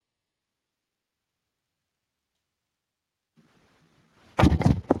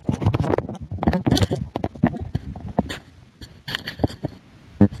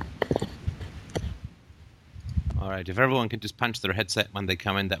right. If everyone could just punch their headset when they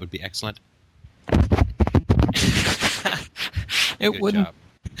come in, that would be excellent. It wouldn't. Job.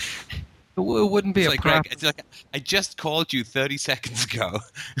 It wouldn't be It's a like, problem. Greg, it's like, I just called you 30 seconds ago.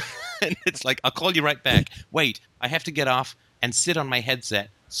 And it's like, I'll call you right back. Wait, I have to get off and sit on my headset,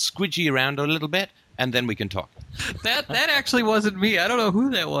 squidgy around a little bit, and then we can talk. That actually wasn't me. I don't know who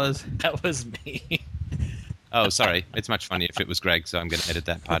that was. That was me. Oh, sorry. It's much funnier if it was Greg, so I'm going to edit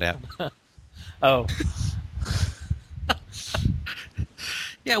that part out. Oh.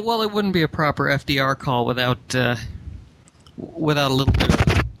 Yeah, well, it wouldn't be a proper FDR call without a little bit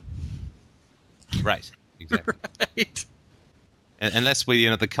of... Right, exactly. Right. Unless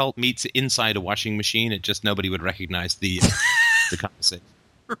the cult meets inside a washing machine, it just nobody would recognize the conversation.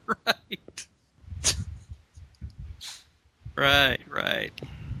 Right. Right.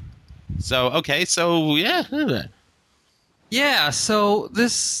 So, yeah. Yeah, so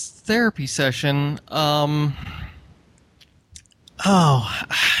this therapy session,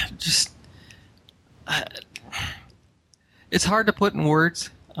 it's hard to put in words,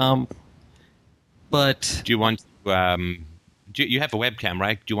 but... Do you want to, you have a webcam,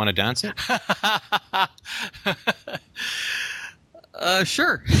 right? Do you want to dance it?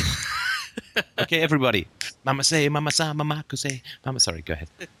 Sure. Okay, everybody. Mama say, mama sa, mama say. Mama, sorry, go ahead.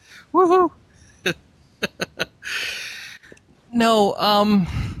 Woohoo! No,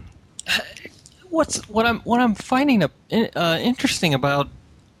 what I'm finding interesting about,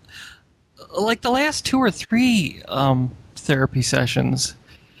 like, the last 2 or 3 therapy sessions,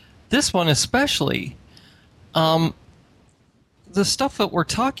 this one especially, the stuff that we're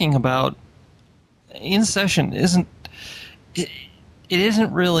talking about in session isn't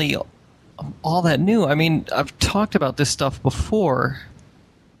really all that new. I mean, I've talked about this stuff before,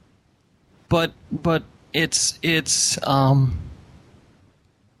 but it's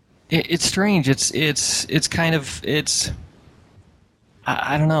strange. It's kind of,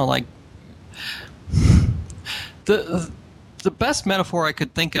 I don't know, like, the best metaphor I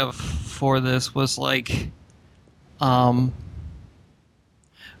could think of for this was like, it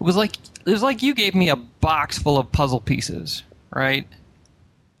was like you gave me a box full of puzzle pieces, right?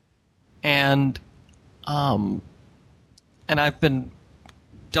 And I've been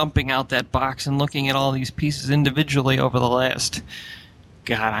dumping out that box and looking at all these pieces individually over the last,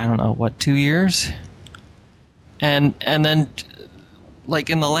 God, I don't know, 2 years? And then, like,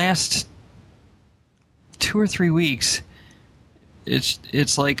 in the last 2 or 3 weeks,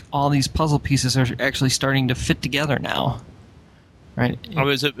 it's like all these puzzle pieces are actually starting to fit together now, right? Oh,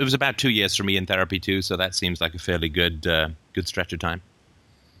 it was about 2 years for me in therapy too, so that seems like a fairly good stretch of time.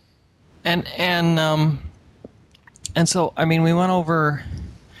 And so, I mean, we went over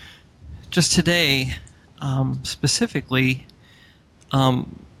just today, specifically, the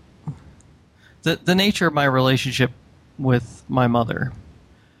nature of my relationship with my mother,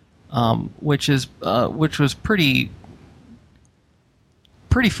 which was pretty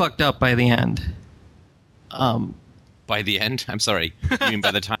fucked up by the end. By the end? I'm sorry. You mean by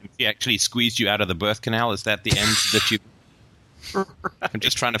the time she actually squeezed you out of the birth canal? Is that the end that you... I'm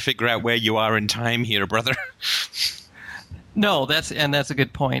just trying to figure out where you are in time here, brother. No, that's a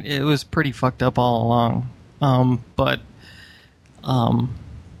good point. It was pretty fucked up all along. But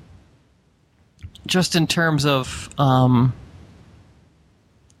just in terms of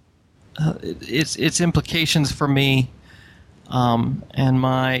its implications for me, and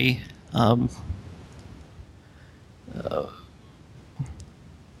my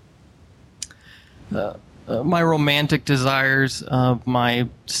my romantic desires, my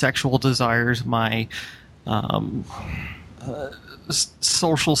sexual desires, my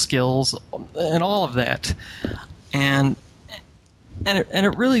social skills, and all of that, and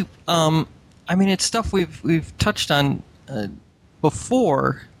it really, I mean, it's stuff we've touched on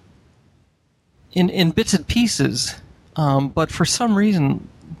before in bits and pieces, but for some reason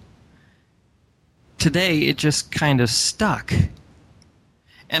today it just kind of stuck,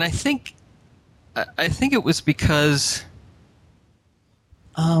 and I think it was because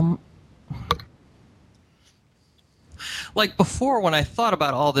like before, when I thought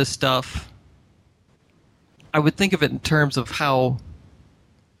about all this stuff, I would think of it in terms of how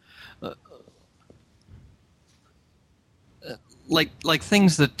like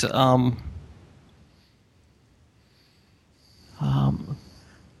things that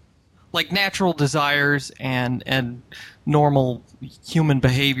like natural desires and normal human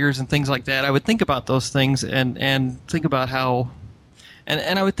behaviors and things like that. I would think about those things and think about how,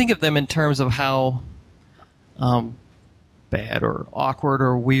 and I would think of them in terms of how bad or awkward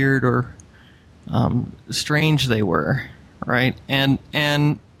or weird or strange they were, right? And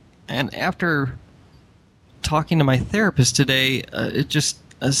after talking to my therapist today, it just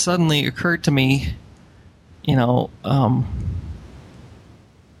suddenly occurred to me, you know,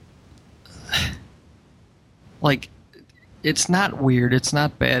 like, it's not weird, it's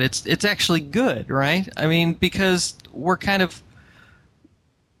not bad, it's actually good, right? I mean, because we're kind of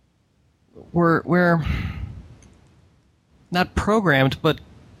we're not programmed, but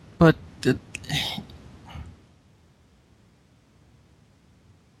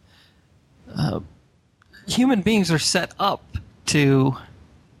human beings are set up to,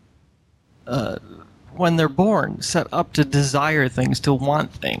 when they're born, set up to desire things, to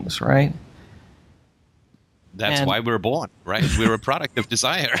want things, right? That's why we're born, right? We're a product of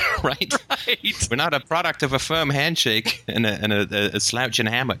desire, right? Right. We're not a product of a firm handshake and a slouching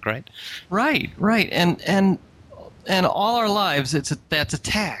hammock, right? Right, and all our lives, that's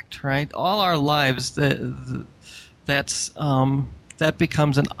attacked, right? All our lives, that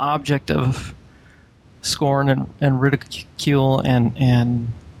becomes an object of scorn and ridicule and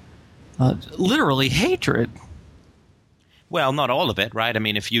literally hatred. Well, not all of it, right? I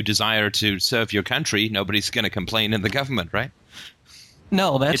mean, if you desire to serve your country, nobody's going to complain in the government, right?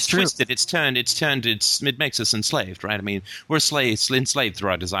 No, that's It's true. twisted. It makes us enslaved, right? I mean, we're enslaved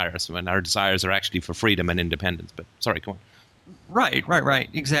through our desires when our desires are actually for freedom and independence. But sorry, come on. Right.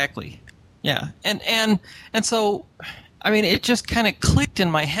 Exactly. Yeah. And so, I mean, it just kind of clicked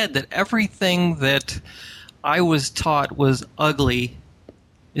in my head that everything that I was taught was ugly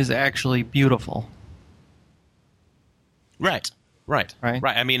is actually beautiful. Right.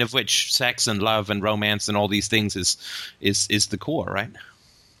 I mean, of which sex and love and romance and all these things is the core, right?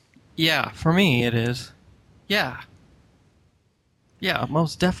 Yeah, for me it is. Yeah,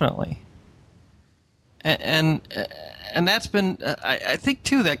 most definitely. And that's been, I think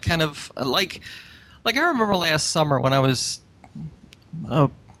too, that kind of like I remember last summer when I was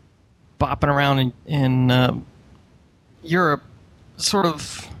bopping around in Europe, sort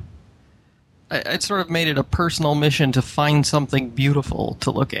of. I'd sort of made it a personal mission to find something beautiful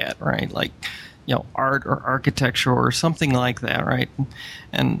to look at, right? Like, you know, art or architecture or something like that, right?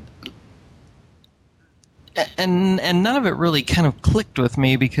 And none of it really kind of clicked with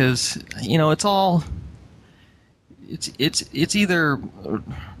me because, you know, it's either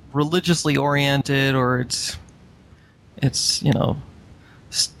religiously oriented or it's you know,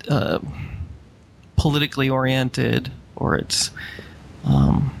 politically oriented, or it's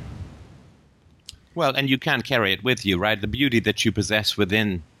Well, and you can't carry it with you, right? The beauty that you possess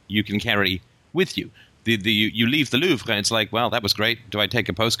within, you can carry with you. You leave the Louvre, and it's like, well, that was great. Do I take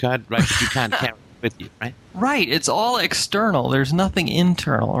a postcard? Right, but you can't carry it with you, right? Right, it's all external. There's nothing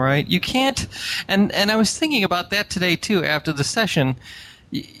internal, right? You can't, and I was thinking about that today too. After the session,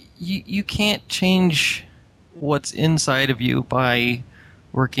 you can't change what's inside of you by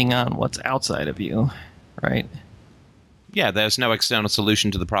working on what's outside of you, right? Yeah, there's no external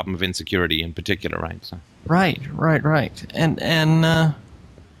solution to the problem of insecurity in particular, right? So. Right.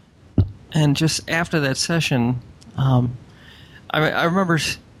 And just after that session, I remember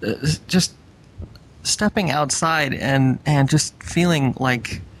just stepping outside and just feeling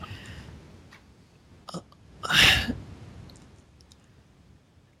like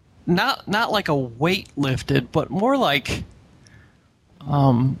not like a weight lifted, but more like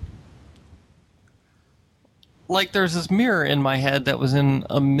there's this mirror in my head that was in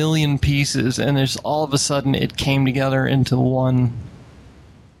a million pieces, and there's all of a sudden it came together into one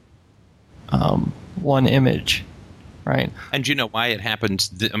image, right? And do you know why it happened?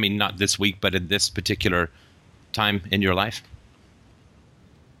 I mean, not this week, but at this particular time in your life?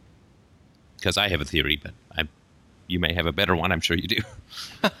 Because I have a theory, but you may have a better one. I'm sure you do.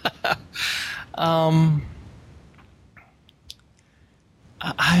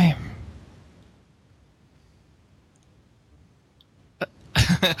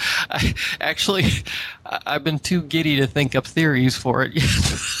 I've been too giddy to think up theories for it yet.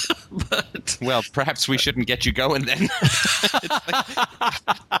 But well, perhaps we shouldn't get you going then.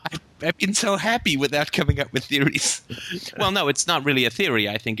 I've been so happy without coming up with theories. Well, no, it's not really a theory.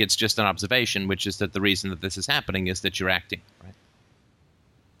 I think it's just an observation, which is that the reason that this is happening is that you're acting, right?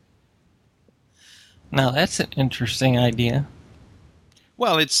 Now, that's an interesting idea.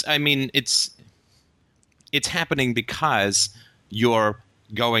 Well, it's happening because you're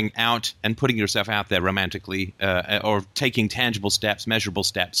going out and putting yourself out there romantically, or taking tangible steps, measurable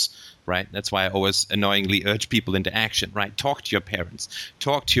steps, right? That's why I always annoyingly urge people into action, right? Talk to your parents,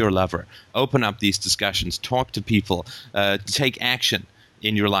 talk to your lover, open up these discussions, talk to people, take action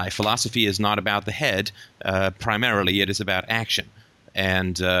in your life. Philosophy is not about the head, primarily it is about action.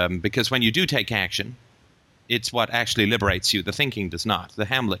 And because when you do take action, it's what actually liberates you. The thinking does not. The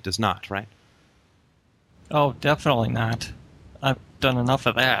Hamlet does not, right? Oh, definitely not. I've done enough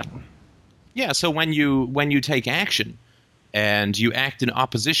of that. Yeah, so when you take action and you act in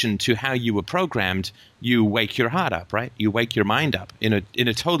opposition to how you were programmed, you wake your heart up, right? You wake your mind up in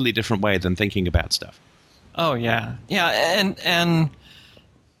a totally different way than thinking about stuff. Oh yeah, yeah, and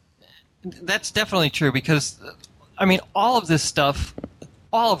that's definitely true because, I mean, all of this stuff,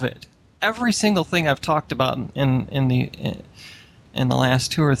 all of it, every single thing I've talked about in the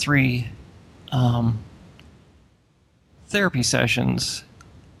last 2 or 3 therapy sessions,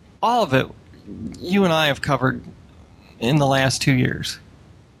 all of it, you and I have covered in the last 2 years.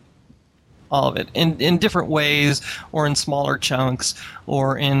 All of it, in different ways, or in smaller chunks,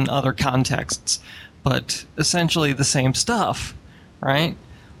 or in other contexts, but essentially the same stuff, right?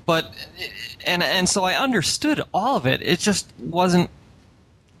 But and so I understood all of it. It just wasn't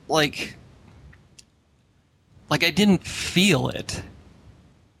like I didn't feel it.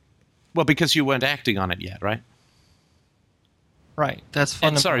 Well, because you weren't acting on it yet, right? Right. That's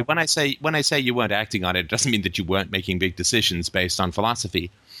fundamental. And sorry, when I say you weren't acting on it, it doesn't mean that you weren't making big decisions based on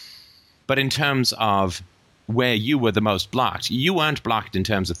philosophy. But in terms of where you were the most blocked, you weren't blocked in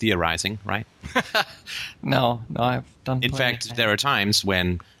terms of theorizing, right? No, I've done. In fact, there are times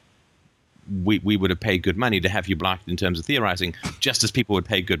when we would have paid good money to have you blocked in terms of theorizing, just as people would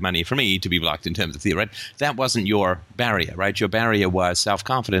pay good money for me to be blocked in terms of theory. That wasn't your barrier, right? Your barrier was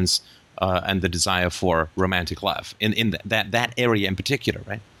self-confidence and the desire for romantic love in that area in particular,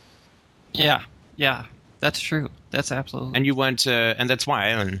 right? Yeah, that's true. That's absolutely. And you weren't, and that's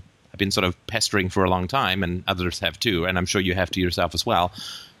why I've been sort of pestering for a long time, and others have too, and I'm sure you have to yourself as well.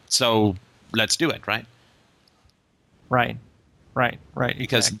 So let's do it, right? Right.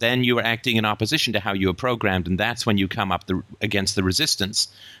 Because then you are acting in opposition to how you were programmed, and that's when you come up against the resistance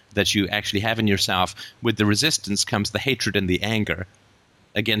that you actually have in yourself. With the resistance comes the hatred and the anger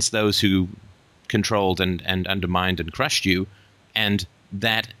against those who controlled and undermined and crushed you, and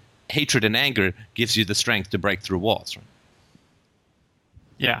that hatred and anger gives you the strength to break through walls. Right?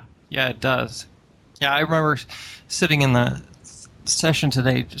 Yeah, it does. Yeah, I remember sitting in the session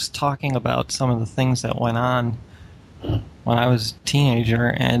today just talking about some of the things that went on when I was a teenager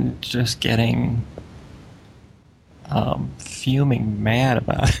and just getting fuming mad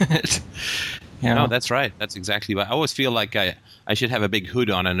about it. You know? No, that's right. That's exactly what I always feel like. I should have a big hood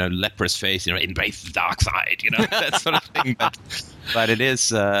on and a leprous face, embrace the dark side, that sort of thing. But it is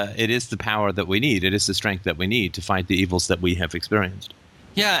the power that we need. It is the strength that we need to fight the evils that we have experienced.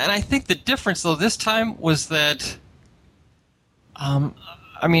 Yeah, and I think the difference though this time was that,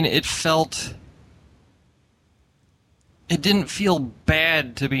 it didn't feel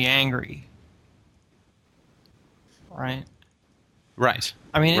bad to be angry, right? Right.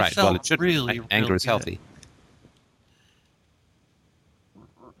 I mean, it right. felt well, it should, really, anger really is healthy.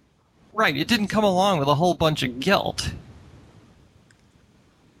 Right. It didn't come along with a whole bunch of guilt.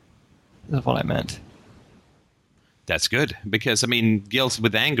 Is what I meant. That's good, because guilt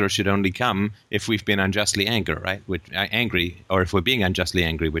with anger should only come if we've been unjustly angry, or if we're being unjustly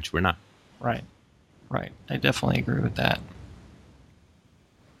angry, which we're not. Right. I definitely agree with that.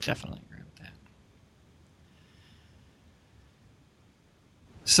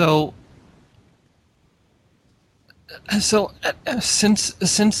 So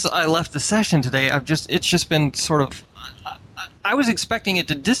since I left the session today, it's just been sort of. I was expecting it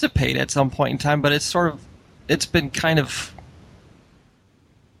to dissipate at some point in time, but it's been kind of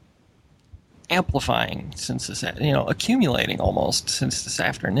amplifying since this, accumulating almost since this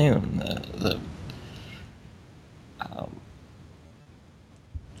afternoon.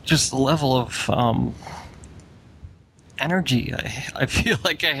 Just the level of energy I feel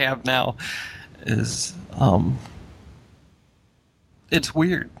like I have now is it's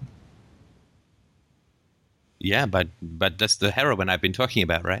weird. Yeah, but that's the heroin I've been talking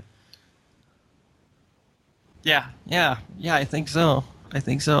about, right? Yeah, I think so.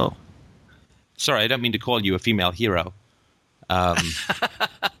 Sorry, I don't mean to call you a female hero.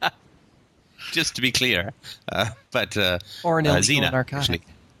 Just to be clear. But or an illegal Xena, narcotic. Actually.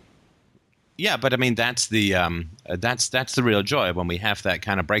 Yeah, but that's the real joy when we have that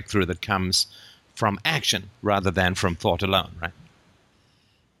kind of breakthrough that comes from action rather than from thought alone, right?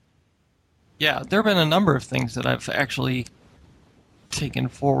 Yeah, there have been a number of things that I've actually taken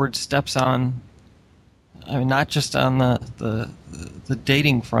forward steps on. I mean, not just on the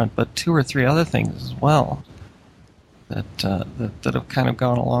dating front, but 2 or 3 other things as well that have kind of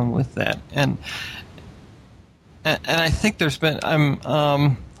gone along with that. And I think there's been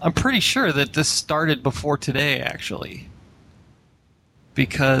I'm pretty sure that this started before today, actually,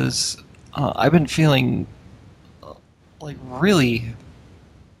 because I've been feeling like really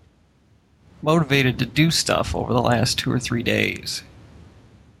motivated to do stuff over the last 2 or 3 days,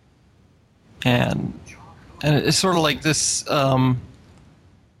 and it's sort of like this. It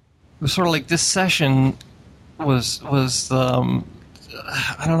was sort of like this session was I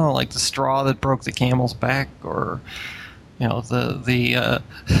don't know, like the straw that broke the camel's back, or the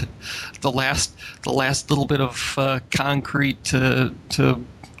the last little bit of concrete to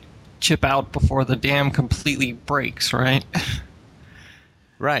chip out before the dam completely breaks, right?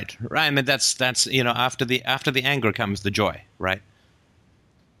 Right. I mean, that's after the anger comes the joy, right?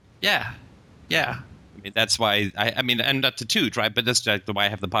 Yeah. I mean, that's why I mean, and not to toot, right? But that's why I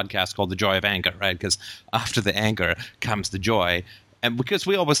have the podcast called The Joy of Anger, right? Because after the anger comes the joy. And because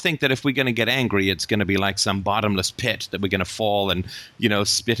we always think that if we're going to get angry, it's going to be like some bottomless pit that we're going to fall and,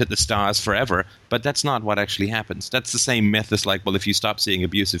 spit at the stars forever. But that's not what actually happens. That's the same myth as like, well, if you stop seeing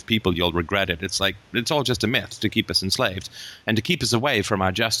abusive people, you'll regret it. It's like, it's all just a myth to keep us enslaved and to keep us away from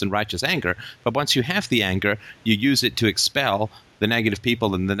our just and righteous anger. But once you have the anger, you use it to expel the negative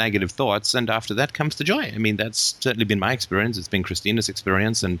people and the negative thoughts. And after that comes the joy. I mean, that's certainly been my experience. It's been Christina's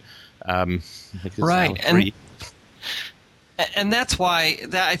experience. And right. And that's why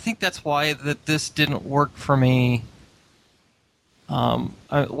I think that's why that this didn't work for me. Well,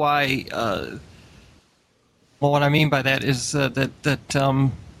 what I mean by that is that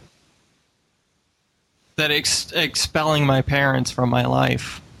expelling my parents from my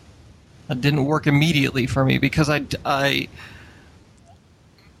life didn't work immediately for me, because I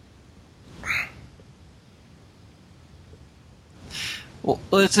well,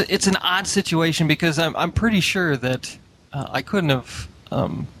 it's an odd situation, because I'm pretty sure that. I couldn't have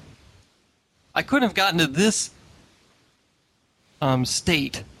gotten to this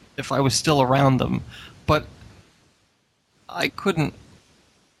state if I was still around them, but I couldn't.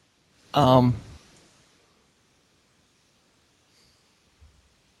 Do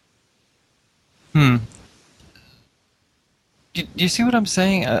you see what I'm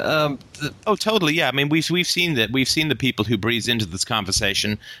saying? Oh, totally. Yeah. I mean, we've seen that. We've seen the people who breeze into this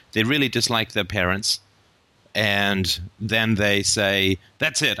conversation. They really dislike their parents. And then they say,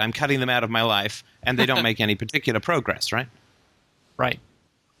 that's it, I'm cutting them out of my life, and they don't make any particular progress, right? Right.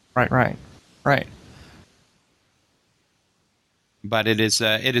 But it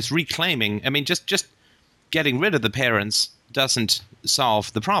is reclaiming. I mean, just getting rid of the parents doesn't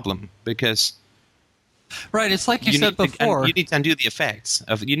solve the problem, because right. It's like you said before. You need to undo the effects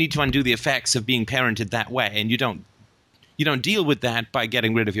of being parented that way, and you don't deal with that by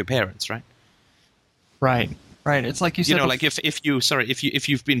getting rid of your parents, right? Right. It's like you said. Like if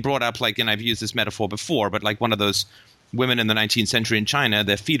you've been brought up, like, and I've used this metaphor before, but like one of those women in the 19th century in China,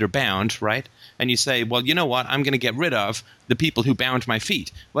 their feet are bound, right? And you say, well, you know what? I'm going to get rid of the people who bound my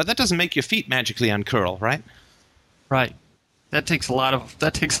feet. Well, that doesn't make your feet magically uncurl, right? Right. That takes a lot of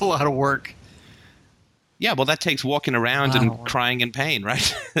work. Yeah, well, that takes walking around and crying in pain,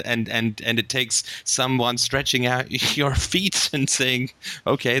 right? and it takes someone stretching out your feet and saying,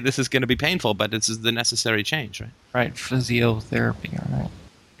 okay, this is going to be painful, but this is the necessary change, right? Right, physiotherapy, all right.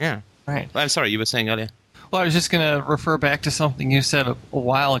 Yeah. Right. I'm sorry, you were saying earlier. Well, I was just going to refer back to something you said a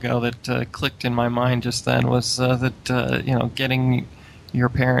while ago that clicked in my mind just then, was that getting your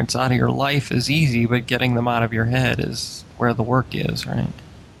parents out of your life is easy, but getting them out of your head is where the work is, right?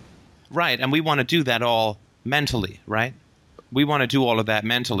 Right, and we want to do that all mentally, right? We want to do all of that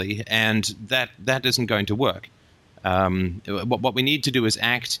mentally, and that isn't going to work. What we need to do is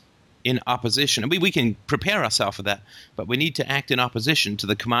act in opposition. And we can prepare ourselves for that, but we need to act in opposition to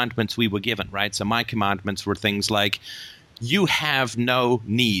the commandments we were given, right? So my commandments were things like, you have no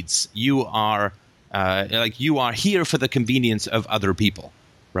needs. You are here for the convenience of other people,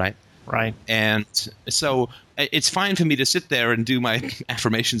 right? Right. And so it's fine for me to sit there and do my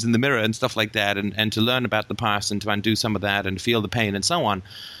affirmations in the mirror and stuff like that, and to learn about the past and to undo some of that and feel the pain and so on.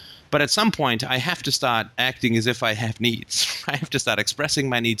 But at some point, I have to start acting as if I have needs. I have to start expressing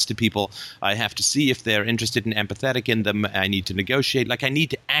my needs to people. I have to see if they're interested and empathetic in them. I need to negotiate. Like, I need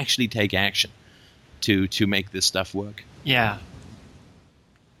to actually take action to make this stuff work. Yeah.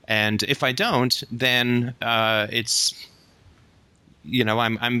 And if I don't, then it's...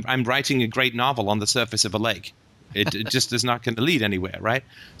 I'm writing a great novel on the surface of a lake. It just is not going to lead anywhere, right?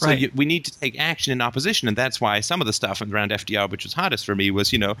 So right. We need to take action in opposition, and that's why some of the stuff around FDR, which was hardest for me,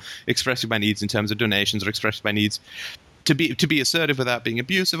 was expressing my needs in terms of donations, or expressing my needs to be assertive without being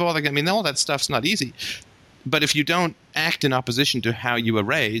abusive. All that stuff's not easy. But if you don't act in opposition to how you were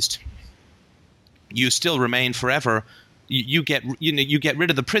raised, you still remain forever. You get rid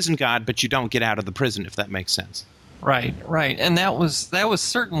of the prison guard, but you don't get out of the prison, if that makes sense. Right, and that was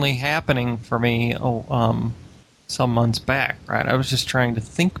certainly happening for me. some months back, right? I was just trying to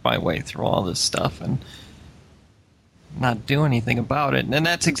think my way through all this stuff and not do anything about it. And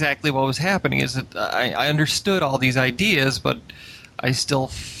that's exactly what was happening, is that I understood all these ideas, but I still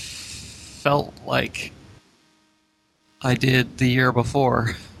felt like I did the year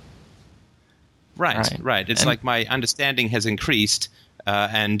before. Right. It's like my understanding has increased,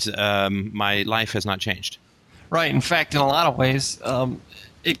 and my life has not changed. Right. In fact, in a lot of ways,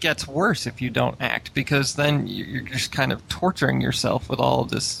 it gets worse if you don't act, because then you're just kind of torturing yourself with all of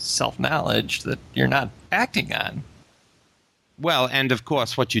this self-knowledge that you're not acting on. Well, and of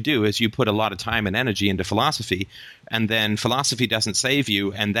course, what you do is you put a lot of time and energy into philosophy, and then philosophy doesn't save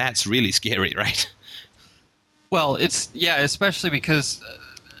you, and that's really scary, right? Well, especially because,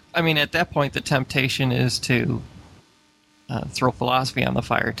 at that point, the temptation is to throw philosophy on the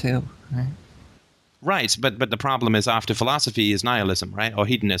fire, too, right? Right, but the problem is after philosophy is nihilism, right, or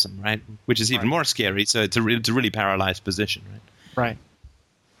hedonism, right, which is even more scary. So it's a really paralyzed position, right?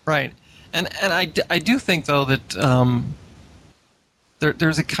 Right, and I do think though that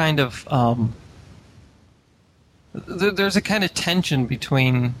there's a kind of there's a kind of tension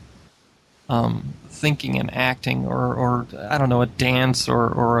between thinking and acting, or I don't know, a dance,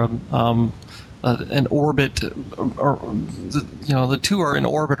 or an orbit, or the two are in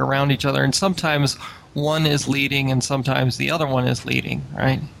orbit around each other, and sometimes one is leading and sometimes the other one is leading,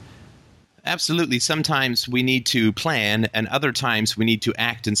 right? Absolutely. Sometimes we need to plan, and other times we need to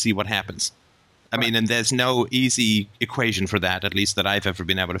act and see what happens. I mean, and there's no easy equation for that, at least that I've ever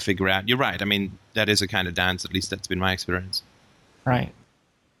been able to figure out. You're right. I mean, that is a kind of dance. At least that's been my experience. Right.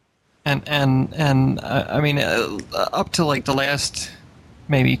 And up to like the last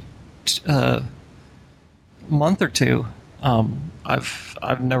maybe month or two,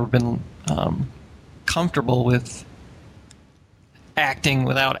 I've never been comfortable with acting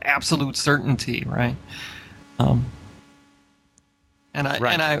without absolute certainty, right?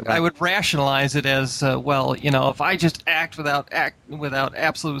 I would rationalize it as if I just act without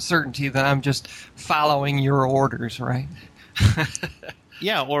absolute certainty, then I'm just following your orders, right?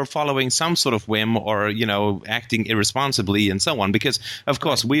 Yeah, or following some sort of whim, or, acting irresponsibly and so on. Because, of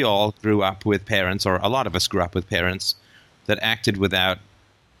course, we all grew up with parents, or a lot of us grew up with parents, that acted without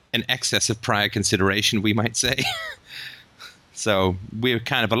an excess of prior consideration, we might say. So we're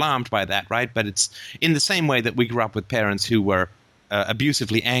kind of alarmed by that, right? But it's in the same way that we grew up with parents who were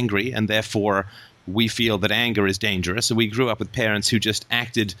abusively angry, and therefore we feel that anger is dangerous. So we grew up with parents who just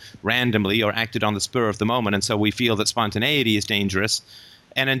acted randomly or acted on the spur of the moment, and so we feel that spontaneity is dangerous.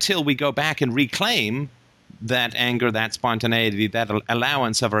 And until we go back and reclaim that anger, that spontaneity, that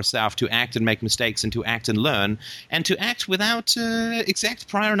allowance of ourselves to act and make mistakes, and to act and learn, and to act without exact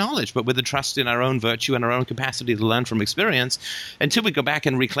prior knowledge, but with a trust in our own virtue and our own capacity to learn from experience, until we go back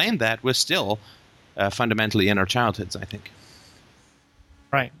and reclaim that, we're still fundamentally in our childhoods, I think.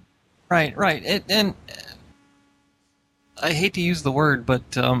 Right. And I hate to use the word, but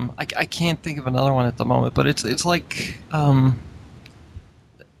I can't think of another one at the moment. But it's like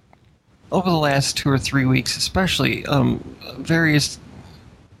over the last 2 or 3 weeks, especially, at various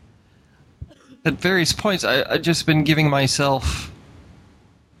points, I've just been giving myself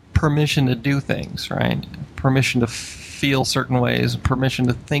permission to do things, right? Permission to feel certain ways, permission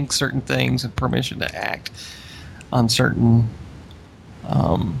to think certain things, and permission to act on certain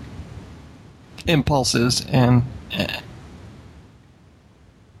impulses, and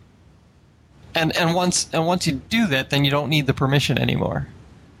once you do that, then you don't need the permission anymore,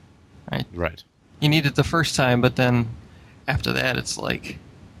 right? You need it the first time, but then after that, it's like,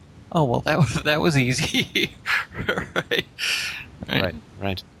 oh well, that was easy. Right.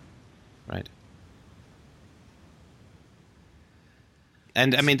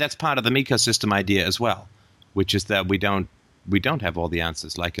 And I mean, that's part of the Miko system idea as well, which is that we don't have all the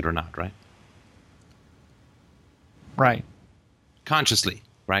answers, like it or not, right? Right. Consciously,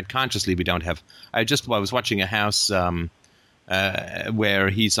 right? Consciously, we don't have. I was watching a house where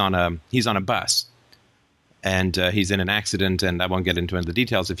he's on a bus, and he's in an accident, and I won't get into the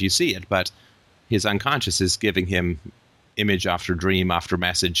details if you see it, but his unconscious is giving him image after dream after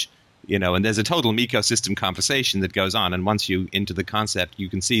message, and there's a total Miko system conversation that goes on, and once you into the concept, you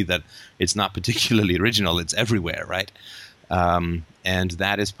can see that it's not particularly original. It's everywhere, right? And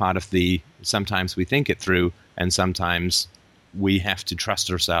that is part of sometimes we think it through, and sometimes we have to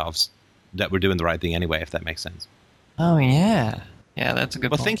trust ourselves that we're doing the right thing anyway, if that makes sense. Oh, yeah. Yeah, that's a good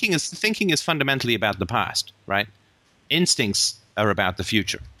point. Thinking is fundamentally about the past, right? Instincts are about the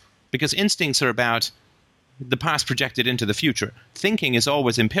future, because instincts are about the past projected into the future. Thinking is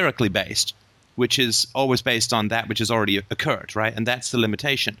always empirically based, which is always based on that which has already occurred, right? And that's the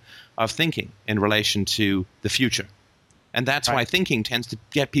limitation of thinking in relation to the future. And that's why thinking tends to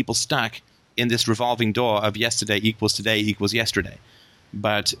get people stuck in this revolving door of yesterday equals today equals yesterday.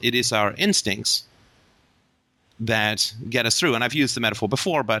 But it is our instincts that get us through. And I've used the metaphor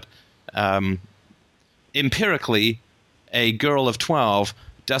before, but empirically, a girl of 12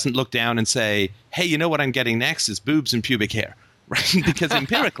 doesn't look down and say, hey, you know what I'm getting next is boobs and pubic hair, right? Because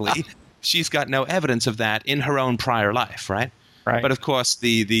empirically, she's got no evidence of that in her own prior life, right? Right. But of course,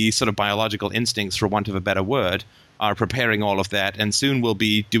 the sort of biological instincts, for want of a better word, are preparing all of that, and soon will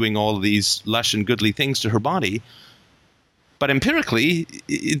be doing all of these lush and goodly things to her body. But empirically,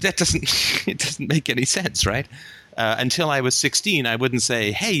 that doesn't make any sense, right? Until I was 16, I wouldn't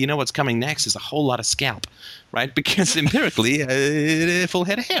say, hey, you know what's coming next is a whole lot of scalp, right? Because empirically, a full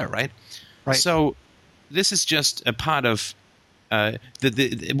head of hair, right? Right. So this is just a part of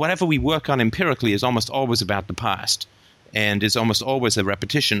whatever we work on empirically is almost always about the past, and is almost always a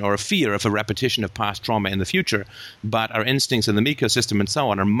repetition or a fear of a repetition of past trauma in the future. But our instincts in the ecosystem and so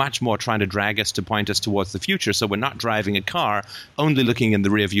on are much more trying to drag us to point us towards the future. So we're not driving a car only looking in the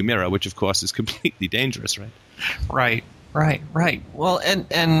rearview mirror, which of course is completely dangerous, right? Right. Well,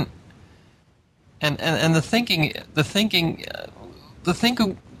 and the thinking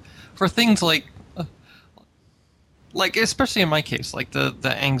for things like especially in my case, like the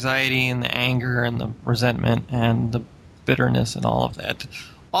anxiety and the anger and the resentment and the bitterness and all of that.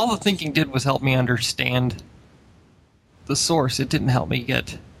 All the thinking did was help me understand the source. It didn't help me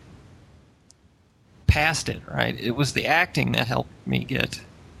get past it, right? It was the acting that helped me get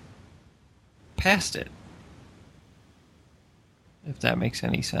past it. If that makes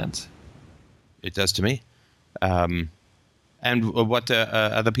any sense. It does to me. And what do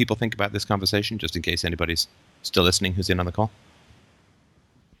other people think about this conversation, just in case anybody's still listening who's in on the call?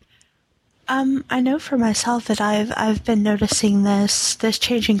 I know for myself that I've been noticing this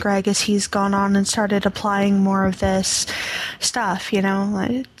change in Greg as he's gone on and started applying more of this stuff. You know,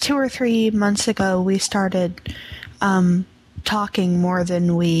 like 2 or 3 months ago, we started talking more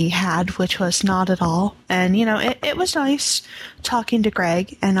than we had, which was not at all. And, you know, it was nice talking to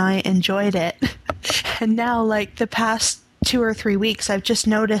Greg, and I enjoyed it. And now, like, the past 2 or 3 weeks, I've just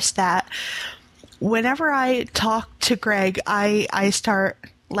noticed that whenever I talk to Greg, I start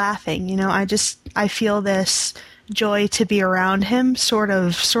laughing. You know, I feel this joy to be around him sort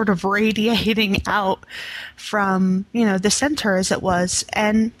of radiating out from, you know, the center as it was.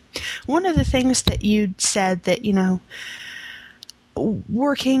 And one of the things that you'd said that, you know,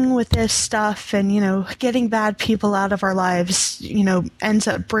 working with this stuff and, you know, getting bad people out of our lives, you know, ends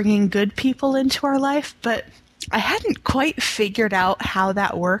up bringing good people into our life, but I hadn't quite figured out how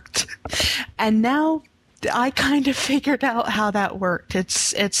that worked. And now I kind of figured out how that worked.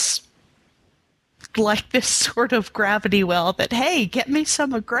 It's like this sort of gravity well that, hey, get me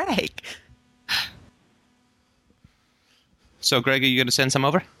some of Greg. So, Greg, are you going to send some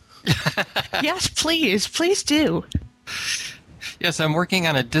over? Yes, please. Please do. Yes, I'm working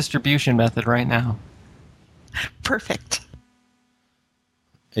on a distribution method right now. Perfect.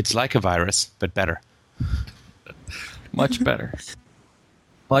 It's like a virus, but better. Much better.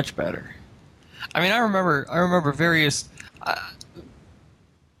 Much better. I mean, I remember various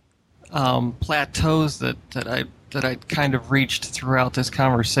plateaus that I kind of reached throughout this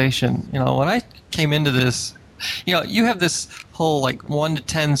conversation. You know, when I came into this, you know, you have this whole like 1 to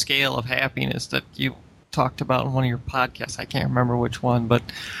 10 scale of happiness that you talked about in one of your podcasts. I can't remember which one, but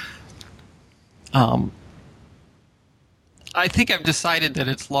I think I've decided that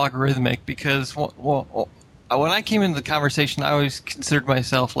it's logarithmic because when I came into the conversation, I always considered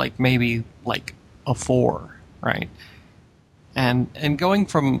myself like maybe like a 4, right? And going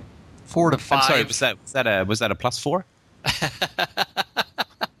from 4 to 5. I'm sorry, was that a +4?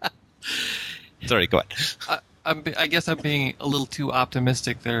 Sorry, go ahead. I guess I'm being a little too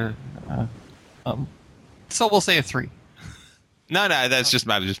optimistic there. So we'll say a 3. No, that's just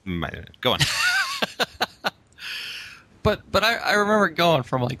go on. But I remember going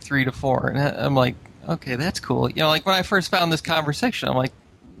from like 3 to 4, and I'm like, okay, that's cool. You know, like when I first found this conversation, I'm like,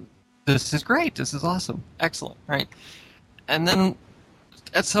 this is great. This is awesome. Excellent, right? And then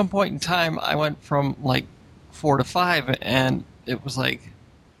at some point in time, I went from like 4 to 5, and it was like,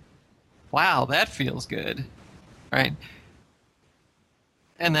 wow, that feels good, right?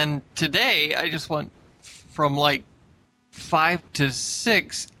 And then today, I just went from like 5 to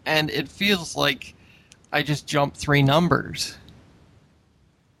 6, and it feels like I just jumped 3 numbers.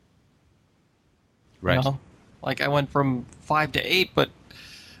 Right. You know? Like I went from 5 to 8, but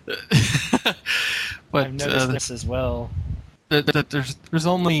I've noticed this as well. that there's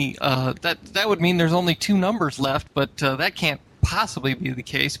only that would mean there's only two numbers left, but that can't possibly be the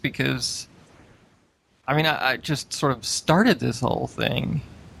case because, I mean, I just sort of started this whole thing,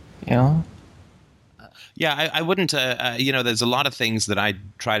 you know. Yeah, I wouldn't. There's a lot of things that I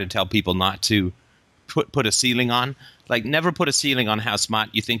try to tell people not to put a ceiling on. Like, never put a ceiling on how smart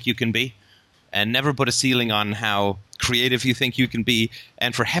you think you can be, and never put a ceiling on how creative you think you can be,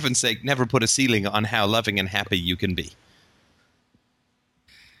 and for heaven's sake, never put a ceiling on how loving and happy you can be.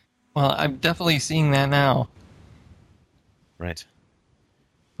 Well, I'm definitely seeing that now. Right.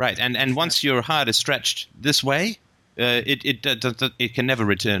 And once your heart is stretched this way, it can never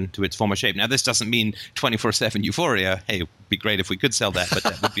return to its former shape. Now, this doesn't mean 24/7 euphoria. Hey, it'd be great if we could sell that, but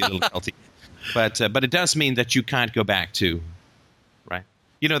that would be a little faulty. But it does mean that you can't go back to, right?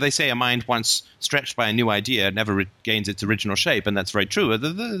 You know, they say a mind once stretched by a new idea never regains its original shape, and that's very true.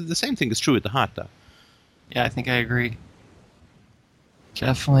 The same thing is true with the heart, though. Yeah, I think I agree.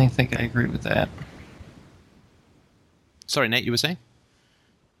 Definitely think I agree with that. Sorry, Nate, you were saying?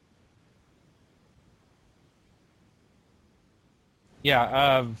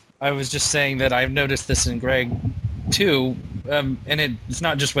 Yeah, I was just saying that I've noticed this in Greg, too. And it's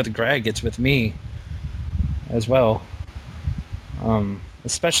not just with Greg, it's with me as well.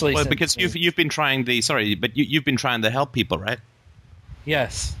 Especially well, since, because you've been trying you've been trying to help people, right?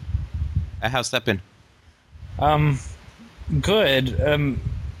 Yes. How's that been? Good.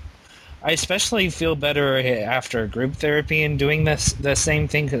 I especially feel better after group therapy and doing the same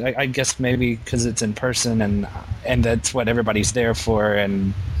thing. 'Cause I guess maybe because it's in person and that's what everybody's there for.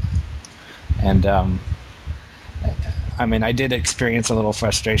 And I mean, I did experience a little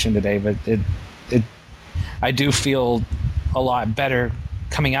frustration today, but I do feel a lot better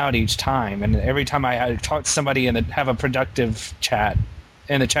coming out each time. And every time I talk to somebody and have a productive chat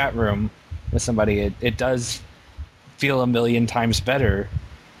in the chat room with somebody, it does feel a million times better.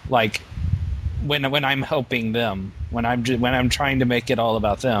 Like when I'm helping them, when I'm trying to make it all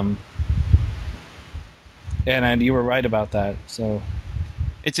about them. And you were right about that. So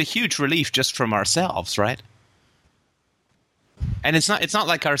it's a huge relief just from ourselves, right? And it's not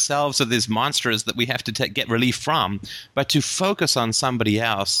like ourselves are these monsters that we have to get relief from, but to focus on somebody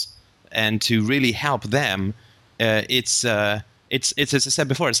else and to really help them. It's as I said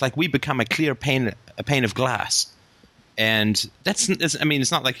before, it's like we become a clear pane of glass. And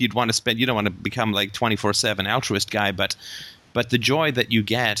it's not like you don't want to become like 24/7 altruist guy, but the joy that you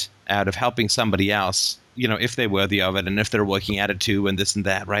get out of helping somebody else, you know, if they're worthy of it and if they're working at it too and this and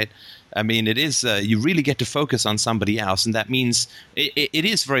that, right? I mean, it is, you really get to focus on somebody else. And that means it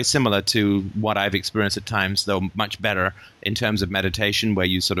is very similar to what I've experienced at times, though much better in terms of meditation, where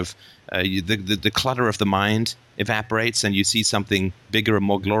you sort of, the clutter of the mind evaporates and you see something bigger and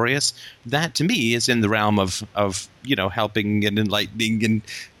more glorious. That to me is in the realm of you know, helping and enlightening and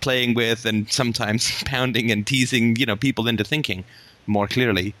playing with and sometimes pounding and teasing, you know, people into thinking more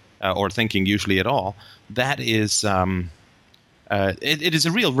clearly or thinking usually at all. That is it is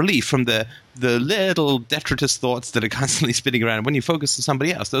a real relief from the little detritus thoughts that are constantly spinning around. When you focus on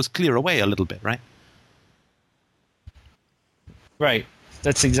somebody else, those clear away a little bit, right? Right.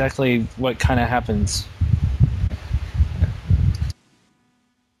 That's exactly what kind of happens.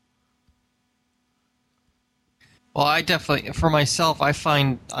 Well, I definitely, for myself, I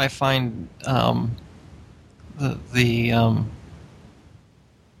find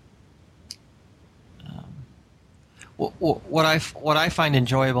what I find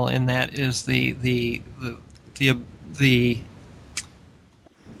enjoyable in that is the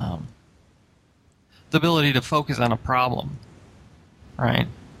ability to focus on a problem, right?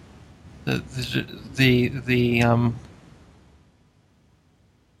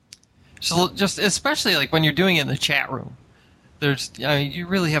 So just especially like when you're doing it in the chat room, you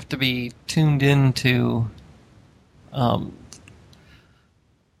really have to be tuned into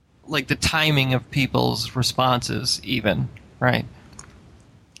like the timing of people's responses, even, right?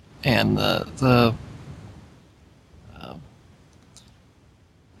 And the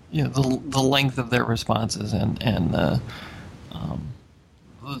length of their responses and the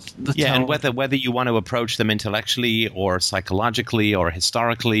yeah, tone. and whether you want to approach them intellectually or psychologically or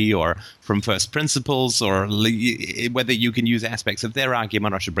historically or from first principles, or whether you can use aspects of their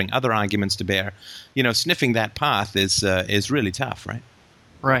argument or should bring other arguments to bear, you know, sniffing that path is really tough, right?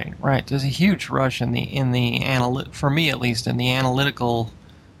 Right. There's a huge rush in the for me at least, in the analytical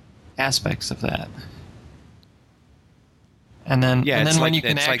aspects of that. And then when you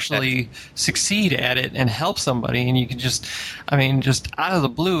can actually succeed at it and help somebody, and you can just out of the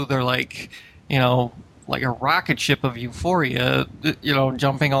blue, they're like, you know, like a rocket ship of euphoria,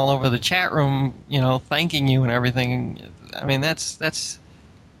 jumping all over the chat room, thanking you and everything. I mean, that's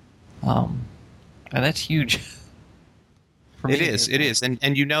huge. It is,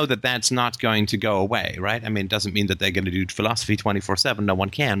 and you know that's not going to go away, right? I mean, it doesn't mean that they're going to do philosophy 24/7. No one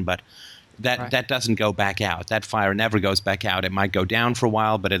can, but that doesn't go back out. That fire never goes back out. It might go down for a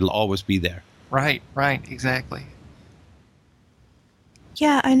while, but it'll always be there. Right, exactly.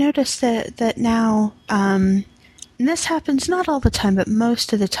 Yeah, I noticed that now, and this happens not all the time, but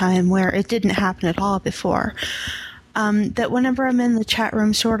most of the time, where it didn't happen at all before. That whenever I'm in the chat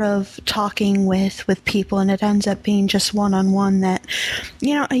room sort of talking with people and it ends up being just one-on-one, that,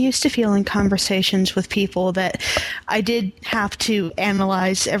 I used to feel in conversations with people that I did have to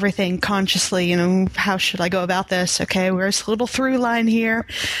analyze everything consciously, how should I go about this? Okay, where's the little through line here?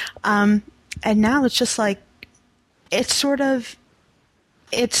 And now it's just like, it's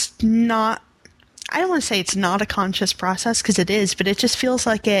not, I don't want to say it's not a conscious process, because it is, but it just feels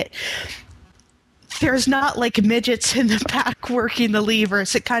like there's not like midgets in the back working the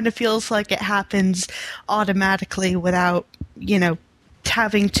levers. It kind of feels like it happens automatically without,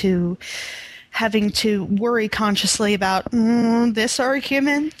 having to worry consciously about this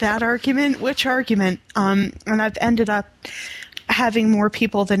argument, that argument, which argument. And I've ended up having more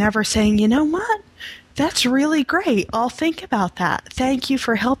people than ever saying, you know what? That's really great. I'll think about that. Thank you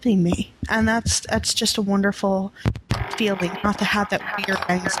for helping me. And that's just a wonderful feeling, not to have that weird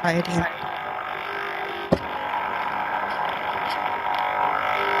anxiety.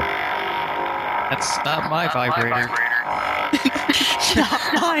 That's not my vibrator.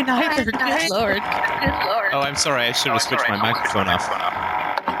 Not mine either. Good Lord. Oh, I'm sorry. I should have switched my microphone off.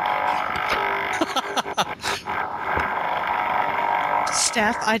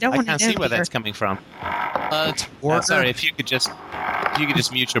 Steph, I don't want to know. I can't see where that's coming from. It's work. Sorry, if you could just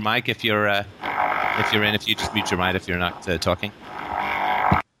mute your mic if you're in. If you just mute your mic if you're not talking.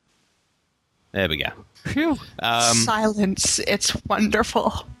 There we go. Phew. Silence. It's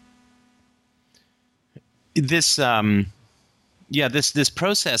wonderful. This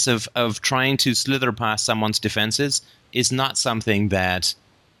process of trying to slither past someone's defenses is not something that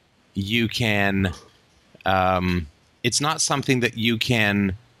you can. It's not something that you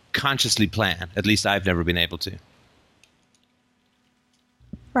can consciously plan. At least I've never been able to.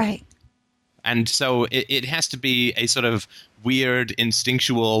 Right. And so it has to be a sort of weird,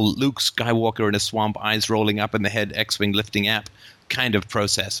 instinctual Luke Skywalker in a swamp, eyes rolling up in the head, X-Wing lifting up kind of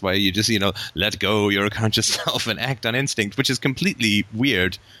process where you just, let go your conscious self and act on instinct, which is completely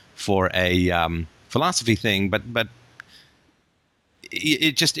weird for a philosophy thing, but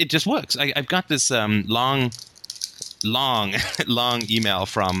it just works. I've got this long email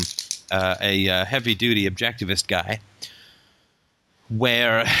from a heavy-duty objectivist guy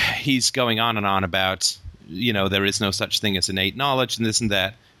where he's going on and on about, there is no such thing as innate knowledge and this and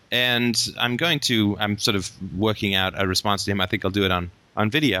that. And I'm sort of working out a response to him. I think I'll do it on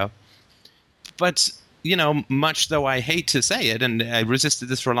video. But, much though I hate to say it, and I resisted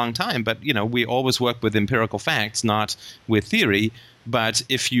this for a long time, but, we always work with empirical facts, not with theory. But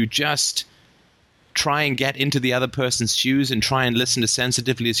if you just try and get into the other person's shoes and try and listen as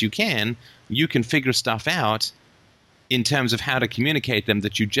sensitively as you can figure stuff out in terms of how to communicate them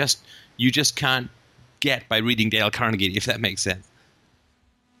that you just can't get by reading Dale Carnegie, if that makes sense.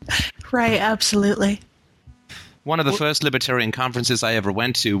 Right, absolutely. One of the first libertarian conferences I ever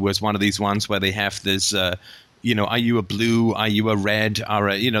went to was one of these ones where they have this, are you a blue, are you a red,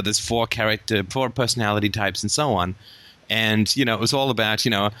 there's four personality types and so on. And, it was all about,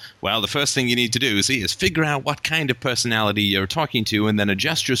 the first thing you need to do is figure out what kind of personality you're talking to and then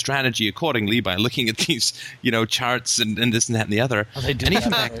adjust your strategy accordingly by looking at these, charts and this and that and the other. Oh, they do and that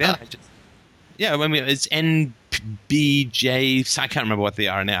even back then, it's NBJ. I can't remember what they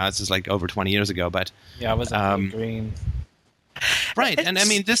are now. This is like over 20 years ago, but yeah, I was green. Right, and I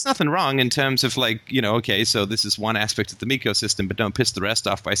mean, there's nothing wrong in terms of like, okay, so this is one aspect of the Miko system, but don't piss the rest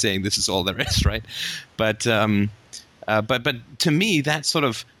off by saying this is all there is, right? But to me, that sort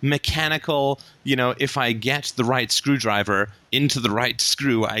of mechanical, if I get the right screwdriver into the right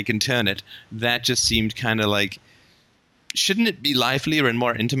screw, I can turn it. That just seemed kind of like, shouldn't it be livelier and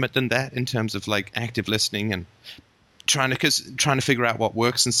more intimate than that in terms of like active listening and trying to figure out what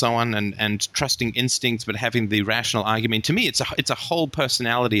works and so on, and trusting instincts but having the rational argument? To me, it's a whole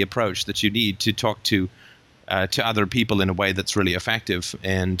personality approach that you need to talk to other people in a way that's really effective,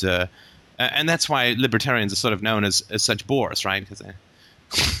 and that's why libertarians are sort of known as such bores, right? Because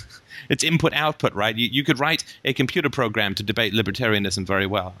it's input-output, right? You could write a computer program to debate libertarianism very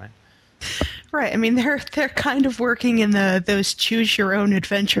well, right? Right. I mean, they're kind of working in those choose your own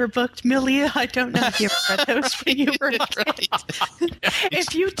adventure book milieu. I don't know if you ever read those when you were a kid.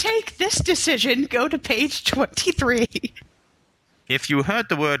 If you take this decision, go to page 23. If you heard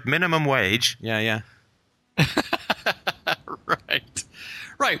the word minimum wage, yeah.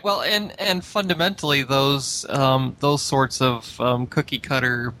 Right. Well, and fundamentally, those sorts of cookie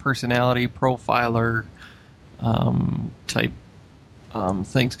cutter personality profiler type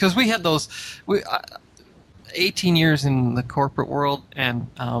things, because we had those 18 years in the corporate world, and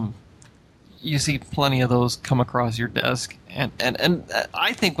you see plenty of those come across your desk, and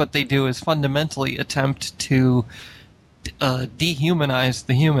I think what they do is fundamentally attempt to dehumanize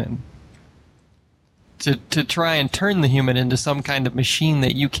the human. To try and turn the human into some kind of machine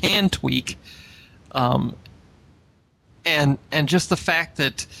that you can tweak, and just the fact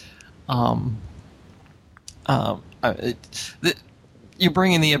that you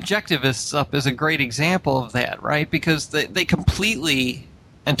bring in the objectivists up is a great example of that, right? Because they completely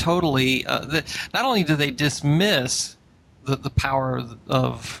and totally not only do they dismiss the power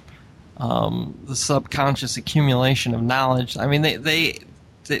of the subconscious accumulation of knowledge. I mean, they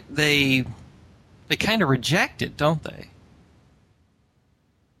kind of reject it, don't they?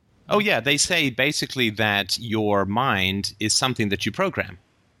 Oh, yeah. They say basically that your mind is something that you program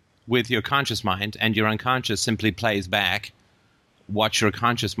with your conscious mind, and your unconscious simply plays back what your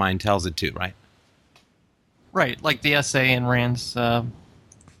conscious mind tells it to, right? Right, like the essay in Rand's...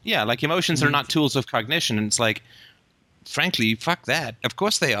 Yeah, like emotions are not tools of cognition, and it's like, frankly, fuck that. Of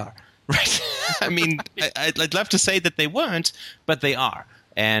course they are, right? I mean, I'd love to say that they weren't, but they are.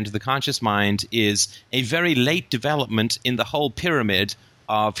 And the conscious mind is a very late development in the whole pyramid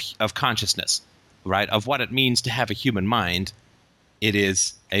of consciousness, right? Of what it means to have a human mind. It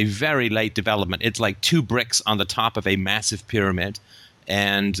is a very late development. It's like 2 bricks on the top of a massive pyramid.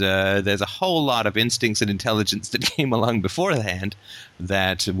 And there's a whole lot of instincts and intelligence that came along beforehand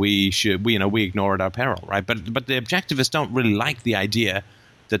that we ignore at our peril, right? But the objectivists don't really like the idea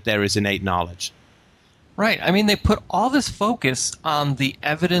that there is innate knowledge. Right. I mean, they put all this focus on the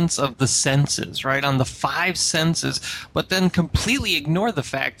evidence of the senses, right, on the 5 senses, but then completely ignore the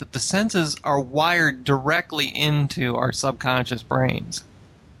fact that the senses are wired directly into our subconscious brains.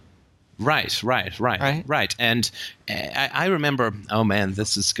 Right. And I remember, oh man,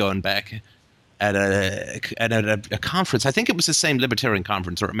 this is going back at a conference. I think it was the same libertarian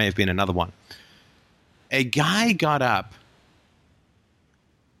conference, or it may have been another one. A guy got up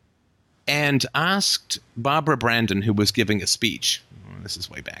and asked Barbara Brandon, who was giving a speech. This is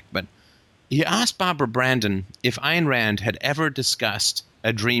way back, but he asked Barbara Brandon if Ayn Rand had ever discussed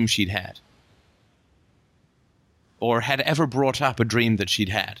a dream she'd had, or had ever brought up a dream that she'd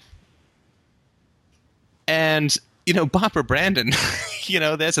had. And, Barbara Brandon,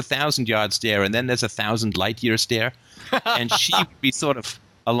 there's a 1,000-yard stare, and then there's a 1,000 light-year stare, and she would be sort of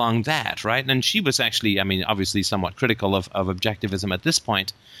along that, right? And she was actually, obviously somewhat critical of objectivism at this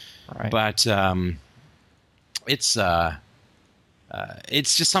point. Right. But it's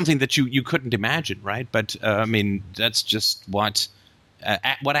just something that you couldn't imagine, right? But that's just what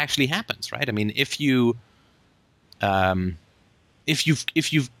actually happens, right? I mean, if you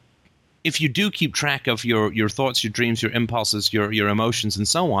do keep track of your thoughts, your dreams, your impulses, your emotions, and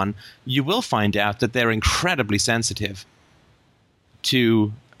so on, you will find out that they're incredibly sensitive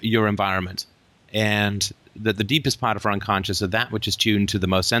to your environment, and that the deepest part of our unconscious are that which is tuned to the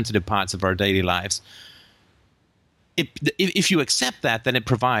most sensitive parts of our daily lives. If you accept that, then it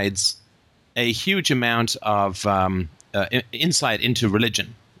provides a huge amount of insight into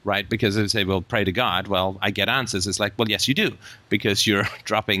religion, right? Because they say, well, pray to God. Well, I get answers. It's like, well, yes, you do, because you're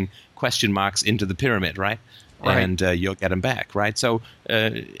dropping question marks into the pyramid, right? And you'll get them back, right? So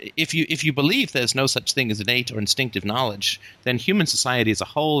if you believe there's no such thing as innate or instinctive knowledge, then human society as a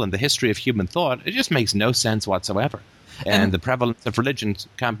whole and the history of human thought, it just makes no sense whatsoever. And the prevalence of religion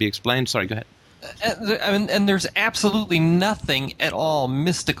can't be explained. Sorry, go ahead. And there's absolutely nothing at all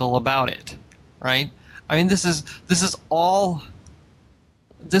mystical about it, right? I mean, this is all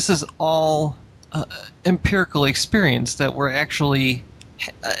empirical experience that we're actually.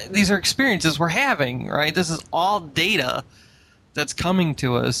 These are experiences we're having, right? This is all data that's coming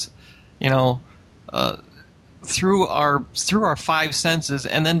to us, through our 5 senses,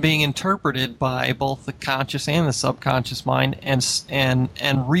 and then being interpreted by both the conscious and the subconscious mind, and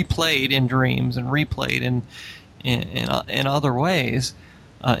replayed in dreams and replayed in other ways,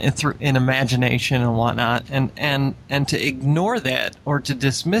 in imagination and whatnot. And to ignore that or to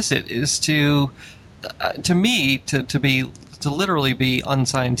dismiss it is to literally be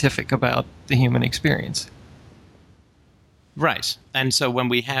unscientific about the human experience. Right. And so when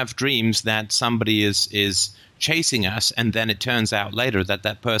we have dreams that somebody is chasing us, and then it turns out later that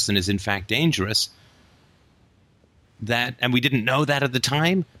that person is in fact dangerous, and we didn't know that at the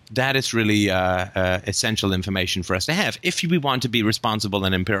time, that is really essential information for us to have if we want to be responsible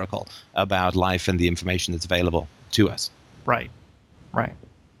and empirical about life and the information that's available to us. Right.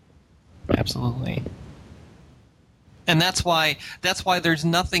 Absolutely. And that's why there's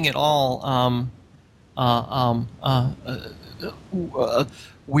nothing at all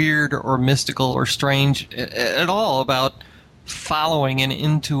weird or mystical or strange at all about following an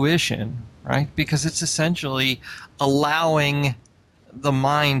intuition, right? Because it's essentially allowing the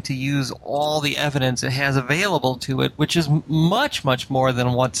mind to use all the evidence it has available to it, which is much, much more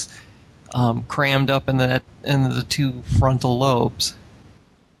than what's crammed up in the two frontal lobes,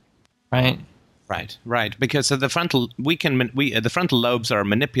 right? Right. Because the frontal the frontal lobes are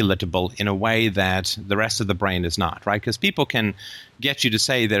manipulatable in a way that the rest of the brain is not, right? Because people can get you to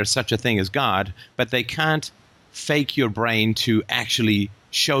say there's such a thing as God, but they can't fake your brain to actually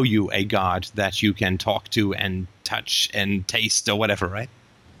show you a God that you can talk to and touch and taste or whatever, right?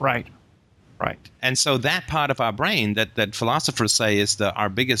 Right. And so that part of our brain that philosophers say is our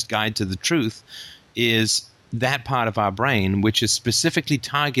biggest guide to the truth is that part of our brain which is specifically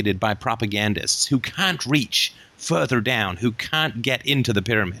targeted by propagandists who can't reach further down, who can't get into the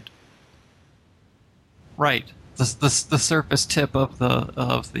pyramid. Right. The surface tip of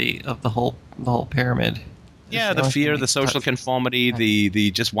the whole pyramid. Yeah, the fear, the social conformity,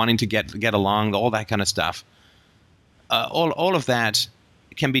 the just wanting to get along, all that kind of stuff. All of that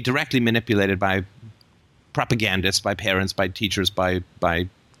can be directly manipulated by propagandists, by parents, by teachers, by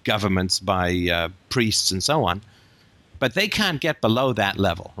governments, by priests, and so on. But they can't get below that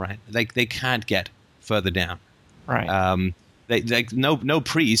level, right? They can't get further down. Right. No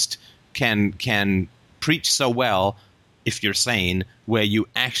priest can preach so well, if you're sane, where you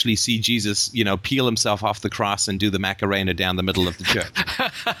actually see Jesus, peel himself off the cross and do the Macarena down the middle of the church.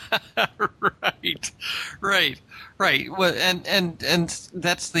 Right. Well, and that's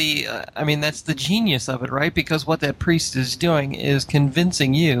that's the genius of it, right? Because what that priest is doing is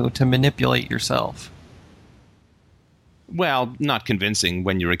convincing you to manipulate yourself. Well, not convincing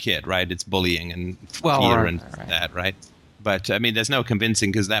when you're a kid, right? It's bullying and fear and that, right? But there's no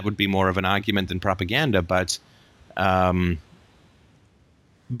convincing, because that would be more of an argument than propaganda. But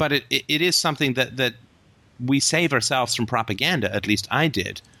it is something that we save ourselves from propaganda. At least I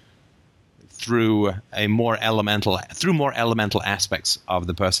did, through more elemental aspects of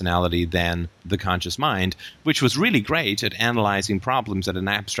the personality than the conscious mind, which was really great at analyzing problems at an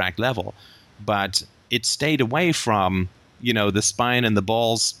abstract level, but it stayed away from the spine and the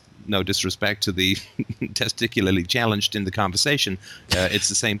balls. No disrespect to the testicularly challenged in the conversation. It's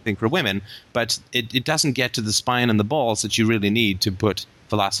the same thing for women, but it doesn't get to the spine and the balls that you really need to put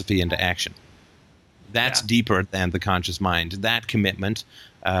philosophy into action. That's deeper than the conscious mind. That commitment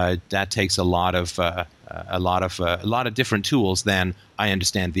that takes a lot of different tools than I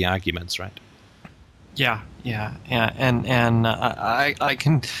understand the arguments, right? Yeah, and I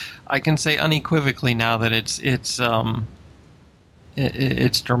can say unequivocally now that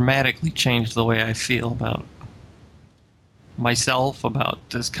it's dramatically changed the way I feel about myself, about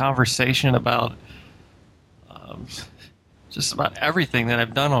this conversation, about just about everything that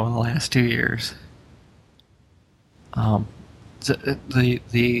I've done over the last 2 years.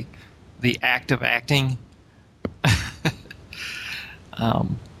 The act of acting,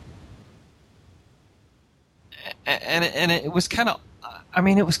 and it was kind of,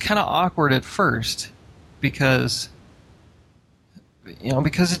 awkward at first, because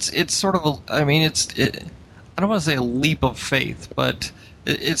it's sort of I don't want to say a leap of faith, but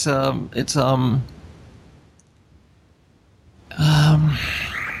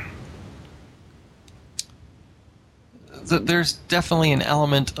there's definitely an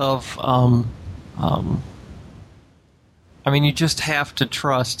element of you just have to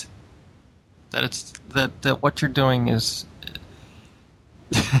trust that that what you're doing is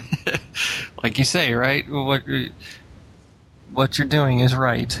like you say, right? What you're doing is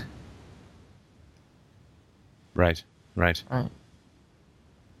right. Right.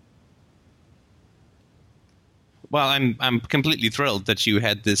 Well, I'm completely thrilled that you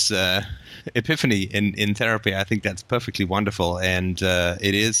had this epiphany in therapy. I think that's perfectly wonderful, and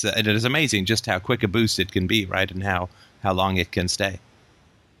it is amazing just how quick a boost it can be, right, and how long it can stay.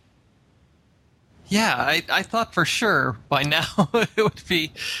 Yeah, I thought for sure by now it would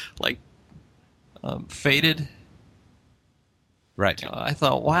be like faded. Right. I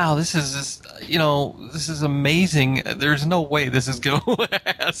thought, wow, this is amazing. There's no way this is going to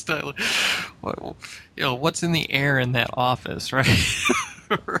last. What's in the air in that office, right?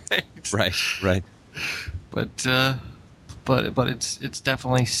 Right. But it's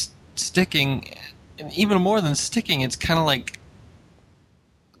definitely sticking, and even more than sticking, it's kind of like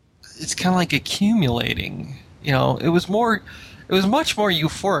accumulating. It was much more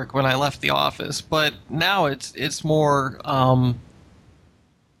euphoric when I left the office, but now it's more how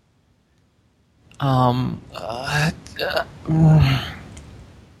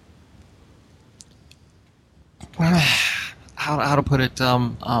to put it,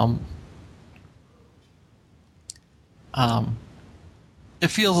 it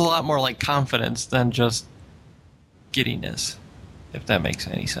feels a lot more like confidence than just giddiness, if that makes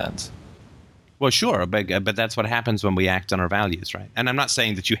any sense. Well, sure, but that's what happens when we act on our values, right? And I'm not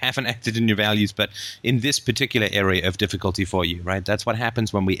saying that you haven't acted in your values, but in this particular area of difficulty for you, right? That's what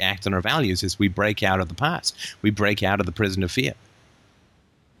happens when we act on our values, is we break out of the past. We break out of the prison of fear.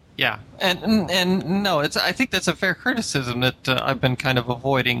 Yeah, and no, I think that's a fair criticism that I've been kind of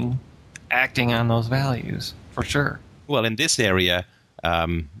avoiding acting on those values, for sure. Well, in this area,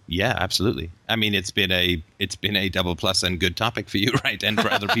 yeah, absolutely. I mean, it's been a double plus and good topic for you, right? And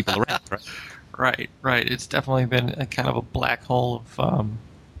for other people around, right? Right. It's definitely been a kind of a black hole of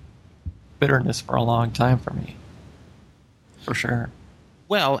bitterness for a long time for me, for sure.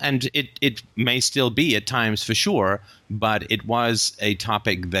 Well, and it may still be at times, for sure, but it was a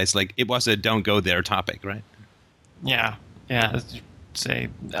topic that's like, it was a don't go there topic, right? Yeah, as you say,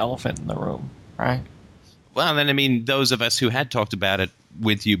 elephant in the room, right? Well, then, I mean, those of us who had talked about it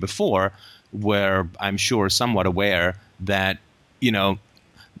with you before were, I'm sure, somewhat aware that,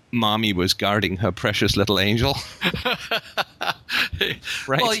 Mommy was guarding her precious little angel.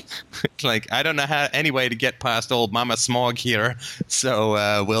 Right? Well, Like, I don't know any way to get past old Mama Smog here,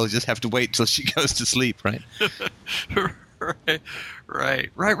 so we'll just have to wait till she goes to sleep, right? Right.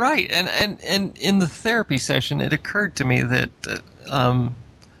 And in the therapy session, it occurred to me that,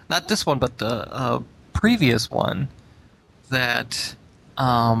 not this one, but the previous one, that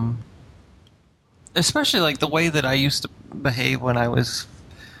especially like the way that I used to behave when I was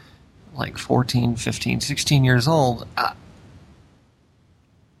like 14, 15, 16 years old,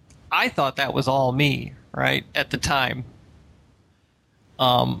 I thought that was all me, right, at the time.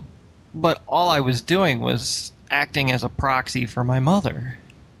 But all I was doing was acting as a proxy for my mother.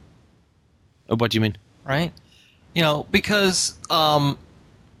 What do you mean? Right? Because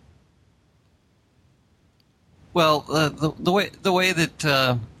well, the way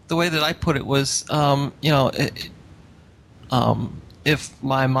that I put it was, if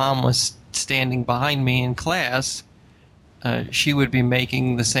my mom was standing behind me in class, she would be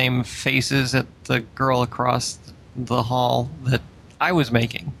making the same faces at the girl across the hall that I was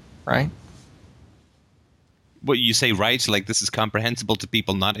making, right? What you say, right? Like this is comprehensible to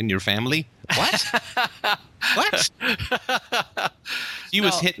people not in your family? What? What? You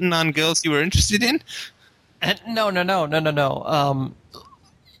was hitting on girls you were interested in? No.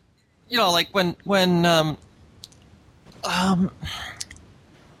 Like when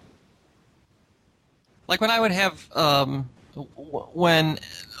like when I would have when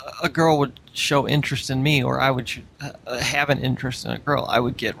a girl would show interest in me, or I would have an interest in a girl, I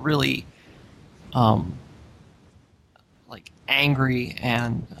would get really like angry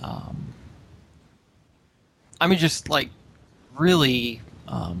and I mean just like really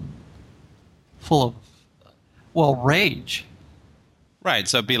full of rage. Right,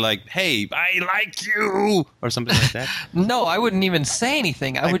 so it'd be like, hey, I like you, or something like that. No, I wouldn't even say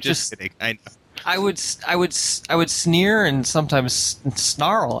anything. I would just kidding. I know. I would sneer and sometimes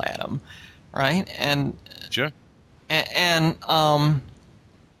snarl at him, right? And Sure. And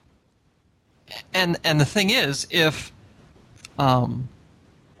the thing is, if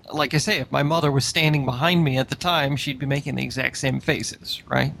like I say, if my mother was standing behind me at the time, she'd be making the exact same faces,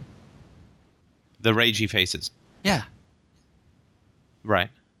 right? The ragey faces. Yeah. Right.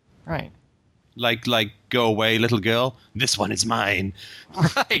 Right. Like, go away, little girl. This one is mine.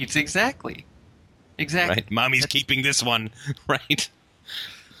 Right. Exactly. Right. Mommy's keeping this one. Right.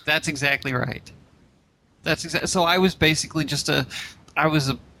 That's exactly right. So I was basically just a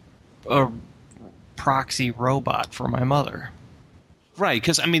proxy robot for my mother. Right,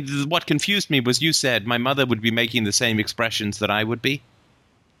 because, I mean, what confused me was you said my mother would be making the same expressions that I would be.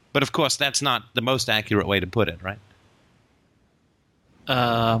 But, of course, that's not the most accurate way to put it, right?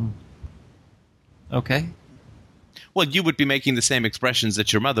 Okay. Well, you would be making the same expressions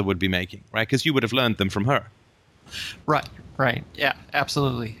that your mother would be making, right? Because you would have learned them from her. Right. Yeah,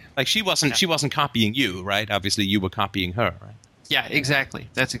 absolutely. Like, she wasn't copying you, right? Obviously, you were copying her, right? Yeah, exactly.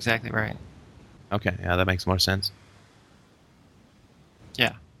 That's exactly right. Okay, yeah, that makes more sense.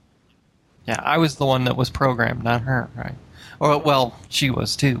 Yeah. Yeah, I was the one that was programmed, not her, right? Or, well, she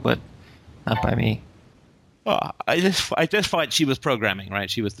was too, but not by me. Oh, I just thought she was programming, right?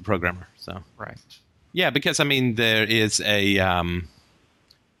 She was the programmer. So Right. yeah, because I mean there's a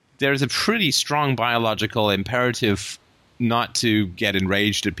pretty strong biological imperative not to get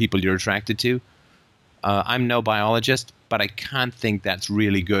enraged at people you're attracted to. I'm no biologist, but I can't think that's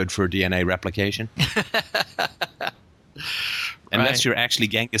really good for DNA replication. Unless Right. you're actually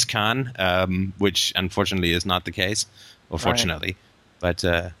Genghis Khan, which unfortunately is not the case, or fortunately. But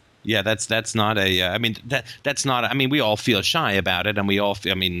yeah, that's not a. I mean that's not. I mean we all feel shy about it, and we all.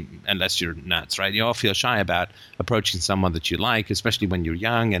 I mean, unless you're nuts, right? You all feel shy about approaching someone that you like, especially when you're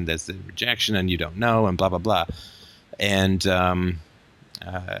young, and there's the rejection, and you don't know, and blah blah blah, and.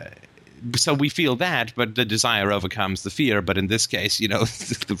 So we feel that, but the desire overcomes the fear. But in this case,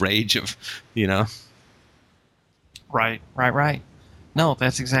 the rage of, Right. No,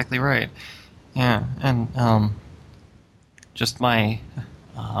 that's exactly right. Yeah, and just my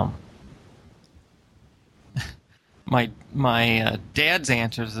my dad's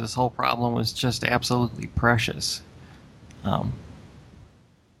answer to this whole problem was just absolutely precious.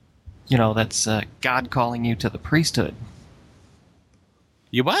 That's God calling you to the priesthood.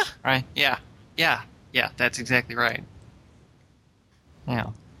 You what? Right? Yeah. That's exactly right.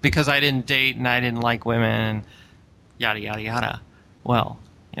 Yeah, because I didn't date and I didn't like women, and yada yada yada. Well,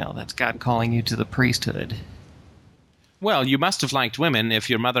 that's God calling you to the priesthood. Well, you must have liked women if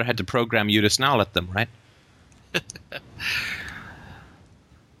your mother had to program you to snarl at them, right?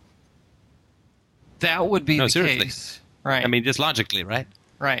 That would be No, the seriously. case, right? I mean, just logically, right?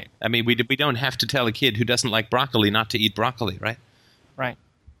 right, I mean, we don't have to tell a kid who doesn't like broccoli not to eat broccoli, right? right.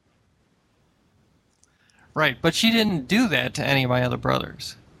 But she didn't do that to any of my other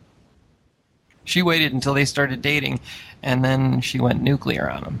brothers. She waited until they started dating, and then she went nuclear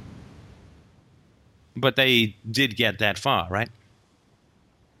on them. But they did get that far, right?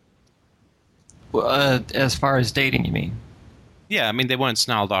 As far as dating, you mean? Yeah, I mean, they weren't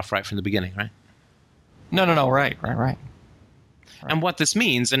snarled off right from the beginning, right? No, right. And what this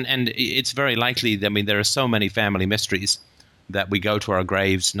means, and it's very likely, I mean, there are so many family mysteries that we go to our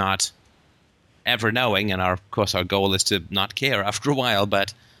graves not ever knowing, and of course our goal is to not care after a while,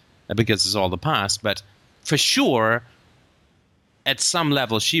 but because it's all the past. But for sure, at some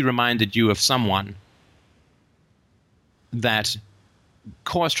level, she reminded you of someone that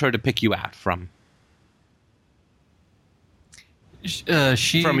caused her to pick you out from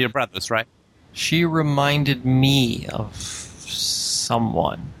your brothers, right? She reminded me of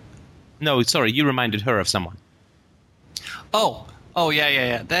someone. No, sorry, you reminded her of someone. Oh,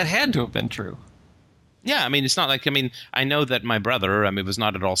 yeah. That had to have been true. Yeah, I mean, it's not like, I mean, I know that my brother, I mean, was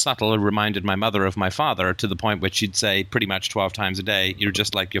not at all subtle. It reminded my mother of my father to the point which she'd say pretty much 12 times a day, "You're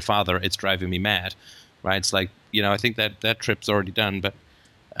just like your father. It's driving me mad." Right? It's like, I think that trip's already done. But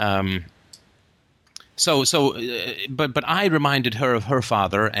but I reminded her of her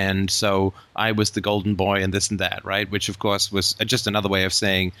father, and so I was the golden boy and this and that, right? Which, of course, was just another way of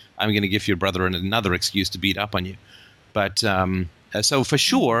saying, I'm going to give your brother another excuse to beat up on you. But so for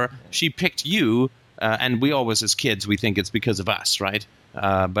sure, she picked you. And we always, as kids, we think it's because of us, right?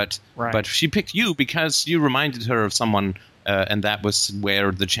 But she picked you because you reminded her of someone, and that was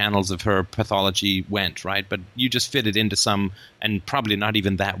where the channels of her pathology went, right? But you just fitted into some, and probably not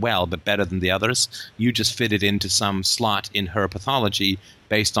even that well, but better than the others. You just fitted into some slot in her pathology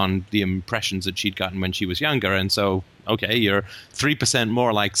based on the impressions that she'd gotten when she was younger. And so, okay, you're 3%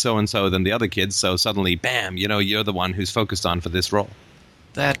 more like so-and-so than the other kids, so suddenly, bam, you're the one who's focused on for this role.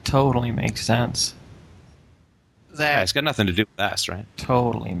 That totally makes sense. Yeah, it's got nothing to do with us, right?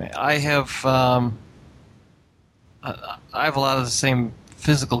 Totally, man. I have a lot of the same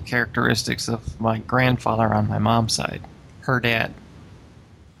physical characteristics of my grandfather on my mom's side, her dad.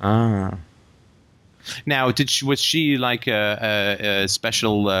 Ah. Now, was she like a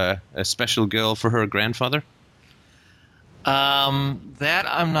special girl for her grandfather? That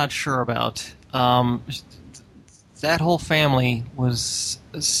I'm not sure about. That whole family was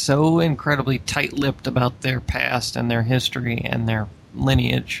so incredibly tight-lipped about their past and their history and their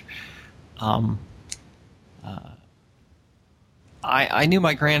lineage. I knew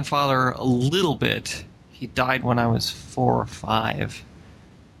my grandfather a little bit. He died when I was 4 or 5.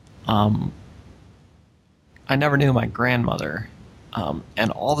 I never knew my grandmother.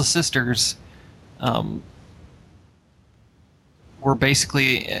 And all the sisters were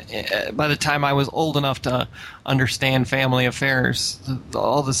basically, by the time I was old enough to understand family affairs,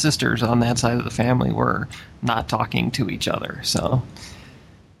 all the sisters on that side of the family were not talking to each other. So,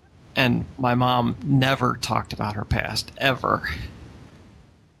 and my mom never talked about her past, ever.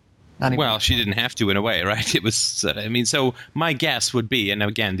 Not even Well, she didn't have to in a way, right? It was, I mean, so my guess would be, and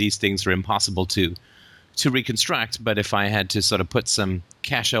again, these things are impossible to reconstruct, but if I had to sort of put some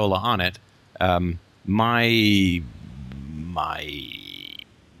cashola on it, my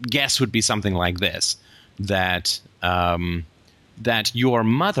guess would be something like this, that that your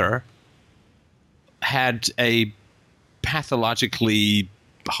mother had a pathologically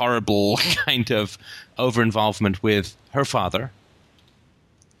horrible kind of over-involvement with her father,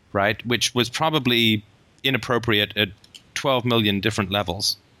 right, which was probably inappropriate at 12 million different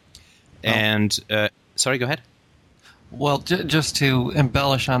levels. And, sorry, go ahead. Well, just to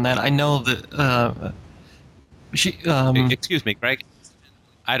embellish on that, I know that she... Excuse me, Greg.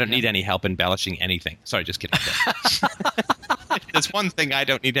 I don't need any help embellishing anything. Sorry, just kidding. There's one thing I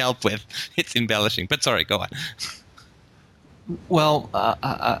don't need help with. It's embellishing. But sorry, go on. Well,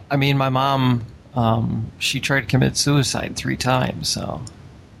 I mean, my mom, she tried to commit suicide 3 times, so...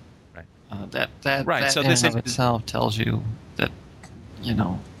 Right. That Right, so in this and of is- itself tells you that, you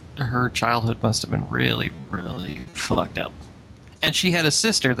know, her childhood must have been really, really fucked up. And she had a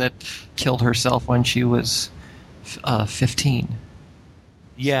sister that killed herself when she was 15.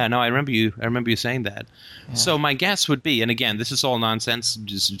 Yeah, no, I remember you saying that. Yeah. So my guess would be, and again, this is all nonsense,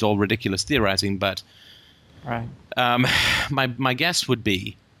 just all ridiculous theorizing, but Right. my guess would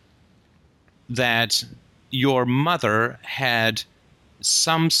be that your mother had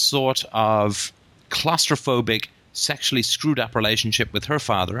some sort of claustrophobic, sexually screwed up relationship with her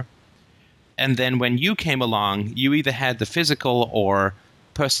father, and then when you came along, you either had the physical or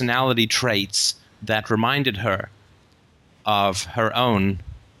personality traits that reminded her of her own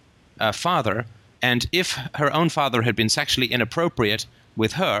father, and if her own father had been sexually inappropriate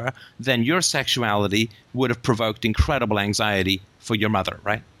with her, then your sexuality would have provoked incredible anxiety for your mother,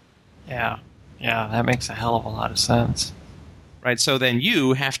 right? Yeah. Yeah, that makes a hell of a lot of sense. Right, so then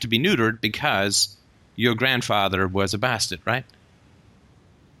you have to be neutered because your grandfather was a bastard, right?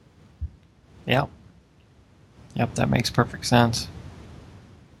 Yep. Yep, that makes perfect sense.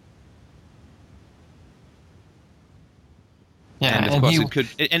 Yeah, And of course, he, it could,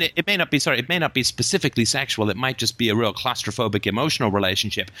 and it may not be. Sorry, it may not be specifically sexual. It might just be a real claustrophobic emotional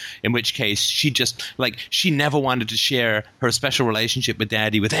relationship. In which case, she never wanted to share her special relationship with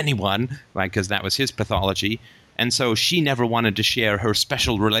Daddy with anyone, right? Because that was his pathology, and so she never wanted to share her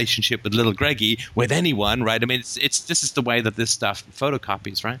special relationship with little Greggy with anyone, right? I mean, it's this is the way that this stuff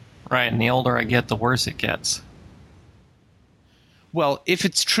photocopies, right? right, and the older I get, the worse it gets. Well, if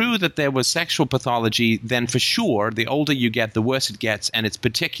it's true that there was sexual pathology, then for sure, the older you get, the worse it gets, and it's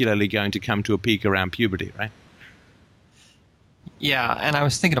particularly going to come to a peak around puberty, right? Yeah, and I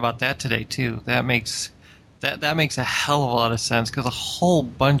was thinking about that today too. That makes a hell of a lot of sense because a whole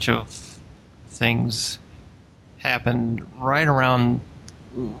bunch of things happened right around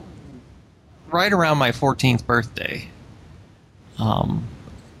my 14th birthday. You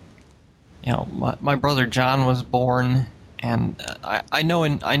know, my brother John was born, and I know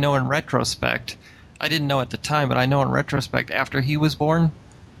in retrospect, I didn't know at the time, but I know in retrospect after he was born,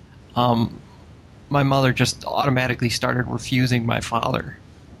 my mother just automatically started refusing my father.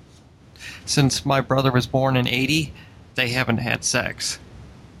 Since my brother was born in 1980, they haven't had sex.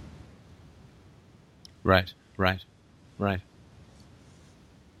 Right.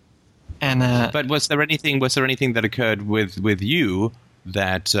 And But was there anything that occurred with you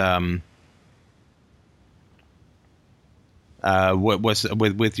that was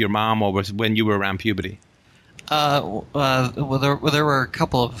with your mom, or was when you were around puberty? well, there were a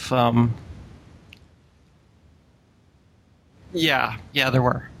couple of there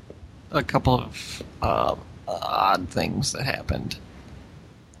were a couple of odd things that happened.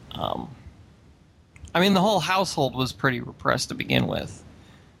 I mean, the whole household was pretty repressed to begin with.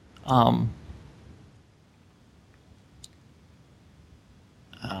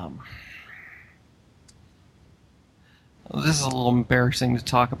 This is a little embarrassing to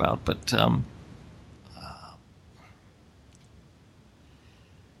talk about, but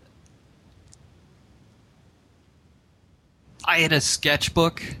I had a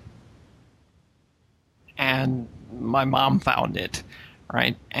sketchbook, and my mom found it,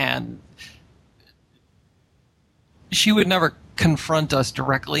 right? And she would never confront us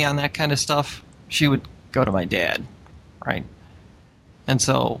directly on that kind of stuff. She would go to my dad, right? And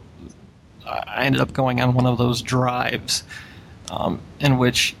so I ended up going on one of those drives in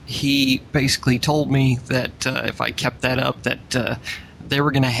which he basically told me that if I kept that up, that they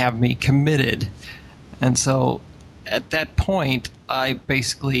were going to have me committed. And so at that point, I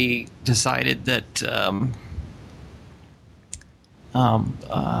basically decided that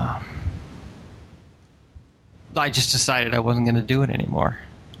I just decided I wasn't going to do it anymore.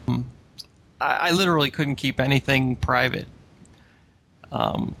 I literally couldn't keep anything private.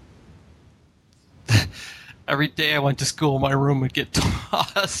 Every day I went to school, my room would get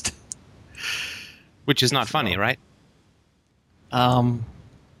tossed. Which is not funny, right? No,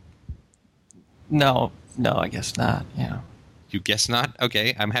 I guess not. Yeah. You guess not?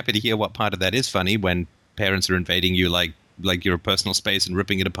 Okay, I'm happy to hear what part of that is funny when parents are invading you like your personal space and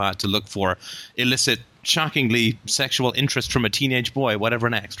ripping it apart to look for illicit, shockingly sexual interest from a teenage boy, whatever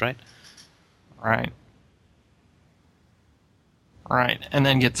next, right? Right. And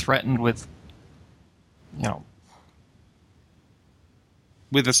then get threatened with,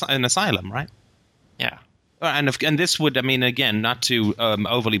 With an asylum, right? Yeah. And this would, I mean, again, not to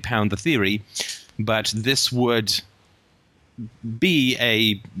overly pound the theory, but this would be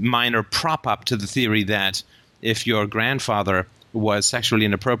a minor prop-up to the theory that if your grandfather was sexually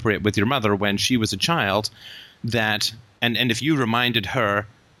inappropriate with your mother when she was a child, that and if you reminded her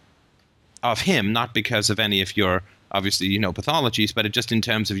of him, not because of any of your, obviously, pathologies, but just in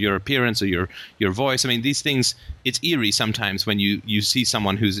terms of your appearance or your voice. I mean, these things, it's eerie sometimes when you see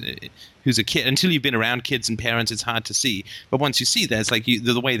someone who's a kid. Until you've been around kids and parents, it's hard to see. But once you see that, it's like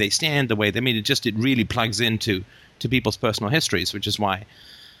the way they stand, the way they mean it really plugs into people's personal histories, which is why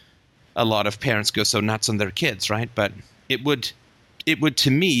a lot of parents go so nuts on their kids, right? But it would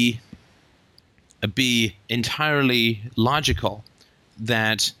to me be entirely logical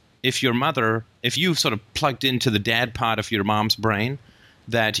that if you sort of plugged into the dad part of your mom's brain,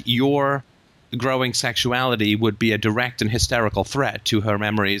 that your growing sexuality would be a direct and hysterical threat to her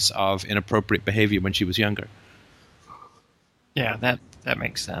memories of inappropriate behavior when she was younger. Yeah, that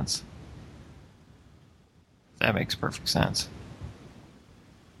makes sense. That makes perfect sense.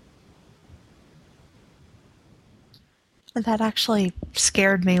 That actually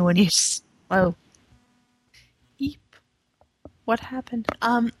scared me when you... Oh. Eep. What happened?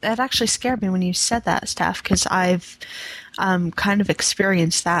 That actually scared me when you said that, Steph, because I've kind of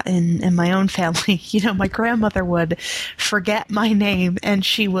experienced that in my own family. My grandmother would forget my name, and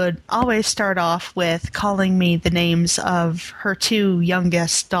she would always start off with calling me the names of her two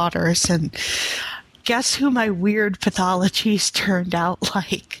youngest daughters, and guess who my weird pathologies turned out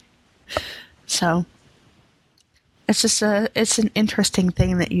like? So... it's an interesting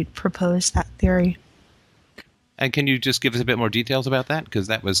thing that you'd propose that theory. And can you just give us a bit more details about that? Because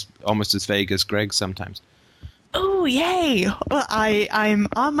that was almost as vague as Greg's sometimes. Oh, yay! Well, I'm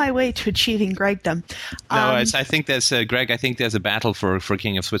on my way to achieving Gregdom. I think there's Greg. I think there's a battle for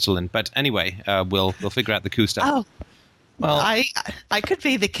King of Switzerland. But anyway, we'll figure out the coup stuff. Oh, Well, I could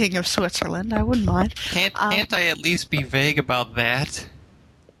be the King of Switzerland. I wouldn't mind. can't I at least be vague about that?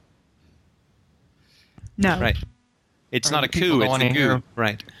 No. Right. It's not a people coup. don't It's wanna a hear- goo.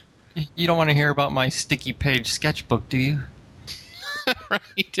 Right. You don't want to hear about my sticky page sketchbook, do you?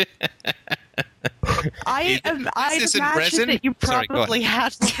 Right. I'd this in imagine resin? that you Sorry, go probably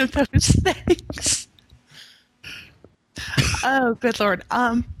had some of those things. Oh, good Lord.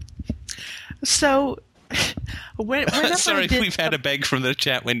 So, whenever Sorry, I did we've had a beg from the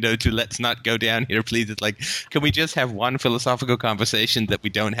chat window to let's not go down here, please. It's like, can we just have one philosophical conversation that we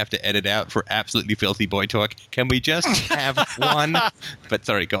don't have to edit out for absolutely filthy boy talk? Can we just have one? But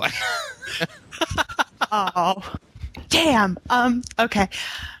sorry, go on. Oh, damn. Okay.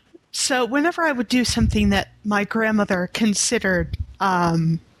 So whenever I would do something that my grandmother considered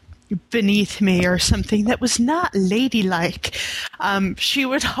beneath me or something that was not ladylike, she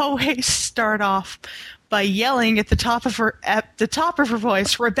would always start off by yelling at the top of her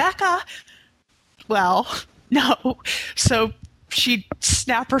voice, "Rebecca!" Well, no. So she'd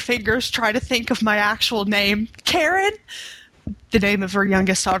snap her fingers, try to think of my actual name. Karen? The name of her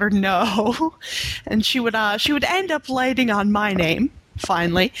youngest daughter, no. And she would end up lighting on my name,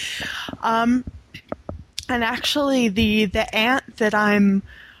 finally. And actually the aunt that I'm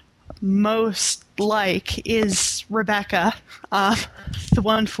most like is Rebecca, the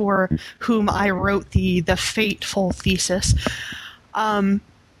one for whom I wrote the fateful thesis,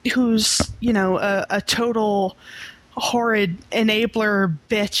 who's, a total horrid enabler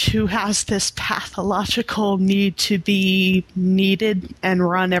bitch who has this pathological need to be needed and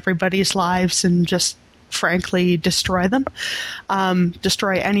run everybody's lives and just frankly destroy them,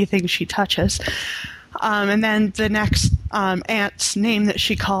 destroy anything she touches. And then the next aunt's name that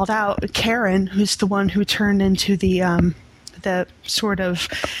she called out, Karen, who's the one who turned into the the sort of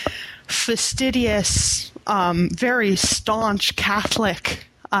fastidious, very staunch Catholic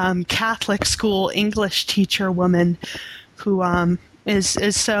school English teacher woman who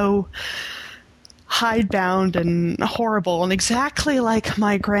is so hidebound and horrible and exactly like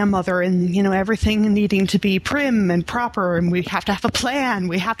my grandmother, and everything needing to be prim and proper, and we have to have a plan.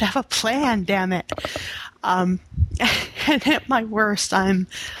 We have to have a plan, damn it. And at my worst, I'm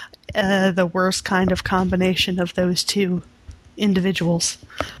the worst kind of combination of those two individuals.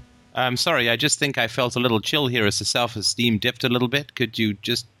 I'm sorry, I just think I felt a little chill here as the self-esteem dipped a little bit. Could you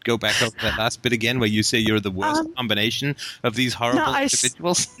just go back over that last bit again where you say you're the worst combination of these horrible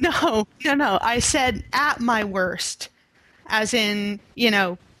individuals? No. I said at my worst. As in,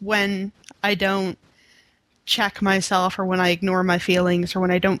 when I don't check myself or when I ignore my feelings or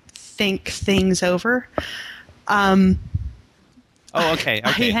when I don't think things over. Oh, okay.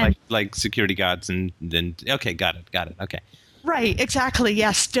 Like security guards and then... Okay, got it. Okay. Right, exactly.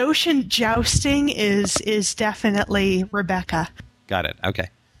 Yes, Doshin jousting is definitely Rebecca. Got it. Okay.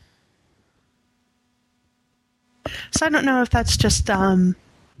 So I don't know if that's just an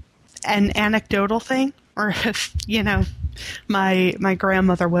anecdotal thing, or if my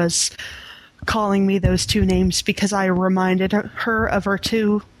grandmother was calling me those two names because I reminded her of her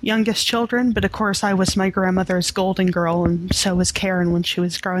two youngest children. But of course, I was my grandmother's golden girl, and so was Karen when she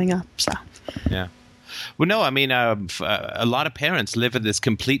was growing up. So yeah. Well, no, I mean, a lot of parents live in this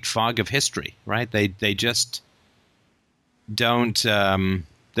complete fog of history, right? They just don't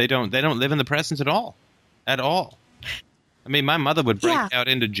they don't live in the present at all. I mean, my mother would break out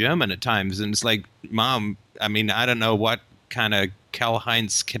into German at times, and it's like, Mom, I mean, I don't know what kind of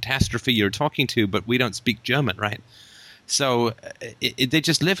Karl-Heinz catastrophe you're talking to, but we don't speak German, right? So they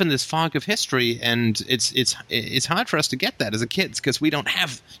just live in this fog of history, and it's hard for us to get that as a kids because we don't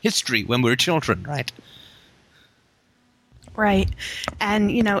have history when we're children, right? Right.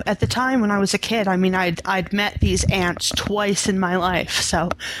 And, at the time when I was a kid, I mean, I'd met these aunts twice in my life, so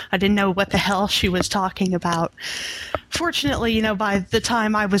I didn't know what the hell she was talking about. Fortunately, by the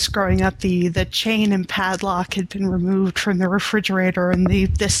time I was growing up, the chain and padlock had been removed from the refrigerator, and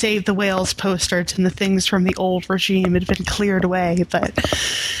the Save the Whales posters and the things from the old regime had been cleared away. But,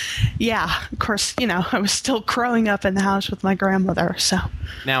 yeah, of course, I was still growing up in the house with my grandmother, so...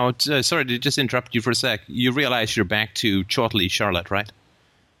 Now, sorry to just interrupt you for a sec. You realize you're back to Chorley, Charlotte, right?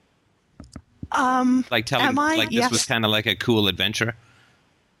 Like telling, this was kind of like a cool adventure.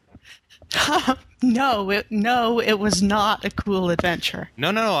 No, it was not a cool adventure. No,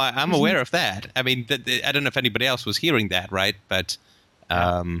 I'm aware of that. I mean, I don't know if anybody else was hearing that, right? But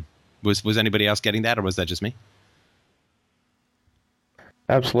was anybody else getting that, or was that just me?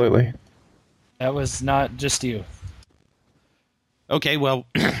 Absolutely. That was not just you. Okay, well,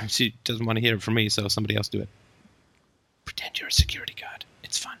 she doesn't want to hear it from me, so somebody else do it. Pretend you're a security guard.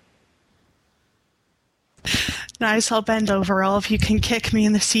 It's fun. Nice, I'll bend over. All of you can kick me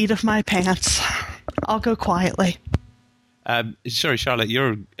in the seat of my pants. I'll go quietly. Sorry, Charlotte,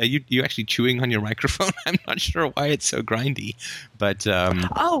 are you actually chewing on your microphone? I'm not sure why it's so grindy, but...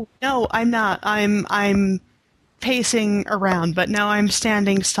 Oh, no, I'm not. I'm pacing around, but no, I'm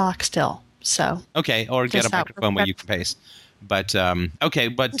standing stock still, so... Okay, or get a microphone where you can pace. But, okay,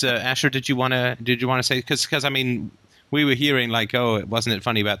 but Asher, did you want to say... Because, I mean... We were hearing like, oh, wasn't it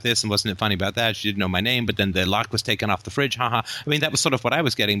funny about this and wasn't it funny about that? She didn't know my name, but then the lock was taken off the fridge. Haha. I mean, that was sort of what I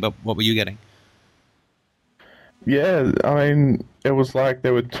was getting, but what were you getting? Yeah, I mean, it was like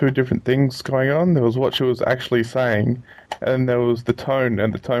there were two different things going on. There was what she was actually saying, and there was the tone,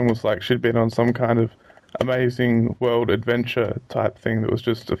 and the tone was like she'd been on some kind of amazing world adventure type thing that was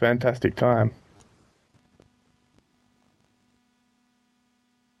just a fantastic time.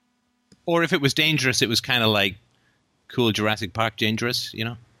 Or if it was dangerous, it was kind of like cool Jurassic Park dangerous,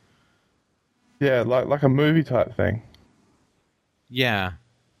 Yeah, like a movie type thing. Yeah,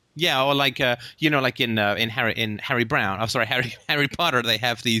 or like like in Harry Brown. Oh, sorry, Harry Potter. They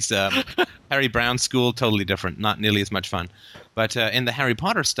have these Harry Brown school, totally different, not nearly as much fun. But in the Harry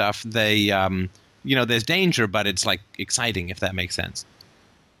Potter stuff, they there's danger, but it's like exciting, if that makes sense.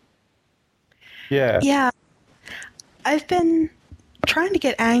 Yeah. Yeah, I've been trying to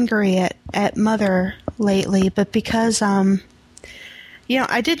get angry at Mother lately, but because I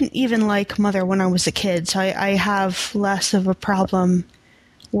didn't even like Mother when I was a kid, so I have less of a problem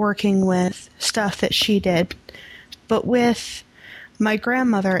working with stuff that she did. But with my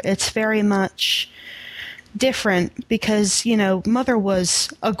grandmother, it's very much different because, Mother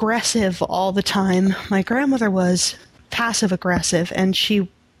was aggressive all the time. My grandmother was passive aggressive, and she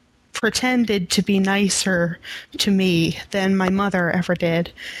pretended to be nicer to me than my mother ever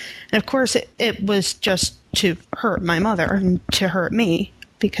did. And of course, it was just to hurt my mother and to hurt me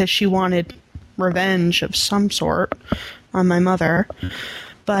because she wanted revenge of some sort on my mother.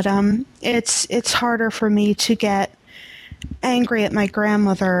 But it's harder for me to get angry at my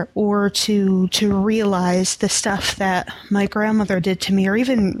grandmother or to realize the stuff that my grandmother did to me, or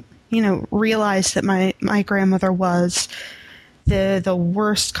even, realize that my grandmother was the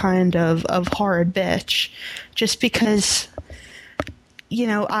worst kind of horrid bitch, just because,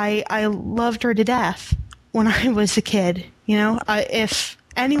 I loved her to death when I was a kid. If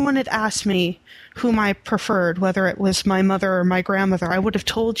anyone had asked me whom I preferred, whether it was my mother or my grandmother, I would have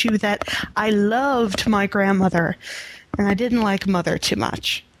told you that I loved my grandmother and I didn't like mother too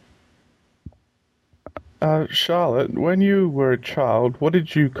much. Charlotte, when you were a child, what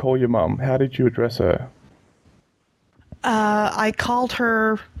did you call your mum? How did you address her? I called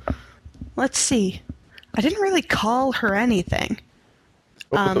her, let's see, I didn't really call her anything.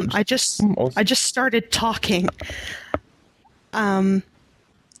 I just started talking.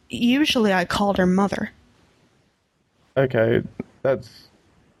 Usually I called her mother. Okay, that's...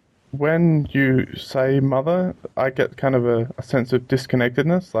 When you say mother, I get kind of a sense of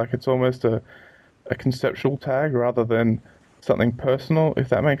disconnectedness, like it's almost a conceptual tag rather than something personal, if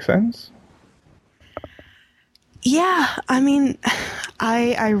that makes sense. Yeah, I mean,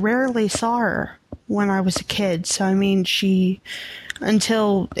 I rarely saw her when I was a kid, so I mean,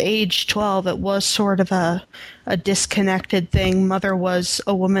 until age 12, it was sort of a disconnected thing. Mother was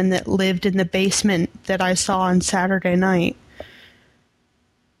a woman that lived in the basement that I saw on Saturday night.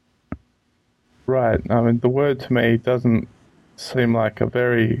 Right, I mean, the word to me doesn't seem like a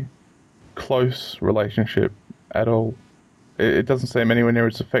very close relationship at all. It doesn't seem anywhere near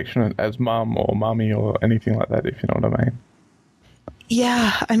as affectionate as mum or mummy or anything like that, if you know what I mean.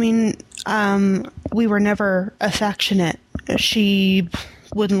 Yeah, I mean, we were never affectionate. She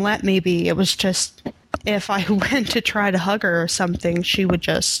wouldn't let me be. It was just, if I went to try to hug her or something, she would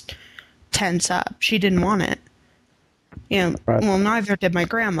just tense up. She didn't want it. Right. Well, neither did my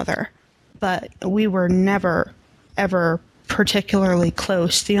grandmother. But we were never, ever particularly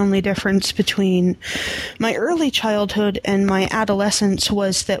close. The only difference between my early childhood and my adolescence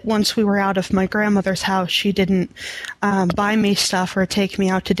was that once we were out of my grandmother's house, she didn't buy me stuff or take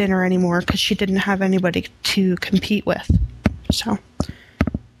me out to dinner anymore because she didn't have anybody to compete with. So.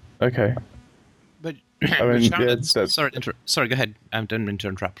 Okay. But I mean, sorry, go ahead. I didn't mean to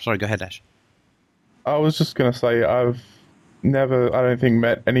interrupt. Sorry, go ahead, Ash. I was just going to say, I've never, I don't think,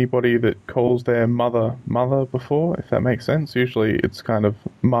 met anybody that calls their mother before, if that makes sense. Usually it's kind of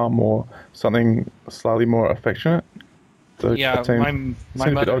mum or something slightly more affectionate. So yeah, my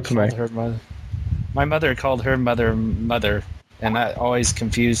mother called her mother. My mother called her mother, and that always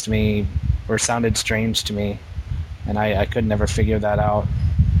confused me or sounded strange to me, and I could never figure that out.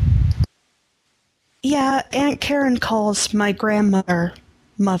 Yeah, Aunt Karen calls my grandmother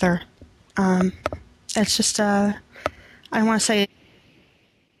mother. It's just I want to say,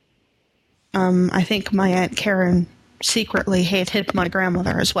 I think my Aunt Karen secretly hated my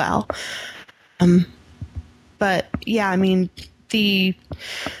grandmother as well. But yeah, I mean, the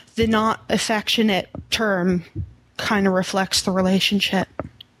not affectionate term kind of reflects the relationship.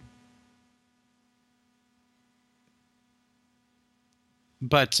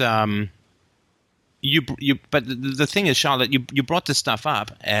 But but the thing is, Charlotte, you brought this stuff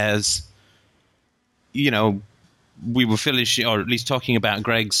up as, we were finishing, or at least talking about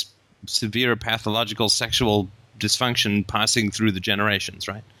Greg's severe pathological sexual dysfunction passing through the generations,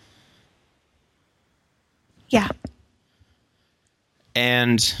 right? Yeah.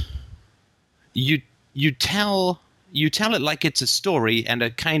 And you tell it like it's a story, and a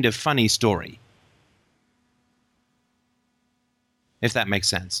kind of funny story, if that makes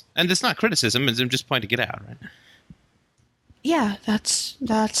sense. And it's not criticism; I'm just pointing it out, right? Yeah, that's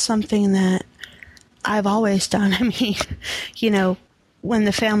something that I've always done. I mean, when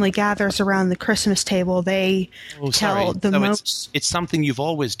the family gathers around the Christmas table, they tell the most. It's something you've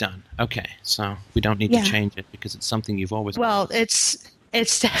always done. Okay, so we don't need to change it because it's something you've always done. Well, it's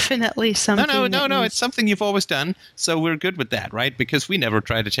definitely something. No, it's something you've always done. So we're good with that, right? Because we never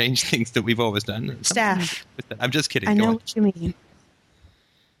try to change things that we've always done. Staff. I'm just kidding. I know what you mean.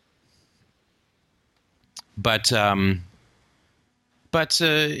 But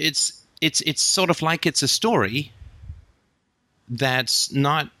it's sort of like it's a story that's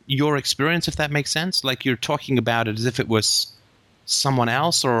not your experience, if that makes sense. Like you're talking about it as if it was someone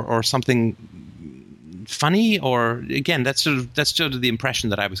else or something funny, or again, that's sort of the impression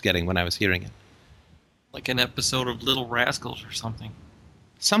that I was getting when I was hearing it. Like an episode of Little Rascals or something.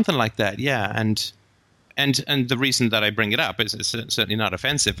 Something like that, yeah. And the reason that I bring it up is it's certainly not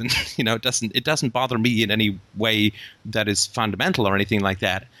offensive, and it doesn't bother me in any way that is fundamental or anything like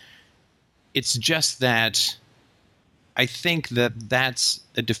that. It's just that I think that that's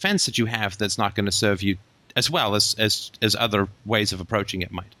a defense that you have that's not going to serve you as well as other ways of approaching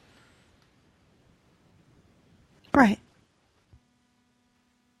it might. Right.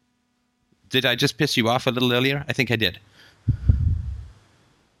 Did I just piss you off a little earlier? I think I did.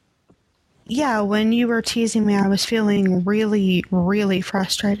 Yeah, when you were teasing me, I was feeling really, really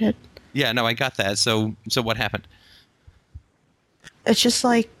frustrated. Yeah, no, I got that. So what happened? It's just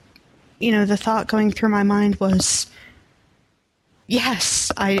like, the thought going through my mind was,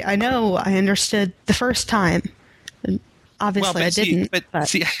 yes, I know, I understood the first time. And obviously, I didn't. But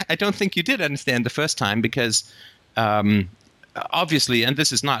see, I don't think you did understand the first time because, obviously, and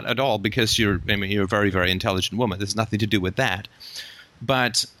this is not at all because you're a very, very intelligent woman. There's nothing to do with that.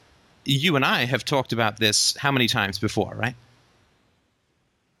 But you and I have talked about this how many times before, right?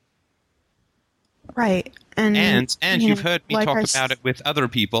 Right. And you've heard me talk about it with other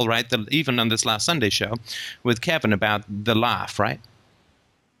people, right? Even on this last Sunday show with Kevin about the laugh, right?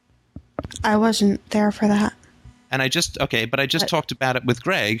 I wasn't there for that. And I just talked about it with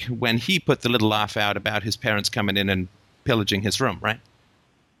Greg when he put the little laugh out about his parents coming in and pillaging his room, right?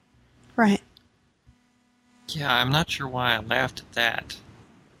 Right. Yeah, I'm not sure why I laughed at that.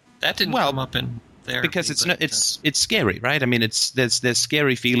 That didn't come up in therapy. Because it's scary, right? I mean, there's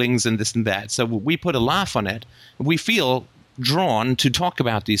scary feelings and this and that. So we put a laugh on it. We feel drawn to talk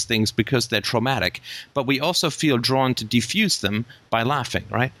about these things because they're traumatic, but we also feel drawn to diffuse them by laughing,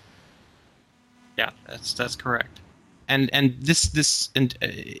 right? Yeah, that's correct. And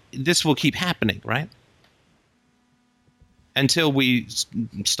this will keep happening, right? Until we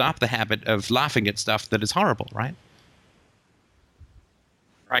stop the habit of laughing at stuff that is horrible, right?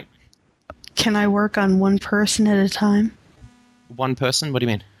 Right. Can I work on one person at a time? One person? What do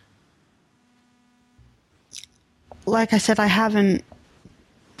you mean? Like I said, I haven't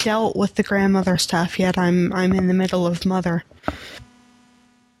dealt with the grandmother stuff yet. I'm in the middle of mother.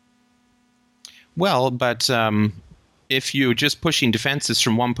 Well, but if you're just pushing defenses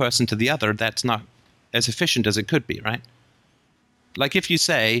from one person to the other, that's not as efficient as it could be, right? Like if you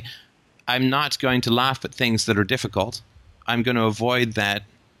say, I'm not going to laugh at things that are difficult, I'm going to avoid that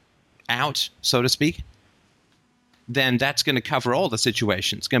out, so to speak, then that's going to cover all the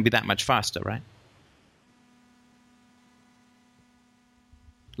situations. It's going to be that much faster, right?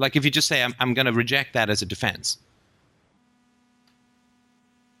 Like if you just say, I'm going to reject that as a defense.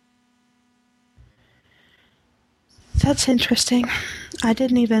 That's interesting. I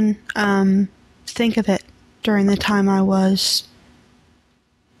didn't even think of it during the time I was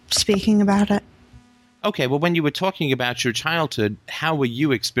speaking about it. Okay, well, when you were talking about your childhood, how were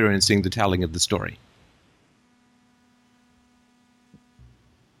you experiencing the telling of the story?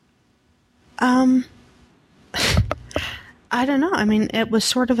 I don't know. I mean, it was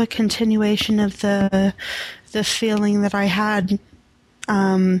sort of a continuation of the feeling that I had,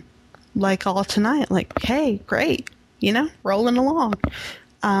 like all tonight. Like, hey, great, rolling along.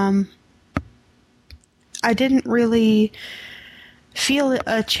 I didn't really feel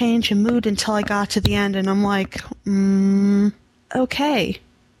a change in mood until I got to the end, and I'm like, okay,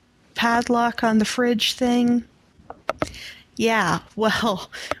 padlock on the fridge thing. Yeah, well,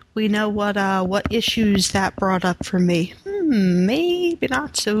 we know what issues that brought up for me. Maybe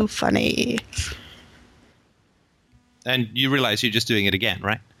not so funny. And you realize you're just doing it again,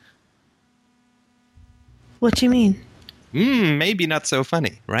 right? What do you mean? Maybe not so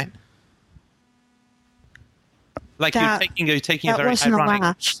funny, right? Like you're taking a very ironic.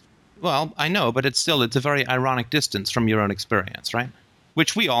 Laugh. Well, I know, but it's a very ironic distance from your own experience, right?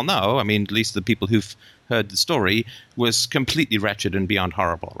 Which we all know. I mean, at least the people who've heard the story was completely wretched and beyond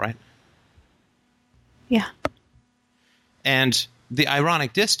horrible, right? Yeah. And the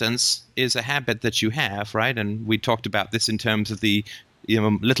ironic distance is a habit that you have, right? And we talked about this in terms of the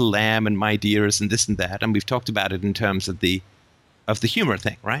little lamb and my dears and this and that, and we've talked about it in terms of the humor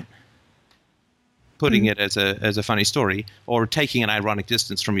thing, right? Putting it as a funny story or taking an ironic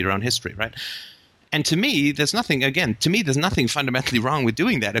distance from your own history, right? And to me, there's nothing fundamentally wrong with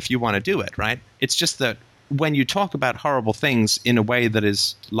doing that if you want to do it, right? It's just that when you talk about horrible things in a way that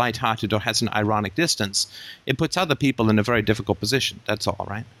is lighthearted or has an ironic distance, it puts other people in a very difficult position. That's all,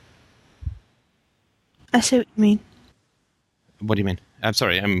 right? I see what you mean. What do you mean? I'm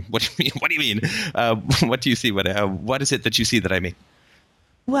sorry. What do you mean? What do you mean? What do you see? What is it that you see that I mean?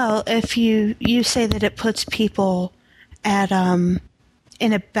 Well, if you say that it puts people at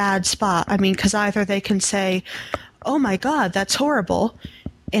in a bad spot, I mean, because either they can say, "Oh my God, that's horrible,"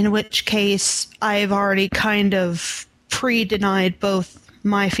 in which case I've already kind of pre-denied both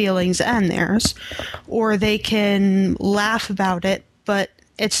my feelings and theirs, or they can laugh about it, but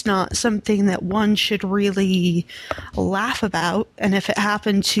it's not something that one should really laugh about. And if it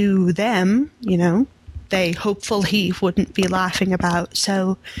happened to them, they hopefully wouldn't be laughing about.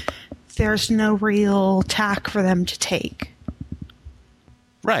 So there's no real tack for them to take.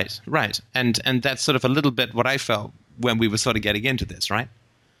 Right. And that's sort of a little bit what I felt when we were sort of getting into this, right?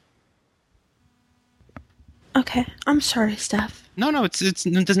 Okay, I'm sorry, Steph. No, it's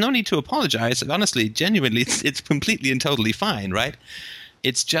there's no need to apologize. Honestly, genuinely, it's completely and totally fine, right?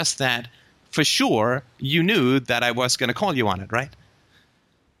 It's just that, for sure, you knew that I was going to call you on it, right?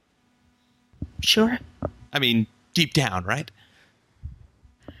 Sure. I mean, deep down, right?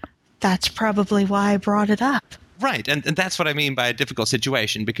 That's probably why I brought it up. Right, and that's what I mean by a difficult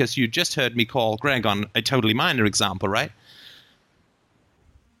situation, because you just heard me call Greg on a totally minor example, right?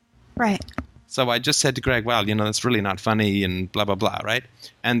 Right. So I just said to Greg, well, that's really not funny and blah, blah, blah, right?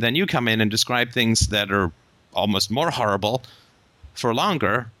 And then you come in and describe things that are almost more horrible for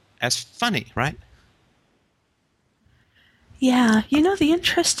longer as funny, right? Yeah, the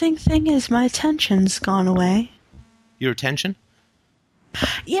interesting thing is my tension's gone away. Your attention?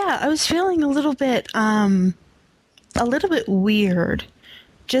 Yeah, I was feeling a little bit weird.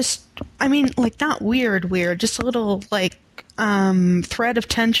 Just, not weird, just a little, thread of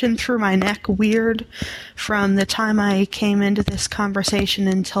tension through my neck weird from the time I came into this conversation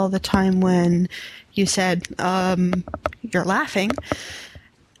until the time when you said, you're laughing.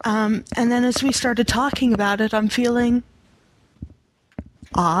 And then as we started talking about it, I'm feeling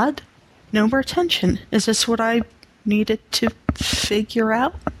odd. No more tension. Is this what I needed to figure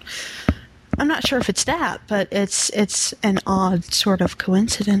out? I'm not sure if it's that, but it's an odd sort of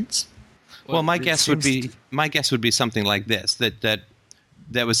coincidence. Well, my guess would be something like this: that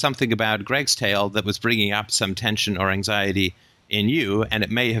there was something about Greg's tale that was bringing up some tension or anxiety in you, and it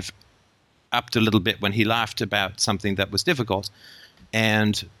may have upped a little bit when he laughed about something that was difficult.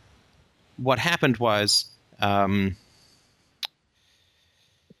 And what happened was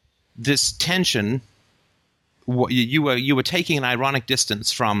this tension. You were taking an ironic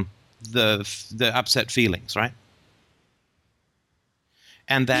distance from the upset feelings, right?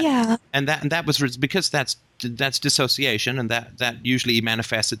 And that was because that's dissociation, and that usually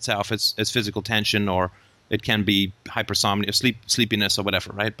manifests itself as physical tension, or it can be hypersomnia, sleepiness, or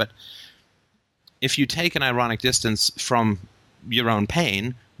whatever, right? But if you take an ironic distance from your own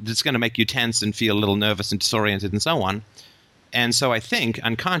pain, it's going to make you tense and feel a little nervous and disoriented and so on. And so I think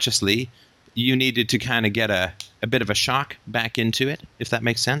unconsciously you needed to kind of get a bit of a shock back into it, if that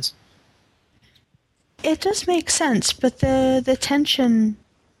makes sense. It does make sense, but the tension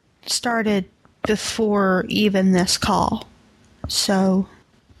started before even this call. So...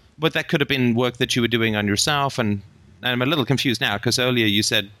 But that could have been work that you were doing on yourself, and I'm a little confused now, because earlier you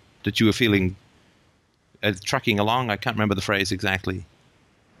said that you were feeling trucking along. I can't remember the phrase exactly.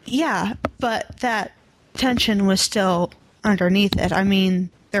 Yeah, but that tension was still underneath it.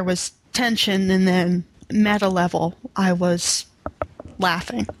 There was tension, and then meta level, I was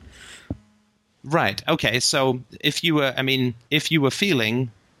laughing. Right. Okay. So if you were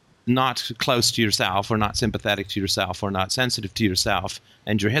feeling not close to yourself, or not sympathetic to yourself, or not sensitive to yourself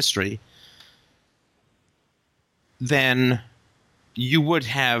and your history, then you would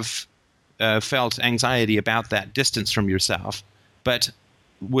have felt anxiety about that distance from yourself, but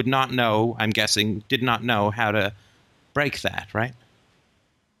would not know, I'm guessing, did not know how to break that, right?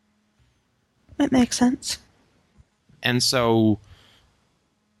 It makes sense. And so,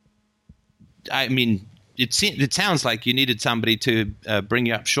 it sounds like you needed somebody to bring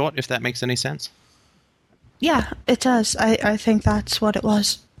you up short, if that makes any sense. Yeah, it does. I think that's what it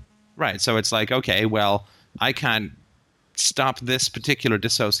was. Right. So it's like, okay, well, I can't stop this particular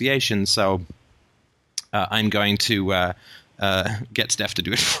dissociation, so I'm going to get Steph to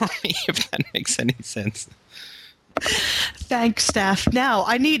do it for me, if that makes any sense. Thanks, Steph. Now,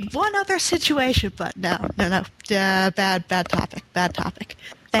 I need one other situation, but no. Bad topic.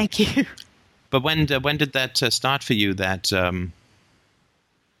 Thank you. But when did that start for you? That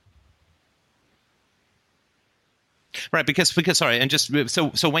right? Because sorry, and just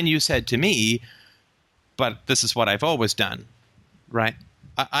so when you said to me, but this is what I've always done, right?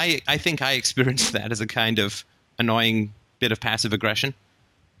 I think I experienced that as a kind of annoying bit of passive aggression,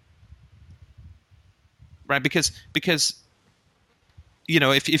 right? Because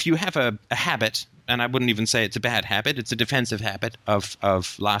if you have a habit. And I wouldn't even say it's a bad habit. It's a defensive habit of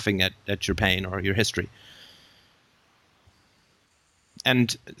laughing at your pain or your history.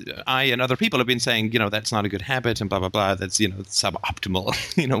 and I and other people have been saying, that's not a good habit and blah, blah, blah. That's,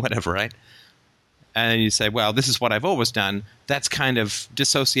 suboptimal, whatever, right? And you say, well, this is what I've always done. That's kind of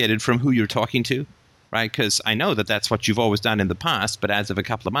dissociated from who you're talking to, right? Because I know that that's what you've always done in the past, but as of a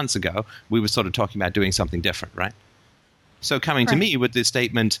couple of months ago, we were sort of talking about doing something different, right? So coming to me with this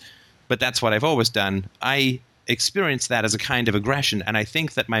statement, but that's what I've always done, I experience that as a kind of aggression, and I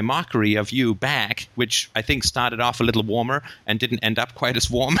think that my mockery of you back, which I think started off a little warmer and didn't end up quite as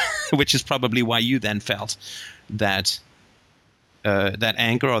warm, which is probably why you then felt that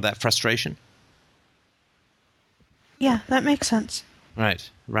anger or that frustration. Yeah, that makes sense. Right.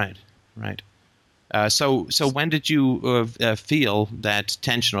 So when did you feel that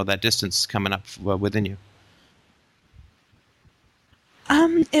tension or that distance coming up within you?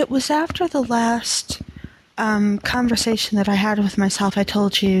 It was after the last conversation that I had with myself. I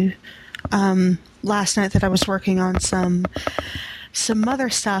told you last night that I was working on some other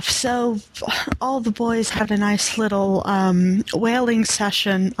stuff. So all the boys had a nice little whaling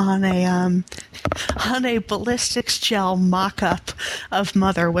session on a ballistics gel mock-up of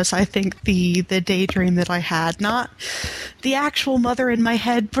Mother was, I think, the daydream that I had. Not the actual Mother in my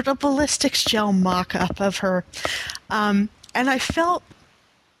head, but a ballistics gel mock-up of her. And I felt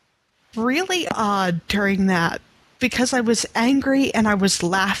really odd during that because I was angry and I was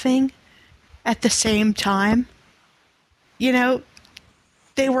laughing at the same time.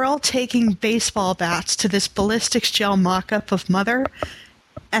 They were all taking baseball bats to this ballistics gel mock-up of Mother,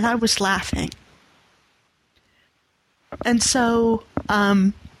 and I was laughing. And so,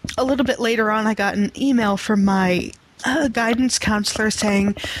 a little bit later on, I got an email from my guidance counselor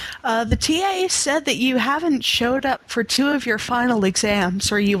saying, the TA said that you haven't showed up for 2 of your final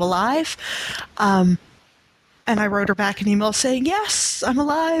exams. Are you alive? And I wrote her back an email saying, yes, I'm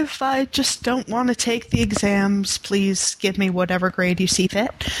alive. I just don't want to take the exams. Please give me whatever grade you see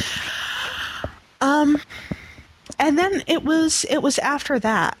fit. And then it was after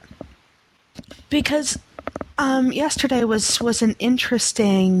that. Because yesterday was an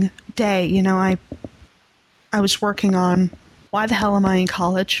interesting day. I was working on why the hell am I in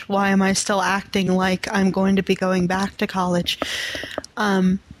college? Why am I still acting like I'm going to be going back to college?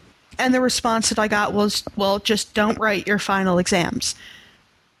 And the response that I got was, well, just don't write your final exams.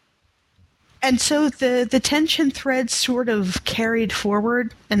 And so the tension thread sort of carried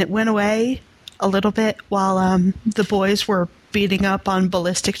forward, and it went away a little bit while the boys were beating up on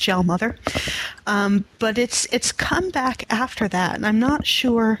ballistic gel Mother. But it's come back after that, and I'm not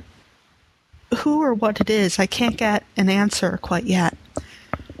sure who or what it is. I can't get an answer quite yet.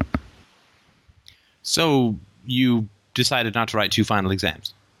 So you decided not to write 2 final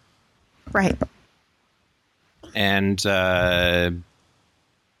exams? Right. And, I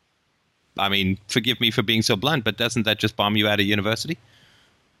mean, forgive me for being so blunt, but doesn't that just bomb you out of university?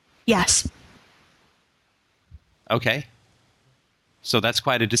 Yes. Okay. So that's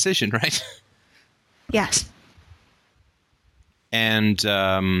quite a decision, right? Yes.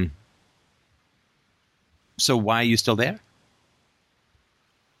 And, so why are you still there?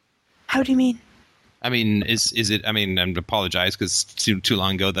 How do you mean? I mean, is it? I mean, I apologize because it's too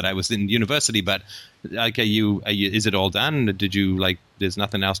long ago that I was in university. But like, are you? Is it all done? Did you there's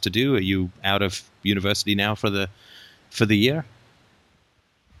nothing else to do? Are you out of university now for the year?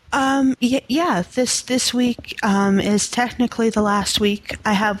 Yeah. This week is technically the last week.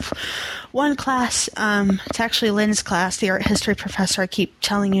 I have one class. It's actually Lynn's class, the art history professor I keep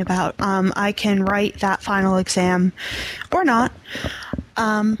telling you about. I can write that final exam or not.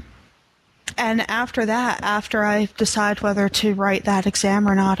 And after that, after I decide whether to write that exam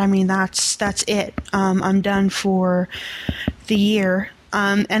or not, I mean, that's it. I'm done for the year.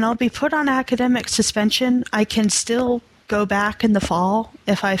 And I'll be put on academic suspension. I can still go back in the fall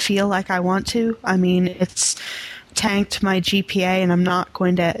if I feel like I want to. I mean, it's tanked my GPA, and I'm not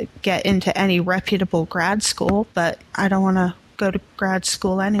going to get into any reputable grad school, but I don't want to go to grad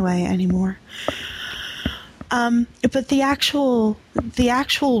school anymore. But the actual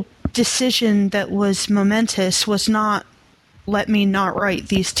decision that was momentous was not let me not write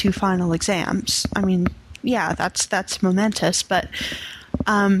these 2 final exams. I mean, yeah, that's momentous, but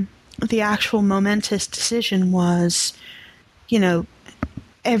the actual momentous decision was,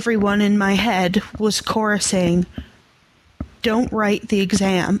 everyone in my head was chorusing, don't write the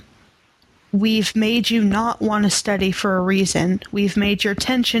exam. We've made you not want to study for a reason. We've made your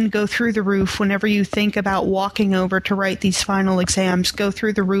tension go through the roof whenever you think about walking over to write these final exams, go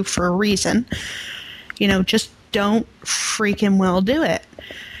through the roof for a reason. Just don't freaking well do it.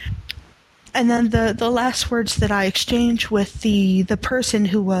 And then the last words that I exchanged with the person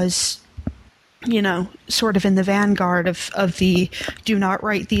who was sort of in the vanguard of the do not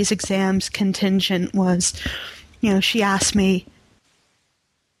write these exams contingent was, she asked me,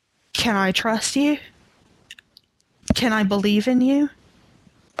 can I trust you? Can I believe in you?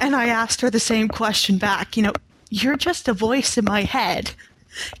 And I asked her the same question back. You're just a voice in my head.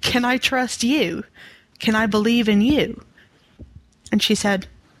 Can I trust you? Can I believe in you? And she said,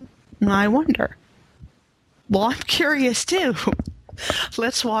 I wonder. Well, I'm curious too.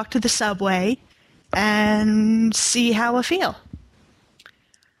 Let's walk to the subway and see how I feel.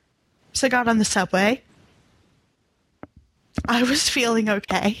 So I got on the subway. I was feeling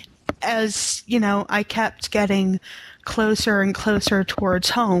okay. As, I kept getting closer and closer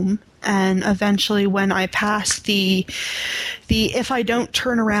towards home. And eventually when I passed the if I don't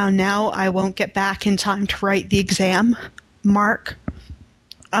turn around now, I won't get back in time to write the exam mark,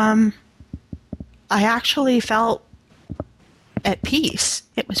 I actually felt at peace.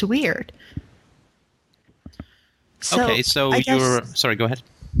 It was weird. Okay, so sorry, go ahead.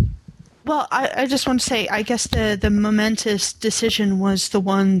 Well, I just want to say, I guess the momentous decision was the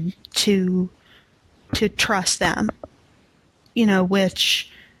one to trust them, which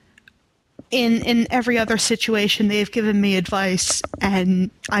in every other situation they've given me advice and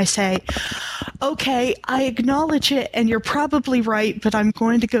I say, okay, I acknowledge it and you're probably right, but I'm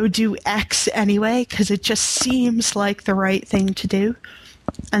going to go do X anyway because it just seems like the right thing to do.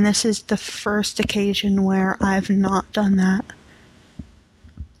 And this is the first occasion where I've not done that.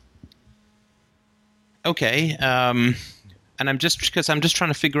 Okay, and I'm just trying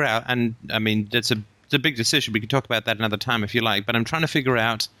to figure out, and I mean, it's a big decision. We can talk about that another time if you like, but I'm trying to figure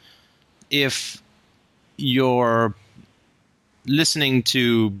out if you're listening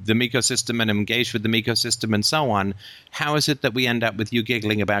to the Miko system and engaged with the Miko system and so on, how is it that we end up with you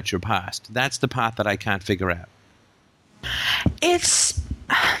giggling about your past? That's the part that I can't figure out. It's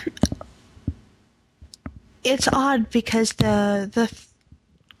odd because the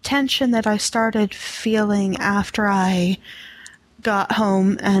tension that I started feeling after I got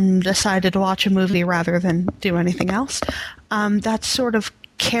home and decided to watch a movie rather than do anything else, that sort of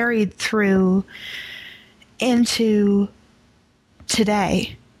carried through into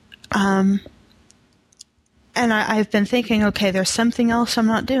today. And I've been thinking, okay, there's something else I'm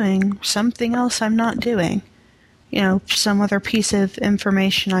not doing, some other piece of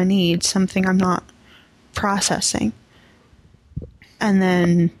information I need, something I'm not processing. And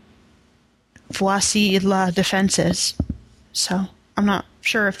then voici la defenses. So I'm not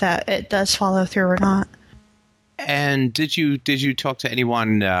sure if it does follow through or not. And did you talk to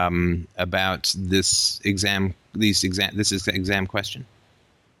anyone about this exam question?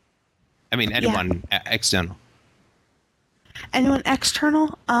 I mean, anyone external? Anyone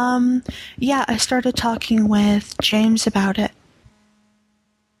external? Yeah, I started talking with James about it.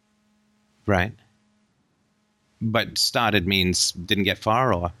 Right. But started means didn't get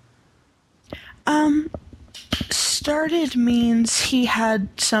far, or? Started means he had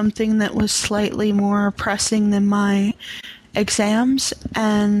something that was slightly more pressing than my exams,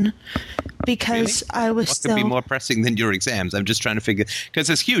 and because really? I was what still... could be more pressing than your exams? I'm just trying to figure, because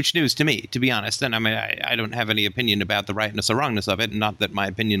it's huge news to me, to be honest. And I mean, I don't have any opinion about the rightness or wrongness of it, not that my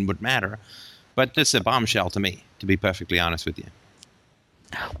opinion would matter. But this is a bombshell to me, to be perfectly honest with you.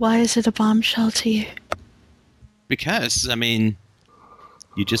 Why is it a bombshell to you? Because, I mean,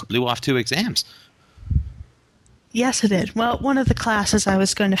 you just blew off 2 exams. Yes, I did. Well, one of the classes I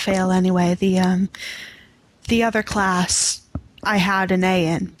was going to fail anyway. The other class I had an A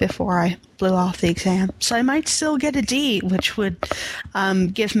in before I blew off the exam. So I might still get a D, which would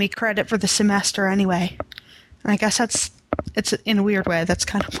give me credit for the semester anyway. And I guess it's in a weird way, that's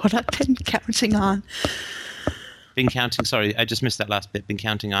kind of what I've been counting on. Been counting? Sorry, I just missed that last bit. Been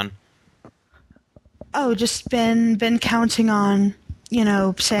counting on? Oh, just been counting on,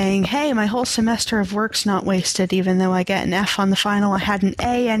 saying, hey, my whole semester of work's not wasted, even though I get an F on the final. I had an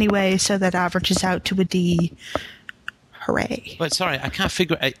A anyway, so that averages out to a D. Hooray. But sorry, I can't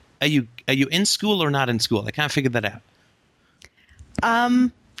figure, are you in school or not in school? I can't figure that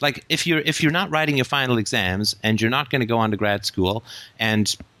out. Like, if you're not writing your final exams and you're not going to go on to grad school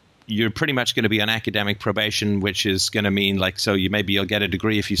and you're pretty much going to be on academic probation, which is going to mean, like, so you'll get a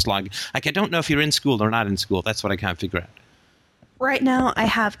degree if you slog. Like, I don't know if you're in school or not in school. That's what I can't figure out. Right now, I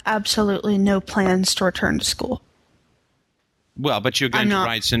have absolutely no plans to return to school. Well, but you're going to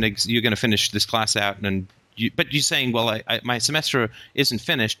write, you're going to finish this class out, but you're saying, well, my semester isn't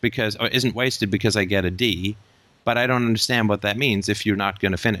finished or isn't wasted because I get a D, but I don't understand what that means if you're not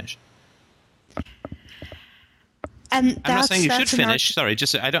going to finish. And I'm not saying you should that's an finish. Sorry,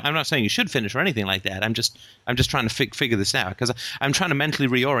 I'm not saying you should finish or anything like that. I'm just trying to figure this out because I'm trying to mentally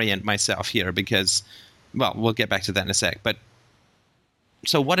reorient myself here because, well, we'll get back to that in a sec. But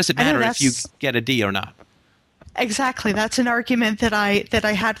so, what does it I know matter if you that's- get a D or not? Exactly. That's an argument that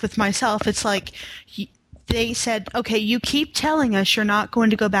I had with myself. It's like they said, okay, you keep telling us you're not going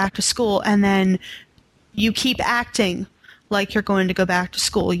to go back to school, and then you keep acting like you're going to go back to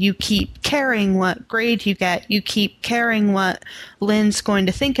school. You keep caring what grade you get. You keep caring what Lynn's going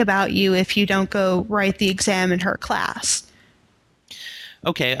to think about you if you don't go write the exam in her class.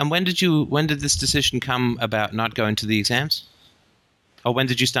 Okay, and when did this decision come about not going to the exams? Or when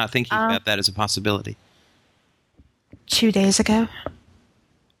did you start thinking about that as a possibility? 2 days ago.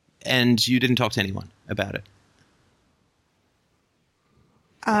 And you didn't talk to anyone about it?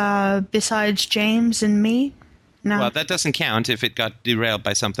 Besides James and me? No. Well, that doesn't count if it got derailed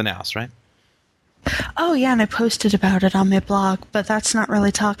by something else, right? Oh, yeah, and I posted about it on my blog, but that's not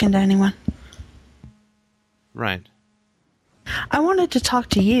really talking to anyone. Right. I wanted to talk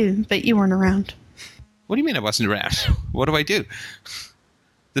to you, but you weren't around. What do you mean I wasn't around? What do I do?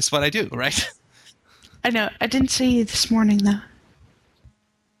 This is what I do, right? I know. I didn't see you this morning, though.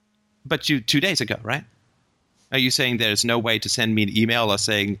 But 2 days ago, right? Are you saying there's no way to send me an email or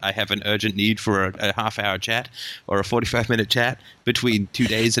saying I have an urgent need for a half-hour chat or a 45-minute chat between 2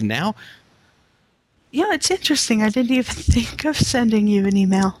 days and now? Yeah, it's interesting. I didn't even think of sending you an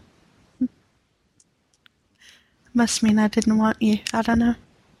email. Must mean I didn't want you. I don't know.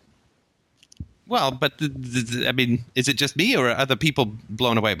 Well, but I mean, is it just me or are other people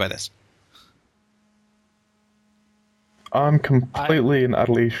blown away by this? I'm completely and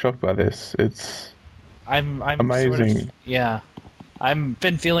utterly shocked by this. I'm amazing. Sort of, yeah, I've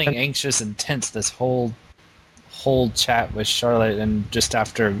been feeling anxious and tense this whole chat with Charlotte, and just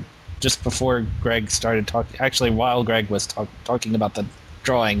before Greg started talking. Actually, while Greg was talking about the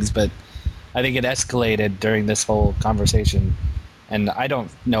drawings, but I think it escalated during this whole conversation, and I don't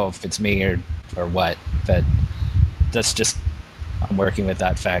know if it's me or what, but that's just I'm working with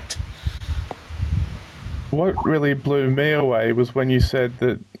that fact. What really blew me away was when you said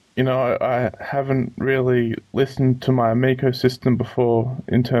that, you know, I haven't really listened to my Amico system before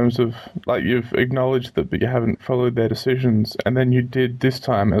in terms of, like, you've acknowledged that, but you haven't followed their decisions, and then you did this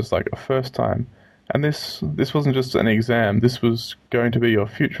time as, like, a first time. And this wasn't just an exam, this was going to be your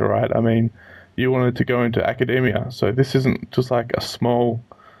future, right? I mean, you wanted to go into academia, so this isn't just like a small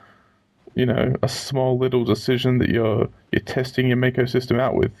little decision that you're testing your Amico system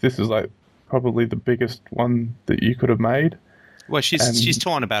out with. This is, like, probably the biggest one that you could have made. Well, she's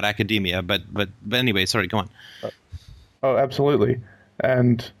torn about academia, but anyway, sorry, go on. Oh, absolutely.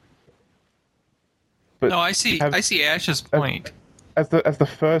 But No, I see Ash's point. As the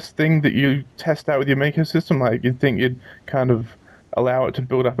first thing that you test out with your Amico system, like, you'd think you'd kind of allow it to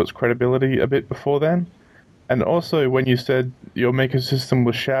build up its credibility a bit before then. And also, when you said your Amico system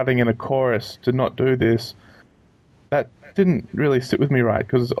was shouting in a chorus to not do this, that didn't really sit with me right,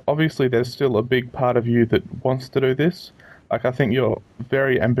 because obviously there's still a big part of you that wants to do this. Like, I think you're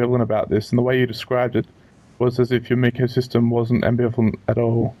very ambivalent about this, and the way you described it was as if your Amico system wasn't ambivalent at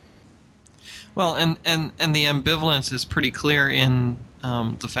all. Well, and the ambivalence is pretty clear in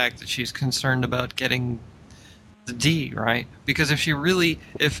the fact that she's concerned about getting the D, right? Because if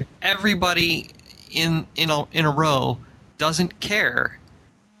everybody in a row doesn't care,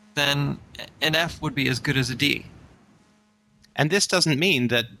 then an F would be as good as a D. And this doesn't mean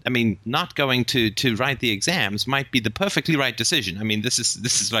that, I mean, not going to write the exams might be the perfectly right decision. I mean, this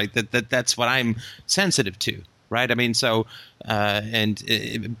is right, that's what I'm sensitive to, right? I mean, so, but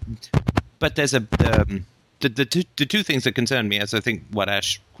there's the two things that concern me, as I think what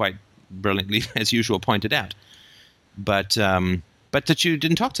Ash quite brilliantly, as usual, pointed out. But that you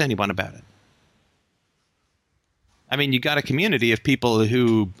didn't talk to anyone about it. I mean, you got a community of people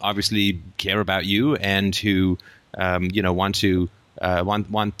who obviously care about you and who, want to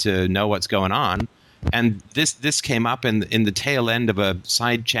know what's going on. And this came up in the tail end of a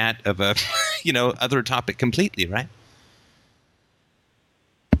side chat of a, other topic completely, right?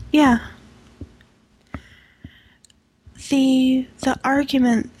 Yeah. The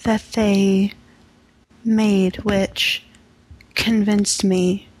argument that they made, which convinced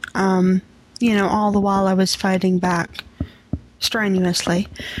me, all the while I was fighting back strenuously,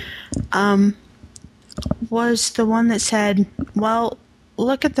 was the one that said, well,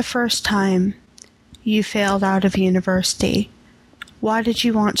 look at the first time you failed out of university. Why did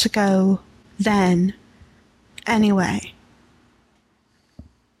you want to go then anyway?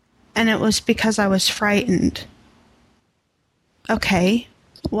 And it was because I was frightened. Okay,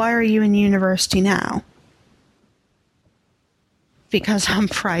 why are you in university now? because I'm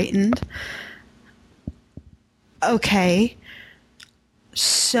frightened. Okay.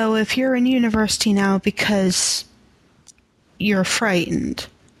 So if you're in university now because you're frightened,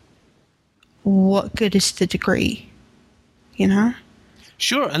 what good is the degree? You know?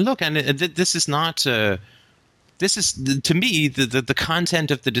 Sure, and look, and this is not. This is to me the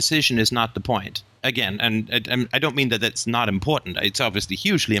content of the decision is not the point. Again, and I don't mean that it's not important. It's obviously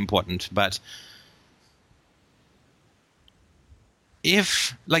hugely important, but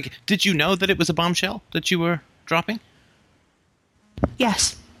did you know that it was a bombshell that you were dropping?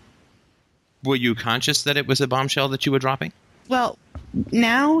 Yes. Were you conscious that it was a bombshell that you were dropping? Well,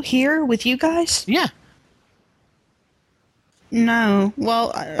 now here with you guys? Yeah. No.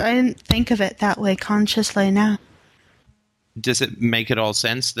 Well, I didn't think of it that way consciously now. Does it make it all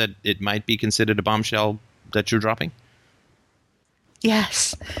sense that it might be considered a bombshell that you're dropping?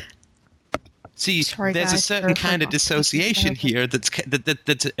 Yes. See, Sorry, there's a guys, certain for kind of dissociation here that's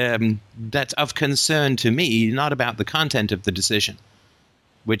of concern to me, not about the content of the decision,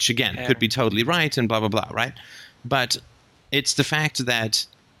 which again could be totally right and blah blah blah, right? But it's the fact that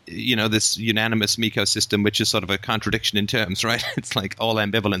this unanimous Miko system, which is sort of a contradiction in terms, right? It's like all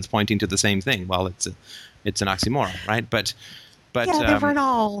ambivalence pointing to the same thing. Well, it's an oxymoron, right? But yeah, they weren't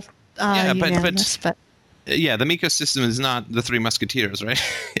all unanimous, but yeah, the Miko system is not the Three Musketeers, right?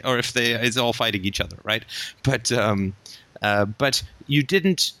 Or if it's all fighting each other, right? But you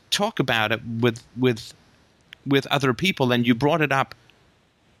didn't talk about it with other people, and you brought it up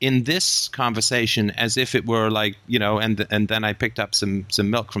in this conversation as if it were like, and then I picked up some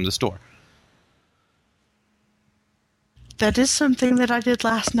milk from the store. that is something that I did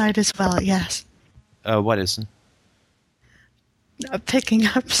last night as well, yes. What is it? Picking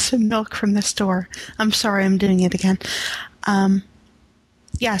up some milk from the store. I'm sorry, I'm doing it again.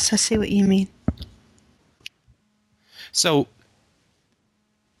 Yes, I see what you mean. So,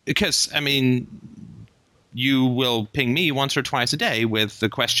 because, you will ping me once or twice a day with a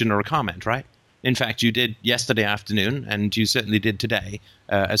question or a comment, right? In fact, you did yesterday afternoon, and you certainly did today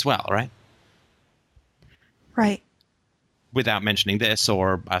as well, right? Right. Without mentioning this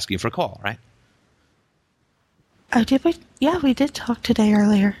or asking for a call, right? Oh, did we? Yeah, we did talk today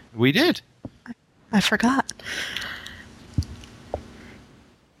earlier. We did. I forgot.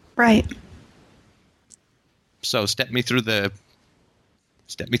 Right. So step me through this,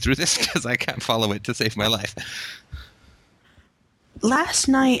 because I can't follow it to save my life. Last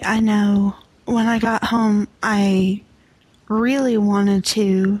night, I know, when I got home, I really wanted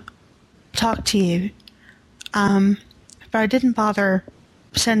to talk to you. But I didn't bother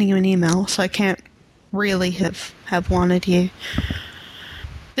sending you an email, so I can't really have wanted you.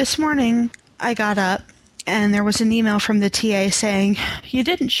 This morning, I got up, and there was an email from the TA saying, "You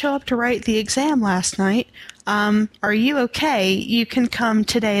didn't show up to write the exam last night. Are you okay? You can come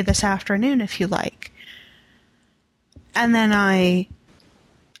today this afternoon if you like." And then I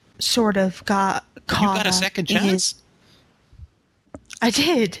sort of got caught up. You got a second chance? I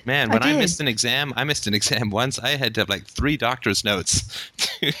did. Man, when I missed an exam once. I had to have like 3 doctor's notes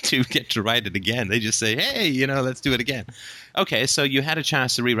to get to write it again. They just say, hey, let's do it again. Okay, so you had a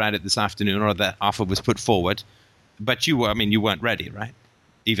chance to rewrite it this afternoon, or that offer was put forward, but you weren't ready, right?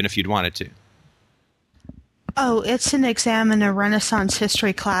 Even if you'd wanted to. Oh, it's an exam in a Renaissance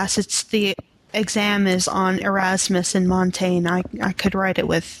history class. The exam is on Erasmus and Montaigne. I could write it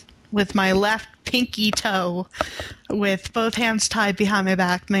with my left pinky toe, with both hands tied behind my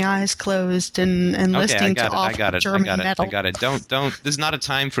back, my eyes closed, and listening to awful German metal. I got it. Don't. This is not a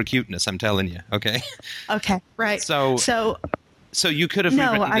time for cuteness. I'm telling you. Okay. Okay. Right. So you could have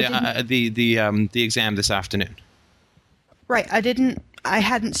rewritten the exam this afternoon. Right. I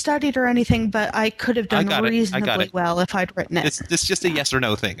hadn't studied or anything, but I could have done reasonably well if I'd written it. This is just a yes or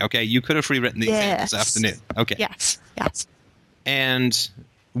no thing. Okay. You could have rewritten the exam this afternoon. Okay. Yes. And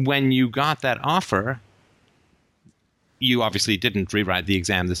when you got that offer, you obviously didn't rewrite the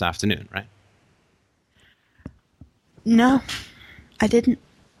exam this afternoon, right? No, I didn't.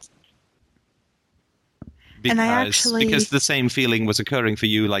 Because the same feeling was occurring for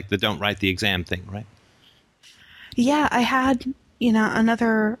you, like the don't write the exam thing, right? Yeah, I had,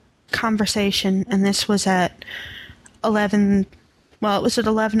 another conversation, and this was at 11. Well, it was at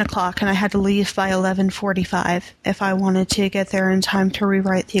 11 o'clock, and I had to leave by 11:45 if I wanted to get there in time to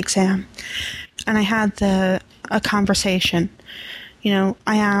rewrite the exam. And I had a conversation. I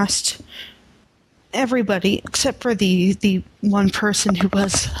asked everybody except for the one person who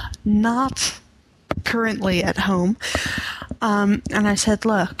was not currently at home. And I said,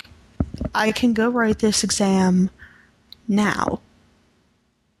 look, I can go write this exam now.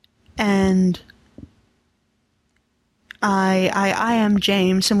 And I am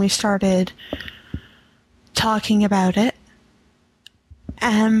James, and we started talking about it.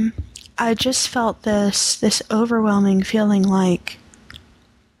 And I just felt this overwhelming feeling like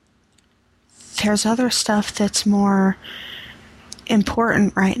there's other stuff that's more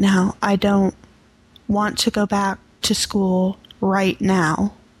important right now. I don't want to go back to school right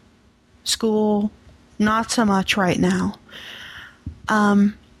now. School, not so much right now.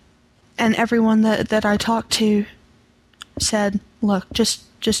 And everyone that I talked to said, look,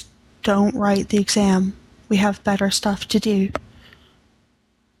 just don't write the exam. We have better stuff to do.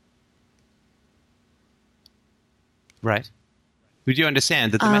 Right. We do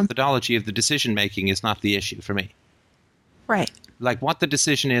understand that the methodology of the decision-making is not the issue for me. Right. Like, what the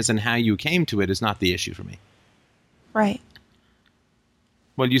decision is and how you came to it is not the issue for me. Right.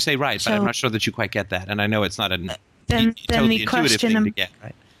 Well, you say right, but I'm not sure that you quite get that, and I know it's not a then totally the intuitive question thing to get,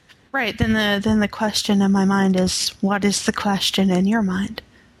 right? Right. Then the question in my mind is, what is the question in your mind?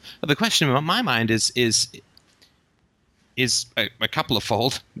 Well, the question in my mind is a couple of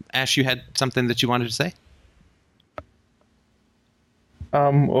fold. Ash, you had something that you wanted to say?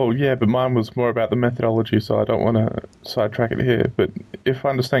 Well, yeah, but mine was more about the methodology, so I don't want to sidetrack it here. But if I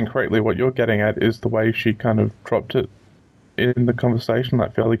understand correctly, what you're getting at is the way she kind of dropped it in the conversation,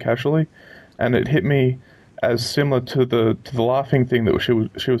 like fairly casually, and it hit me as similar to the laughing thing that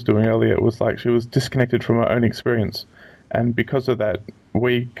she was doing earlier. It was like she was disconnected from her own experience, and because of that,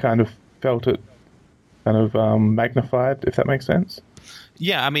 we kind of felt it kind of magnified, if that makes sense.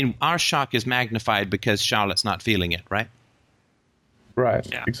 Yeah, I mean, our shock is magnified because Charlotte's not feeling it, right? Right,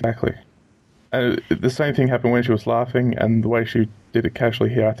 Yeah. exactly. And the same thing happened when she was laughing, and the way she did it casually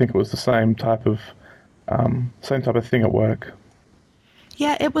here, I think it was the same type of thing at work.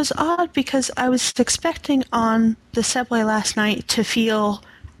 Yeah, it was odd because I was expecting on the subway last night to feel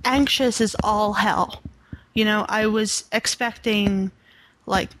anxious as all hell. You know, I was expecting,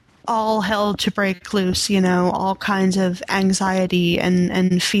 like, all hell to break loose, you know, all kinds of anxiety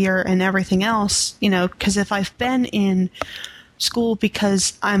and fear and everything else, you know, because if I've been in school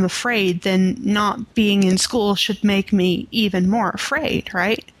because I'm afraid, then not being in school should make me even more afraid,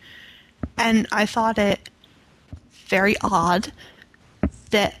 right? And I thought it very odd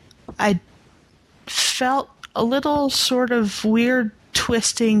that I felt a little sort of weird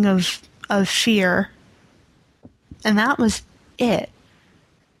twisting of fear, and that was it.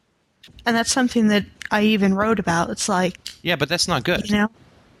 And that's something that I even wrote about. It's like, Yeah, but that's not good. you know,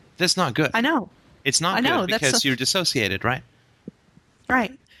 That's not good. I know. It's not I know, good that's because you're dissociated, right?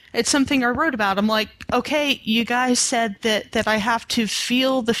 Right. It's something I wrote about. I'm like, okay, you guys said that I have to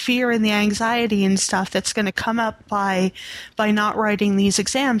feel the fear and the anxiety and stuff that's going to come up by not writing these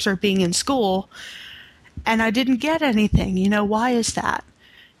exams or being in school, and I didn't get anything. You know, why is that?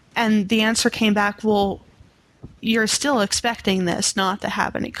 And the answer came back, well, you're still expecting this not to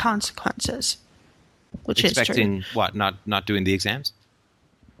have any consequences, which is true. Expecting what? Not doing the exams?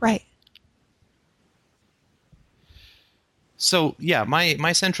 Right. So, yeah,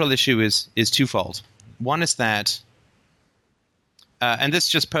 my central issue is twofold. One is that, and this is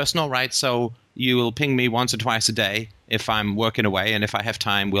just personal, right? So you will ping me once or twice a day if I'm working away, and if I have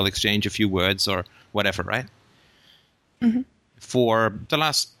time, we'll exchange a few words or whatever, right? Mm-hmm. For the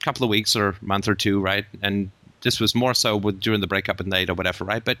last couple of weeks or month or two, right? And this was more so during the breakup and late or whatever,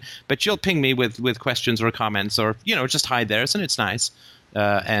 right? But you'll ping me with questions or comments or, you know, just hide theirs, and it's nice.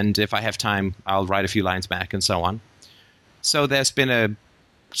 And if I have time, I'll write a few lines back and so on. So there's been a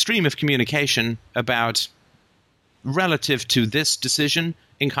stream of communication about relative to this decision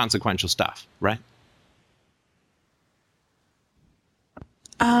inconsequential stuff, right?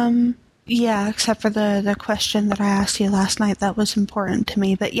 Yeah, except for the question that I asked you last night. That was important to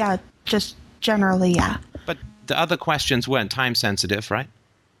me. But yeah, just generally, yeah. But the other questions weren't time sensitive, right?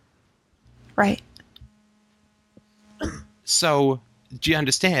 Right. So do you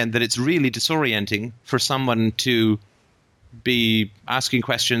understand that it's really disorienting for someone to be asking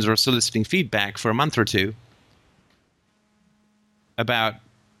questions or soliciting feedback for a month or two about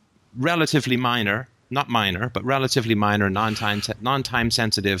relatively minor, not minor, but relatively minor non-time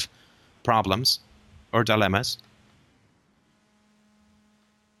sensitive problems or dilemmas,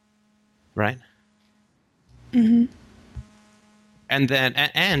 right? Mm-hmm. And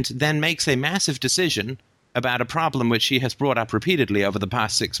then makes a massive decision about a problem which he has brought up repeatedly over the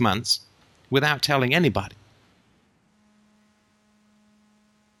past 6 months without telling anybody.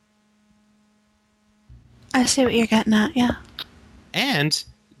 I see what you're getting at, yeah. And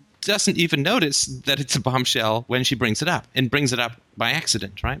doesn't even notice that it's a bombshell when she brings it up, and brings it up by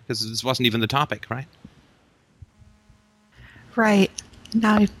accident, right? Because this wasn't even the topic, right? Right.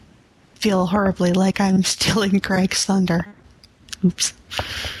 Now I feel horribly like I'm stealing Greg's thunder. Oops.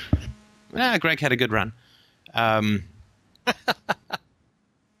 Greg had a good run.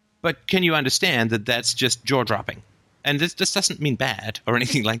 But can you understand that that's just jaw-dropping? And this doesn't mean bad or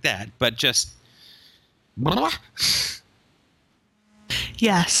anything like that, but just...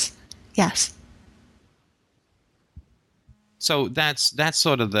 Yes. Yes. So that's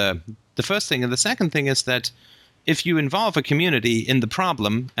sort of the first thing. And the second thing is that if you involve a community in the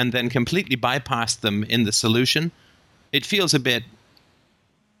problem and then completely bypass them in the solution, it feels a bit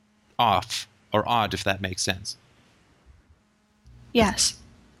off or odd, if that makes sense. Yes.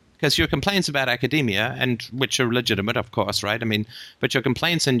 Because your complaints about academia, and which are legitimate, of course, right? I mean, but your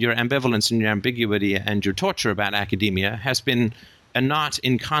complaints and your ambivalence and your ambiguity and your torture about academia has been a not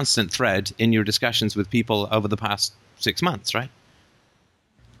inconstant thread in your discussions with people over the past 6 months, right?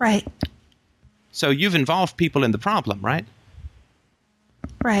 Right. So you've involved people in the problem, right?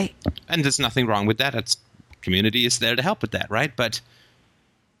 Right. And there's nothing wrong with that. It's community is there to help with that, right? But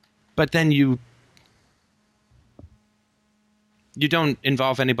then you don't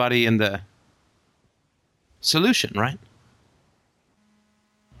involve anybody in the solution, right?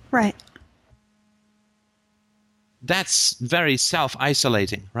 Right. That's very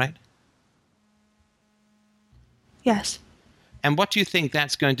self-isolating, right? Yes. And what do you think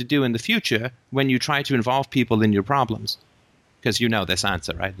that's going to do in the future when you try to involve people in your problems? Because you know this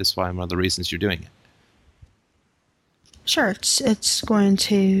answer, right? This is one of the reasons you're doing it. Sure, it's going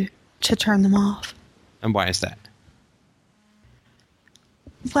to turn them off. And why is that?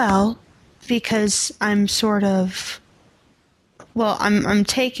 Well, because I'm sort of... Well, I'm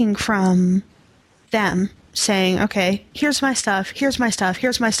taking from them, saying, okay, here's my stuff, here's my stuff,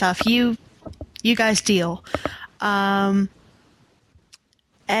 here's my stuff. You guys deal. And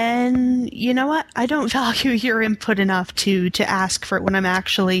you know what? I don't value your input enough to ask for it when I'm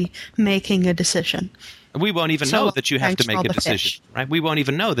actually making a decision. We won't even know that you have to make a decision, right? We won't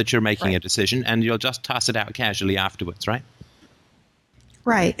even know that you're making a decision, and you'll just toss it out casually afterwards, right?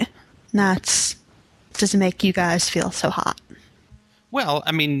 Right. That doesn't make you guys feel so hot. Well,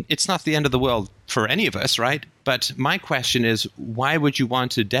 I mean, it's not the end of the world for any of us, right? But my question is, why would you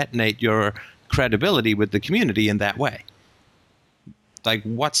want to detonate your credibility with the community in that way? Like,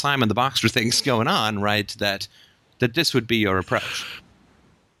 what Simon the Boxer thing's going on, right, that this would be your approach?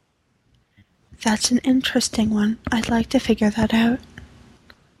 That's an interesting one. I'd like to figure that out.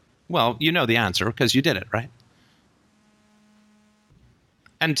 Well, you know the answer because you did it, right?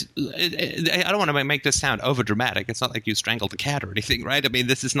 And I don't want to make this sound overdramatic. It's not like you strangled a cat or anything, right? I mean,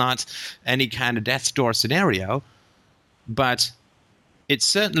 this is not any kind of death's door scenario. But it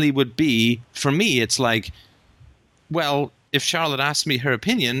certainly would be, for me, it's like, well, if Charlotte asks me her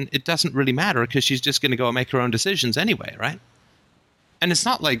opinion, it doesn't really matter because she's just going to go and make her own decisions anyway, right? And it's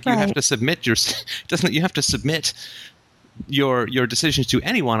not like you have to submit you have to submit your decisions to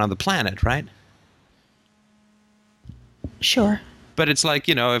anyone on the planet, right? Sure. But it's like,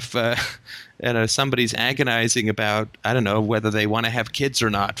 if somebody's agonizing about, I don't know, whether they want to have kids or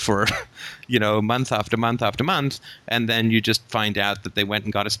not for, month after month after month, and then you just find out that they went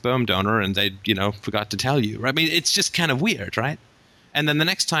and got a sperm donor and they, forgot to tell you. Right? I mean, it's just kind of weird, right? And then the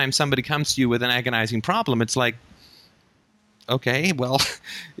next time somebody comes to you with an agonizing problem, it's like, okay, well,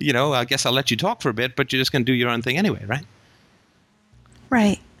 I guess I'll let you talk for a bit, but you're just going to do your own thing anyway, right?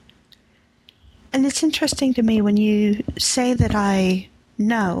 Right. And it's interesting to me when you say that I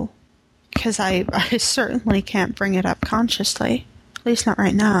know, because I certainly can't bring it up consciously, at least not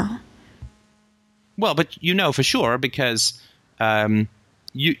right now. Well, but you know for sure because when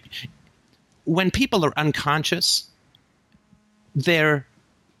people are unconscious, they're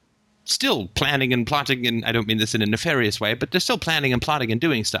still planning and plotting, and I don't mean this in a nefarious way, but they're still planning and plotting and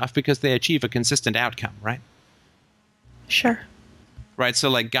doing stuff because they achieve a consistent outcome, right? Sure. Right, so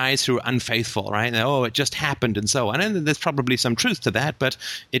like guys who are unfaithful, right? Oh, it just happened and so on. And there's probably some truth to that, but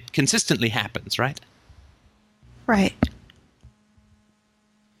it consistently happens, right? Right.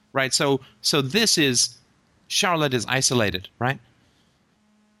 Right, so this is, Charlotte is isolated, right?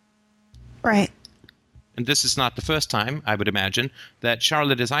 Right. And this is not the first time, I would imagine, that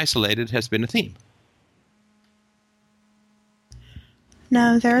Charlotte is isolated has been a theme.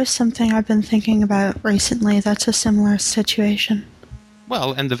 No, there is something I've been thinking about recently that's a similar situation.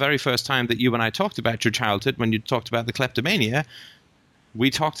 Well, and the very first time that you and I talked about your childhood, when you talked about the kleptomania, we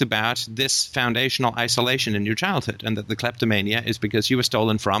talked about this foundational isolation in your childhood, and that the kleptomania is because you were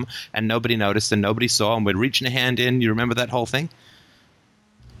stolen from, and nobody noticed, and nobody saw, and we're reaching a hand in. You remember that whole thing?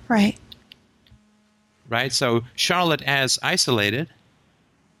 Right. Right? So Charlotte as isolated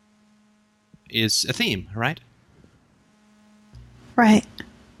is a theme, right? Right.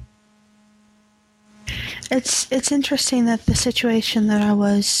 It's interesting that the situation that I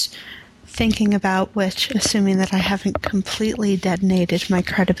was thinking about, which, assuming that I haven't completely detonated my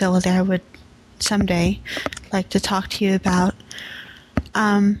credibility, I would someday like to talk to you about.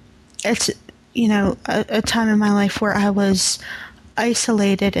 It's, a time in my life where I was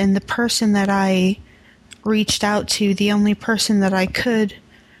isolated, and the person that I reached out to, the only person that I could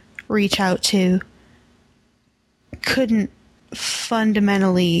reach out to, couldn't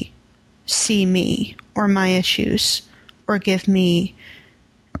fundamentally see me or my issues or give me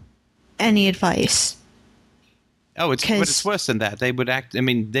any advice. Oh, but it's worse than that. They would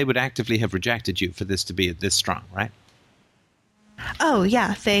actively have rejected you for this to be this strong, right? Oh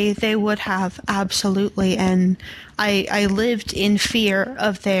yeah, they would have, absolutely, and I lived in fear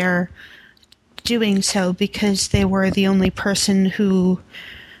of their doing so because they were the only person who,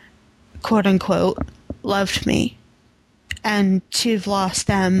 quote unquote, loved me, and to have lost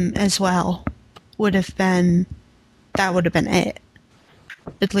them as well would have been it,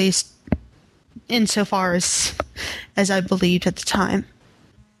 at least insofar as I believed at the time.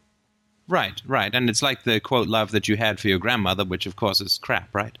 Right, and it's like the quote love that you had for your grandmother, which of course is crap,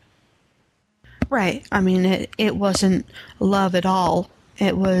 right? Right. I mean, it wasn't love at all.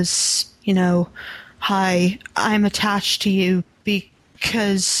 It was, hi, I'm attached to you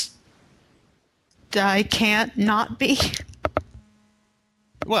because I can't not be.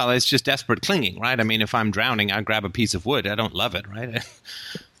 Well, it's just desperate clinging, right? I mean, if I'm drowning, I grab a piece of wood. I don't love it, right?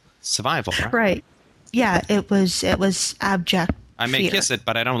 Survival, right? Right. Yeah, it was abject I may fear. kiss it,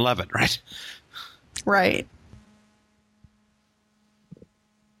 but I don't love it, right? Right.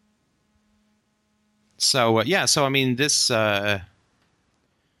 So I mean, this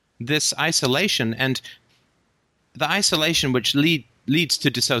isolation, and the isolation which leads to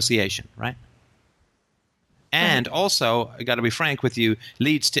dissociation, right? And also, I got to be frank with you,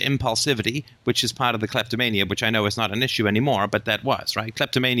 leads to impulsivity, which is part of the kleptomania, which I know is not an issue anymore, but that was, right?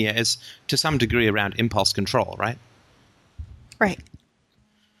 Kleptomania is to some degree around impulse control, right? Right.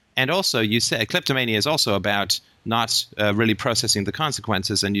 And also, you say kleptomania is also about not really processing the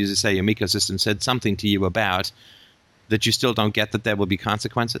consequences, and you say your Miko system said something to you about that you still don't get that there will be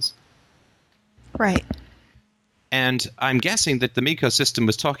consequences. Right. And I'm guessing that the Miko system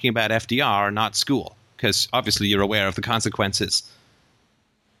was talking about FDR, not school, because obviously you're aware of the consequences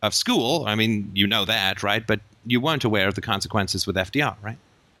of school. I mean, you know that, right? But you weren't aware of the consequences with FDR, right?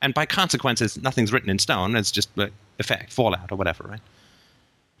 And by consequences, nothing's written in stone. It's just effect, fallout, or whatever, right?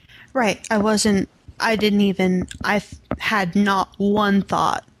 Right. I had not one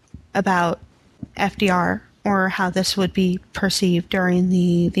thought about FDR or how this would be perceived during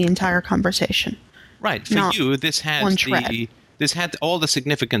the entire conversation. Right. For Not you, this had one shred. this had all the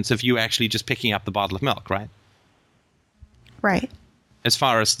significance of you actually just picking up the bottle of milk, right? Right. As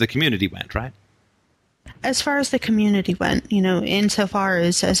far as the community went, right? As far as the community went, insofar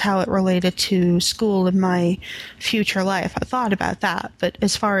as how it related to school and my future life, I thought about that. But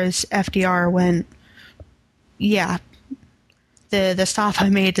as far as FDR went, yeah, the stop I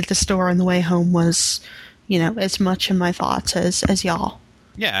made at the store on the way home was, as much in my thoughts as y'all.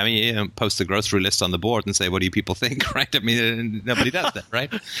 Yeah, I mean, post the grocery list on the board and say, what do you people think, right? I mean, nobody does that,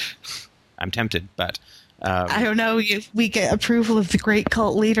 right? I'm tempted, but... I don't know if we get approval of the great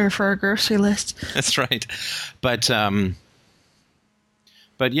cult leader for our grocery list. That's right. But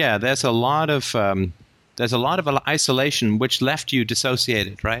yeah, there's a lot of isolation which left you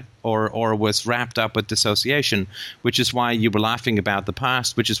dissociated, right? Or was wrapped up with dissociation, which is why you were laughing about the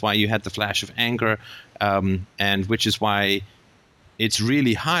past, which is why you had the flash of anger, and which is why it's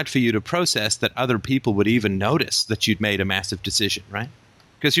really hard for you to process that other people would even notice that you'd made a massive decision, right?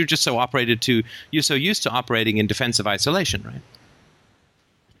 Because you're just you're so used to operating in defensive isolation, right?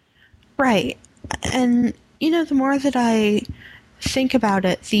 Right. And, the more that I think about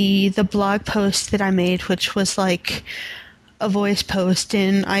it, the blog post that I made, which was like a voice post,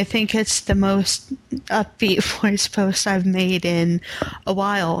 and I think it's the most upbeat voice post I've made in a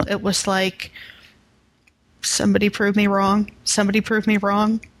while. It was like, somebody prove me wrong. Somebody prove me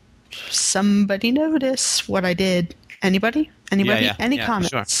wrong. Somebody notice what I did. Anybody? Yeah, Any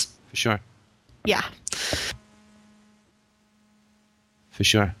comments? For sure. Yeah. For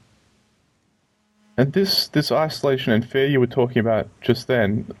sure. And this isolation and fear you were talking about just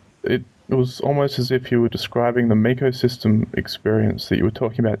then, it was almost as if you were describing the Miko system experience that you were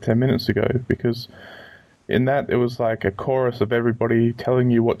talking about 10 minutes ago, because in that it was like a chorus of everybody telling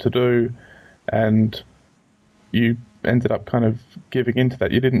you what to do, and you ended up kind of giving into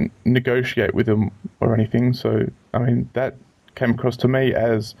that. You didn't negotiate with them or anything. So, I mean, that came across to me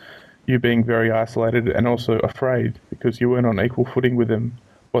as you being very isolated and also afraid, because you weren't on equal footing with them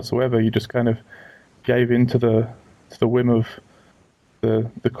whatsoever. You just kind of gave in to the whim of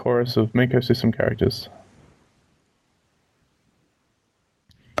the chorus of Miko system characters.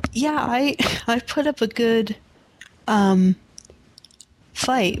 Yeah, I put up a good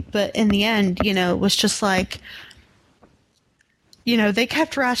fight, but in the end, it was just like, they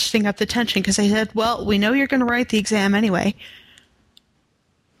kept ratcheting up the tension because they said, well, we know you're going to write the exam anyway.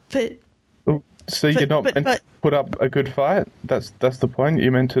 But so you're not meant to put up a good fight? That's the point?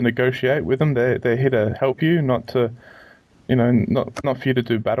 You're meant to negotiate with them? They're here to help you, not to, not for you to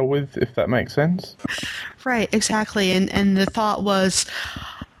do battle with, if that makes sense? Right, exactly. And the thought was,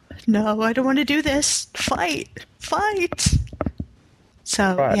 no, I don't want to do this. Fight.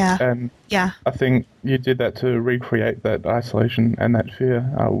 So, right. yeah. And yeah. I think you did that to recreate that isolation and that fear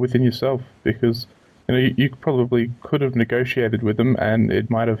within yourself, because you probably could have negotiated with them and it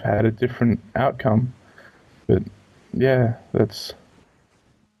might have had a different outcome. But yeah, it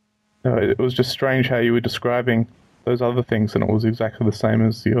was just strange how you were describing those other things, and it was exactly the same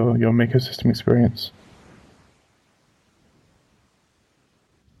as your Miko system experience.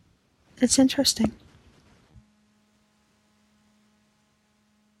 It's interesting.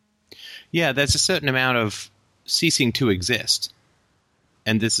 Yeah, there's a certain amount of ceasing to exist.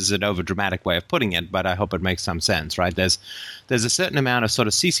 And this is an overdramatic way of putting it, but I hope it makes some sense, right? There's a certain amount of sort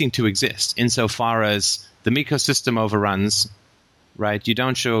of ceasing to exist insofar as the Miko system overruns, right? You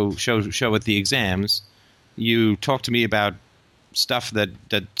don't show at the exams. You talk to me about stuff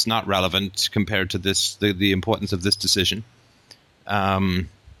that's not relevant compared to this, the importance of this decision. And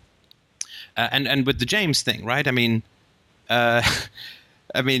with the James thing, right? I mean, I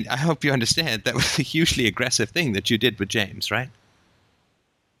hope you understand that was a hugely aggressive thing that you did with James, right?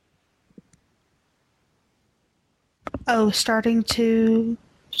 Oh, starting to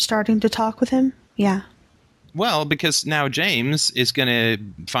talk with him? Yeah. Well, because now James is going to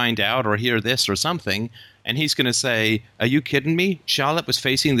find out or hear this or something, and he's going to say, are you kidding me? Charlotte was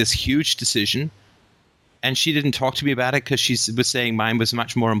facing this huge decision, and she didn't talk to me about it because she was saying mine was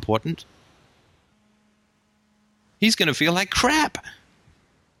much more important? He's going to feel like crap.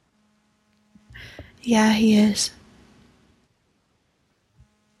 Yeah, he is.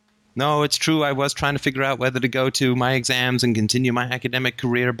 No, it's true. I was trying to figure out whether to go to my exams and continue my academic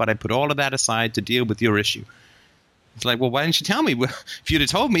career, but I put all of that aside to deal with your issue. It's like, well, why didn't you tell me? Well, if you'd have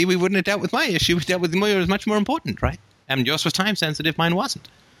told me, we wouldn't have dealt with my issue. We dealt with yours much more important, right? And yours was time sensitive, mine wasn't.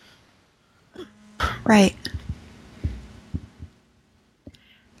 Right.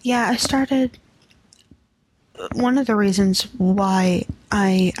 Yeah, I started... One of the reasons why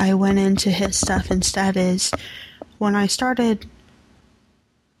I went into his stuff instead is when I started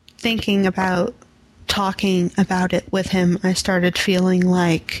thinking about talking about it with him, I started feeling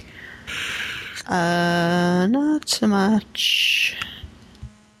like, not so much.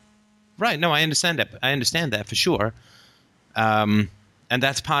 Right. No, I understand that. I understand that for sure. And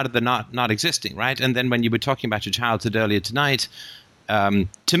that's part of the not existing, right? And then when you were talking about your childhood earlier tonight,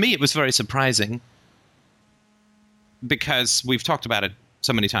 to me it was very surprising because we've talked about it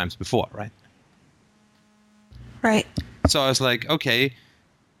so many times before, right? Right. So I was like, okay.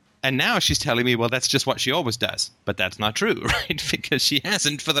 And now she's telling me, well, that's just what she always does. But that's not true, right? Because she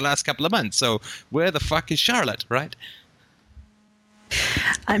hasn't for the last couple of months. So where the fuck is Charlotte, right?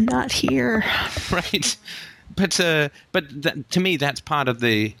 I'm not here. Right. But to me, that's part of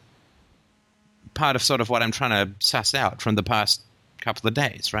sort of what I'm trying to suss out from the past couple of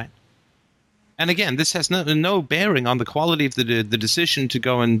days, right? And again, this has no bearing on the quality of the decision to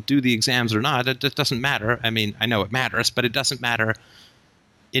go and do the exams or not. It doesn't matter. I mean, I know it matters, but it doesn't matter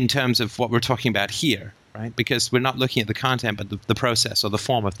in terms of what we're talking about here, right? Because we're not looking at the content, but the process or the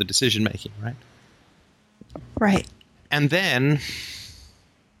form of the decision making, right? Right. And then,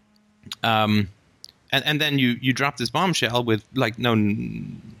 and then you drop this bombshell with like no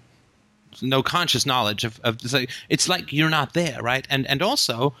conscious knowledge of it's like you're not there, right? And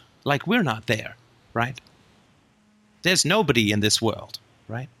also like we're not there, right? There's nobody in this world,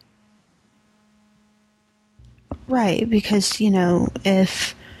 right? Right, because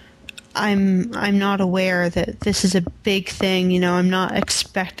if I'm not aware that this is a big thing, I'm not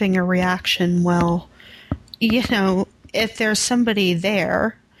expecting a reaction. Well, if there's somebody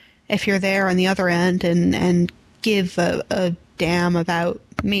there, if you're there on the other end and give a damn about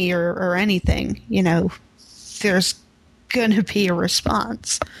me or anything, there's gonna be a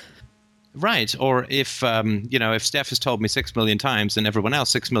response. Right. Or if, if Steph has told me 6 million times and everyone else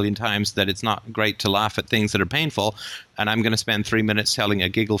 6 million times that it's not great to laugh at things that are painful, and I'm going to spend 3 minutes telling a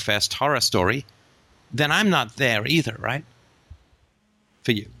giggle fest horror story, then I'm not there either, right?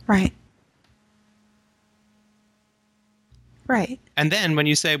 For you. Right. Right. And then when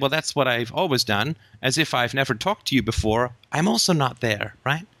you say, well, that's what I've always done, as if I've never talked to you before, I'm also not there,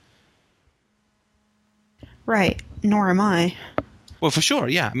 right? Right. Nor am I. Well, for sure,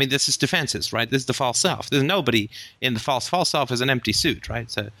 yeah. I mean, this is defenses, right? This is the false self. There's nobody in the false. False self is an empty suit, right?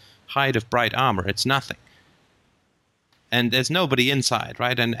 It's a hide of bright armor. It's nothing. And there's nobody inside,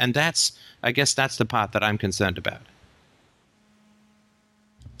 right? And that's, I guess that's the part that I'm concerned about.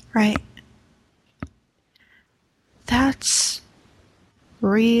 Right. That's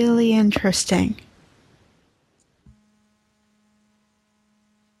really interesting.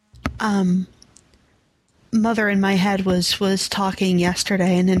 Mother in my head was talking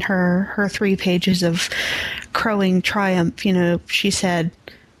yesterday, and in her 3 pages of crowing triumph, she said,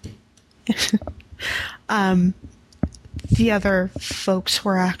 the other folks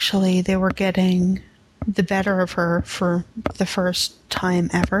were they were getting the better of her for the first time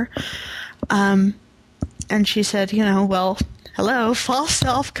ever. And she said, well, hello, false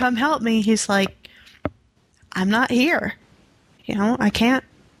self, come help me. He's like, I'm not here. I can't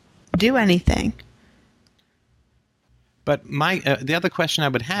do anything. But the other question I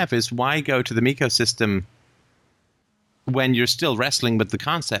would have is, why go to the Miko system when you're still wrestling with the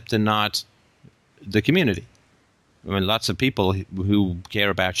concept and not the community? I mean, lots of people who care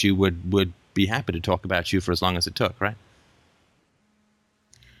about you would be happy to talk about you for as long as it took, right?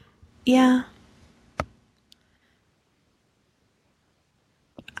 Yeah.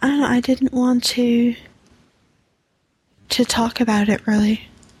 I don't know, I didn't want to talk about it, really.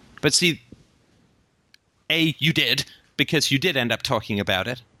 But see, A, you did, because you did end up talking about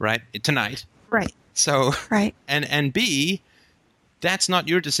it, right, tonight. Right. So, right. And B, that's not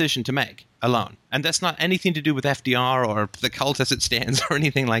your decision to make alone. And that's not anything to do with FDR or the cult as it stands or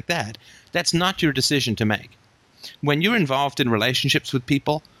anything like that. That's not your decision to make. When you're involved in relationships with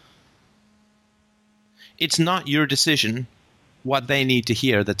people, it's not your decision what they need to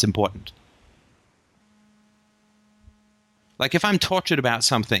hear that's important. Like if I'm tortured about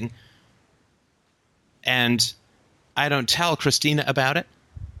something and I don't tell Christina about it,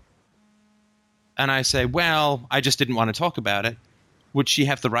 and I say, well, I just didn't want to talk about it, would she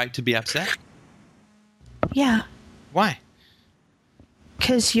have the right to be upset? Yeah. Why?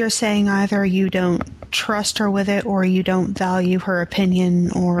 Because you're saying either you don't trust her with it or you don't value her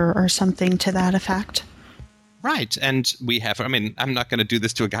opinion or something to that effect. Right. And we have, I mean, I'm not going to do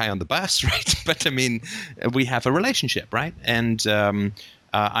this to a guy on the bus, right? But I mean, we have a relationship, right? And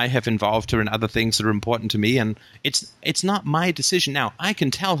I have involved her in other things that are important to me. And it's not my decision. Now, I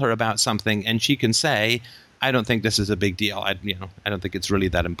can tell her about something and she can say, I don't think this is a big deal. I don't think it's really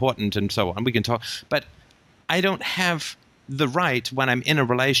that important and so on. We can talk. But I don't have the right when I'm in a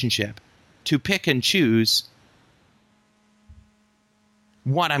relationship to pick and choose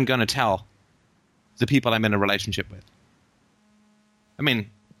what I'm going to tell the people I'm in a relationship with. I mean,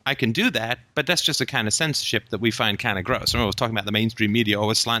 I can do that, but that's just a kind of censorship that we find kind of gross. I was talking about the mainstream media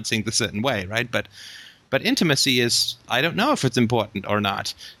always slanting the certain way, right? But intimacy is, I don't know if it's important or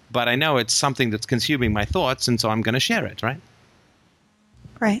not, but I know it's something that's consuming my thoughts, and so I'm going to share it, right?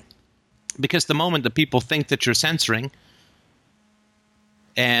 Right. Because the moment that people think that you're censoring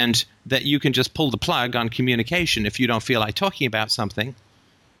and that you can just pull the plug on communication if you don't feel like talking about something,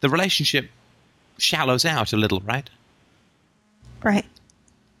 the relationship shallows out a little, right? Right.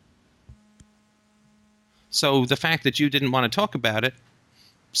 So the fact that you didn't want to talk about it,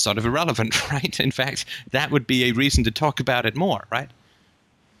 sort of irrelevant, right? In fact, that would be a reason to talk about it more, right?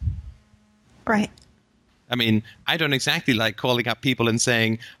 Right. I mean, I don't exactly like calling up people and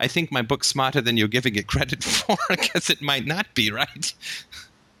saying, I think my book's smarter than you're giving it credit for, because it might not be, right?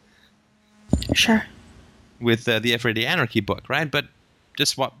 Sure. With the Everyday Anarchy book, right? But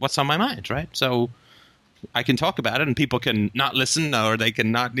just what's on my mind, right? So I can talk about it and people can not listen or they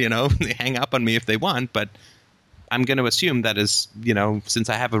can not, hang up on me if they want, but I'm going to assume that is, since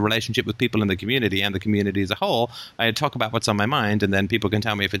I have a relationship with people in the community and the community as a whole, I talk about what's on my mind and then people can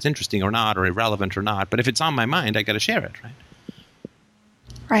tell me if it's interesting or not or irrelevant or not. But if it's on my mind, I got to share it, right?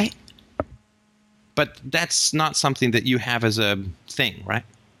 Right. But that's not something that you have as a thing, right?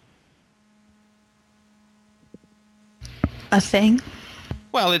 A thing?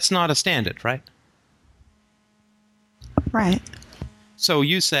 Well, it's not a standard, right? Right. So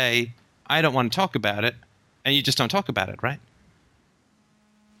you say, I don't want to talk about it, and you just don't talk about it, right?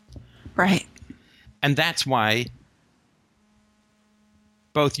 Right. And that's why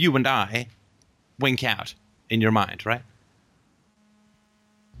both you and I wink out in your mind, right?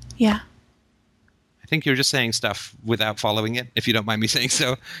 Yeah. I think you're just saying stuff without following it, if you don't mind me saying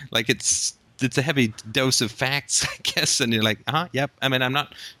so. Like it's a heavy dose of facts, I guess, and you're like, yep. I mean, I'm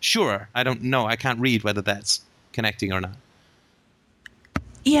not sure. I don't know. I can't read whether that's connecting or not.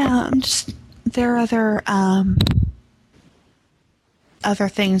 Yeah, there are other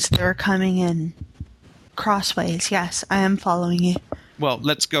things that are coming in crossways. Yes, I am following you. Well,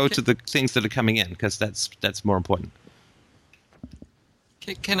 let's go to the things that are coming in, because that's more important.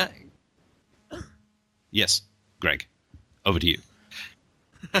 Can I? Yes, Greg, over to you.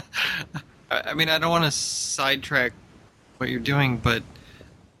 I mean, I don't want to sidetrack what you're doing, but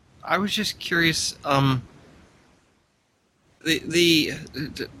I was just curious. The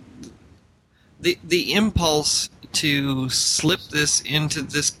impulse to slip this into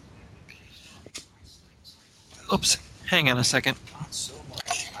this. Oops! Hang on a second. Not so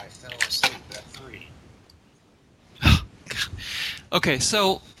much. I fell asleep at 3. Okay,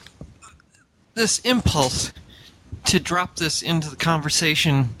 so this impulse to drop this into the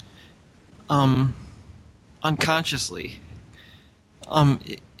conversation unconsciously, and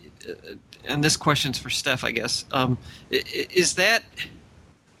this question's for Steph, I guess, is that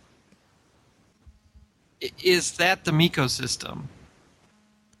the Miko system?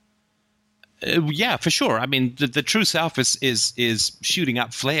 Yeah, for sure. I mean, the true self is shooting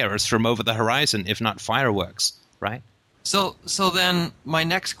up flares from over the horizon, if not fireworks, right? So then my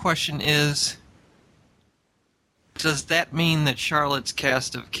next question is, does that mean that Charlotte's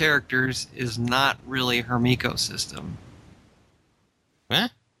cast of characters is not really her Miko system? Huh?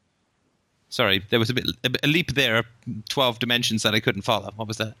 Sorry, there was a leap there, 12 dimensions that I couldn't follow. What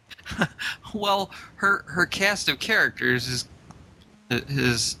was that? Well, her cast of characters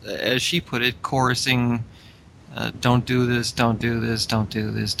is, as she put it, chorusing, don't do this, don't do this, don't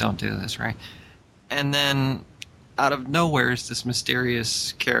do this, don't do this, right? And then out of nowhere is this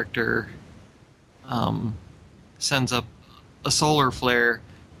mysterious character sends up a solar flare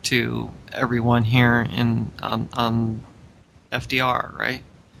to everyone here on FDR, right?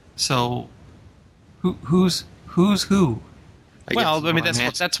 So who's who? Well, I mean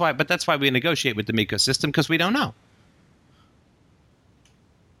that's why we negotiate with the Miko system, because we don't know.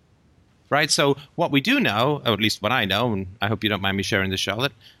 Right, so what we do know, or at least what I know, and I hope you don't mind me sharing this,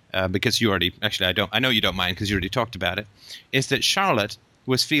 Charlotte, because you already, actually I know you don't mind because you already talked about it, is that Charlotte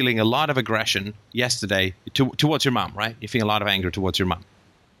was feeling a lot of aggression yesterday towards your mom, right? You're feeling a lot of anger towards your mom.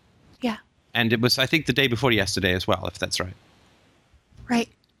 Yeah. And it was, I think, the day before yesterday as well, if that's right. Right.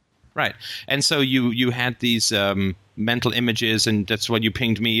 Right. And so you had these mental images, and that's what you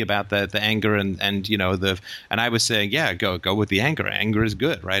pinged me about the anger and you know and I was saying, yeah, go with the anger. Anger is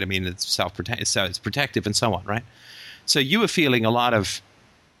good, right? I mean, it's it's protective and so on, right? So you were feeling a lot of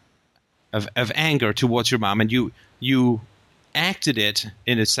anger towards your mom, and you acted it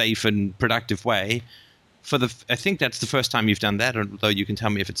in a safe and productive way. I think that's the first time you've done that, although you can tell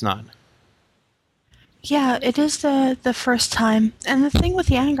me if it's not. Yeah, it is the first time. And the thing with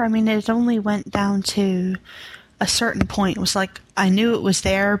the anger, I mean, it only went down to a certain point. It was like I knew it was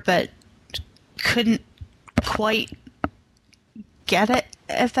there, but couldn't quite get it,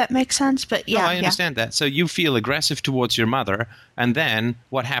 if that makes sense. But yeah, no, I understand that. So you feel aggressive towards your mother, and then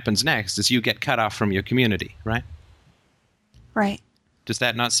what happens next is you get cut off from your community, right? Right. Does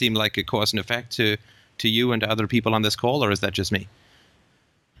that not seem like a cause and effect to you and to other people on this call, or is that just me?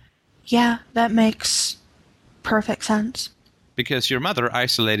 Yeah, that makes perfect sense. Because your mother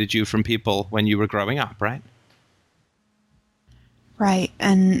isolated you from people when you were growing up, right? Right,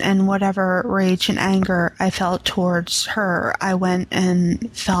 and whatever rage and anger I felt towards her, I went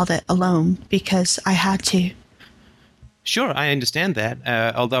and felt it alone because I had to. Sure, I understand that,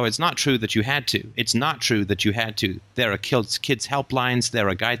 although it's not true that you had to. It's not true that you had to. There are kids' helplines, there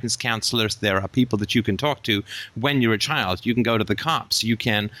are guidance counselors, there are people that you can talk to when you're a child. You can go to the cops, you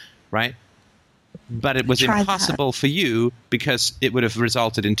can, right? But it was impossible for you because it would have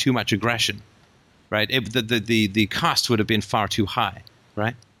resulted in too much aggression, right? The cost would have been far too high,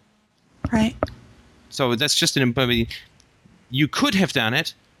 right? Right. So that's just I mean, you could have done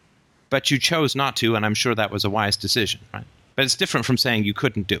it, but you chose not to, and I'm sure that was a wise decision, right? But it's different from saying you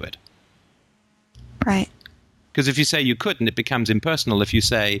couldn't do it. Right. Because if you say you couldn't, it becomes impersonal. If you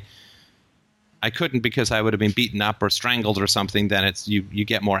say, I couldn't because I would have been beaten up or strangled or something, then it's you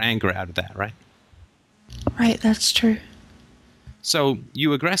get more anger out of that, right? Right, that's true. So you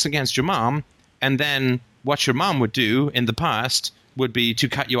aggress against your mom, and then what your mom would do in the past would be to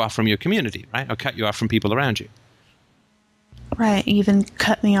cut you off from your community, right? Or cut you off from people around you. Right, even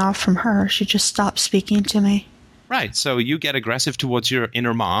cut me off from her. She just stopped speaking to me. Right, so you get aggressive towards your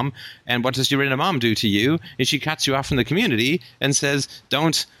inner mom, and what does your inner mom do to you? Is she cuts you off from the community and says,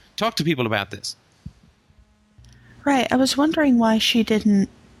 don't talk to people about this. Right, I was wondering why she didn't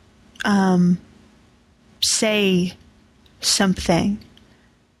say something.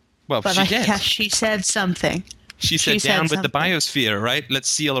 Well, But she I did. guess she said something. She said, down with the biosphere, right? Let's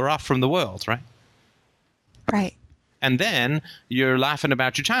seal her off from the world, right? Right. And then you're laughing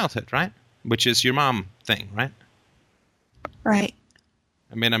about your childhood, right? Which is your mom thing, right? Right.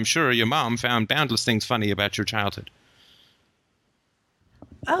 I mean, I'm sure your mom found boundless things funny about your childhood.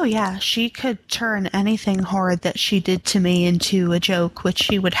 Oh, yeah. She could turn anything horrid that she did to me into a joke, which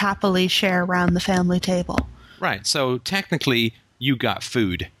she would happily share around the family table. Right. So technically, you got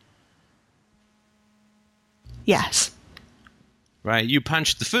food. Yes. Right? You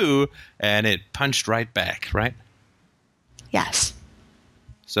punched the foo, and it punched right back, right? Yes.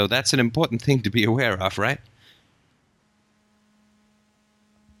 So that's an important thing to be aware of, right?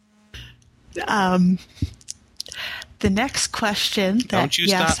 The next question that Don't you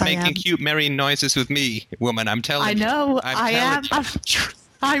stop making cute, merry noises with me, woman. I'm telling you. I know. I am. You.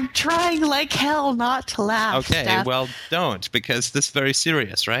 I'm trying like hell not to laugh. Okay, Steph. well, don't, because this is very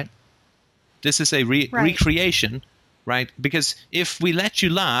serious, right? This is a recreation, right? Because if we let you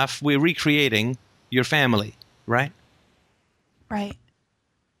laugh, we're recreating your family, right? Right.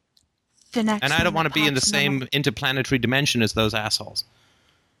 The next. And I don't want to be in the same interplanetary dimension as those assholes.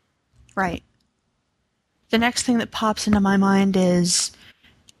 Right. The next thing that pops into my mind is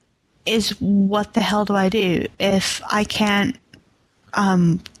what the hell do I do if I can't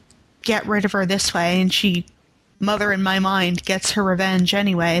get rid of her this way and she, mother in my mind, gets her revenge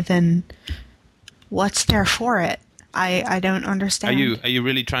anyway, then what's there for it? I don't understand. Are you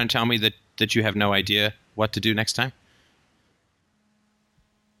really trying to tell me that you have no idea what to do next time?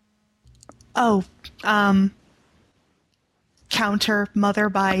 Oh, counter mother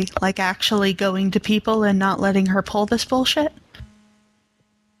by like actually going to people and not letting her pull this bullshit?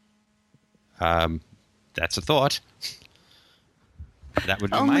 That's a thought. That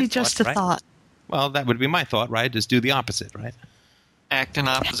would be Only my just thought, a right? thought. Well, that would be my thought, right? Is do the opposite, right? Act in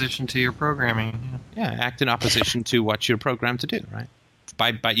opposition to your programming. Yeah, act in opposition to what you're programmed to do, right?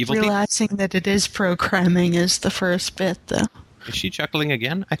 By evil Realizing that it is programming is the first bit, though. people. Is she chuckling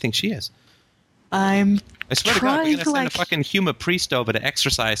again? I think she is. I'm I swear to God, we're going to send a fucking Huma priest over to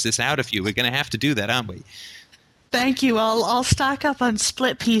exorcise this out of you. We're going to have to do that, aren't we? Thank you. I'll stock up on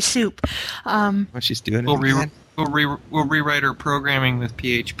split pea soup. What she's doing? We'll rewrite her programming with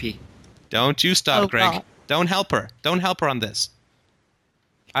PHP. Don't you stop, Oh, Greg. God. Don't help her. Don't help her on this.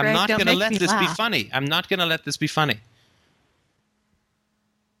 I'm Greg, not don't going to make let me this be laugh. funny. I'm not going to let this be funny.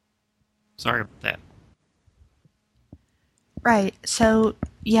 Sorry about that. Right. So,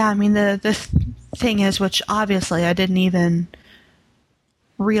 yeah, I mean, the thing is, which obviously I didn't even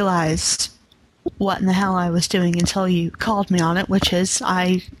realize what in the hell I was doing until you called me on it, which is,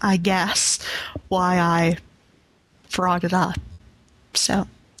 I guess, why I brought it up. So.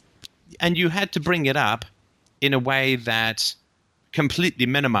 And you had to bring it up in a way that completely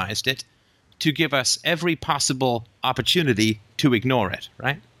minimized it to give us every possible opportunity to ignore it,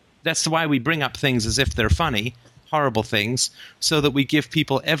 right? That's why we bring up things as if they're funny, horrible things, so that we give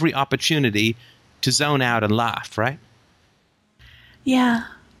people every opportunity to zone out and laugh, right? Yeah.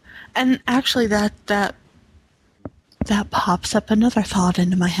 And actually that pops up another thought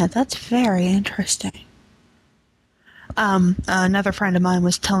into my head. That's very interesting. Another friend of mine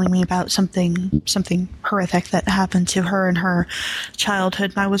was telling me about something horrific that happened to her in her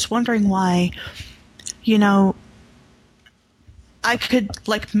childhood, and I was wondering why, I could,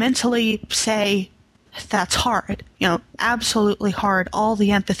 like, mentally say that's hard, absolutely hard, all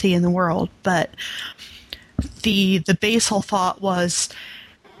the empathy in the world, but the basal thought was,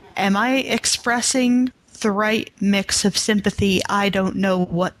 am I expressing the right mix of sympathy? I don't know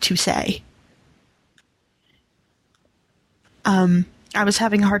what to say. I was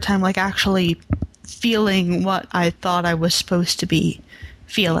having a hard time, like, actually feeling what I thought I was supposed to be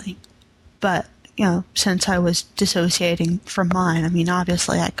feeling. But, since I was dissociating from mine, I mean,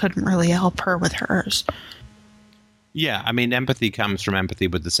 obviously I couldn't really help her with hers. Yeah, I mean, empathy comes from empathy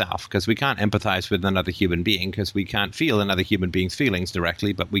with the self, because we can't empathize with another human being, because we can't feel another human being's feelings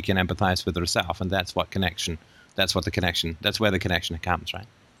directly, but we can empathize with ourselves, and that's where the connection comes, right?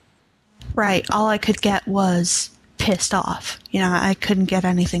 Right. All I could get was pissed off. I couldn't get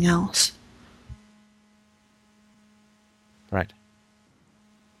anything else. Right.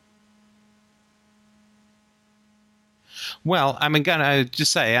 Well, I'm going to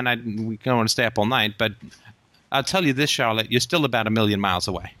just say, and we don't want to stay up all night, but I'll tell you this, Charlotte, you're still about 1 million miles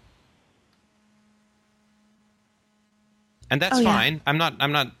away. And that's fine. I'm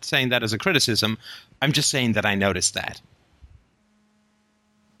not saying that as a criticism. I'm just saying that I noticed that.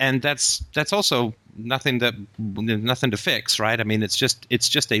 And that's also nothing to fix, right? I mean, it's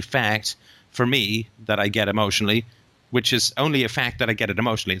just a fact for me that I get emotionally, which is only a fact that I get it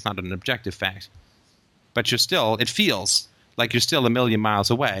emotionally. It's not an objective fact. but it feels like you're still a million miles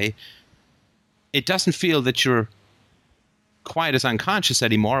away. It doesn't feel that you're quite as unconscious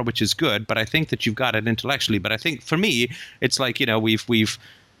anymore, which is good, but I think that you've got it intellectually. But I think for me, it's like, we've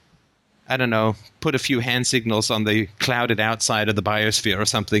I don't know, put a few hand signals on the clouded outside of the biosphere or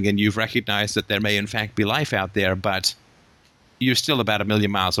something, and you've recognized that there may in fact be life out there, but you're still about a million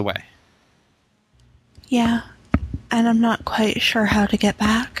miles away. Yeah, and I'm not quite sure how to get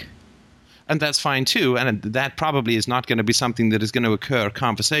back. And that's fine too, and that probably is not going to be something that is going to occur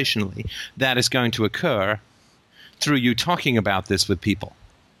conversationally. That is going to occur through you talking about this with people.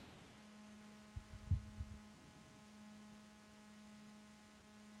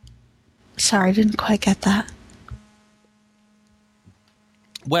 Sorry, I didn't quite get that.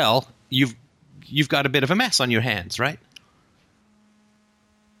 Well, you've got a bit of a mess on your hands, right?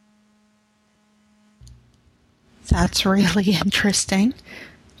 That's really interesting.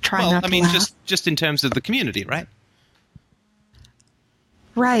 Try not to laugh. just in terms of the community, right?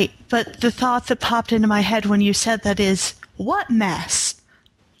 Right, but the thought that popped into my head when you said that is, what mess?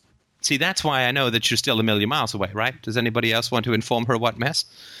 See, that's why I know that you're still a million miles away, right? Does anybody else want to inform her what mess?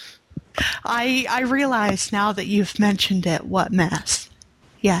 I realize now that you've mentioned it, what mess.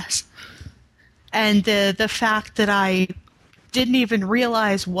 Yes. And the fact that I didn't even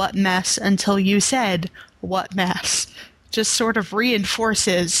realize what mess until you said, what mess, just sort of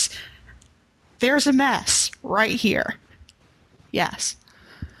reinforces there's a mess right here. Yes.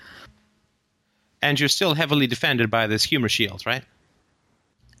 And you're still heavily defended by this humor shield, right?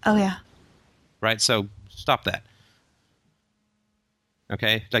 Oh, yeah. Right, so stop that.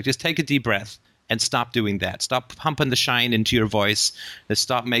 Okay? Like, just take a deep breath and stop doing that. Stop pumping the shine into your voice. And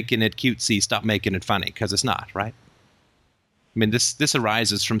stop making it cutesy. Stop making it funny, because it's not, right? I mean, this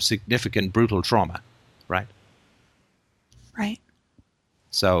arises from significant, brutal trauma, right? Right.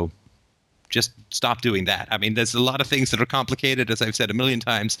 So just stop doing that. I mean, there's a lot of things that are complicated, as I've said a million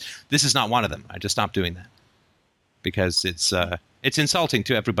times. This is not one of them. I just stopped doing that because it's insulting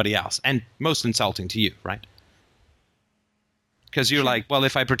to everybody else, and most insulting to you, right? Because you're like, well,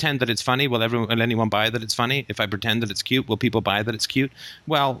 if I pretend that it's funny, will anyone buy that it's funny? If I pretend that it's cute, will people buy that it's cute?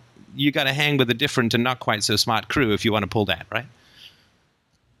 Well, you got to hang with a different and not quite so smart crew if you want to pull that, right?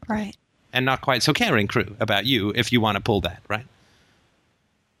 Right. And not quite so caring crew about you if you want to pull that, right?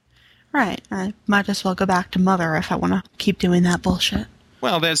 Right. I might as well go back to Mother if I want to keep doing that bullshit.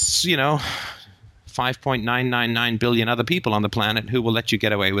 Well, there's, 5.999 billion other people on the planet who will let you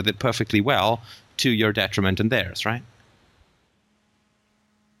get away with it perfectly well to your detriment and theirs, right?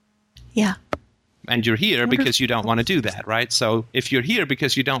 Yeah. And you're here because you don't want to do that, right? So if you're here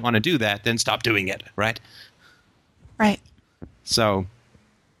because you don't want to do that, then stop doing it, right? Right. So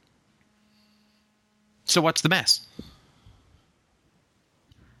what's the mess?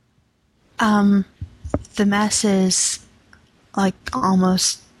 The mess is like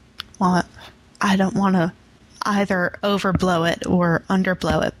almost, well, I don't want to either overblow it or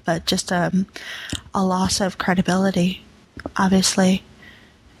underblow it, but just a loss of credibility, obviously,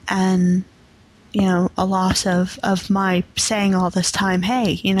 and a loss of my saying all this time,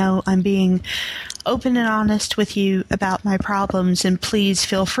 hey, I'm being open and honest with you about my problems, and please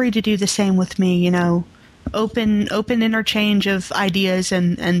feel free to do the same with me, open interchange of ideas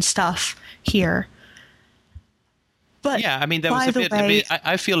and stuff here. But yeah, I mean, there was a bit.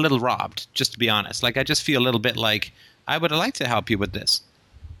 I feel a little robbed, just to be honest. Like, I just feel a little bit like I would have liked to help you with this.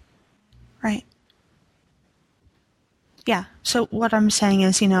 Right. Yeah. So what I'm saying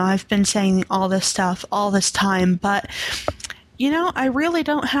is, I've been saying all this stuff all this time, but I really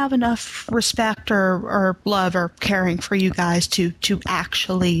don't have enough respect or love or caring for you guys to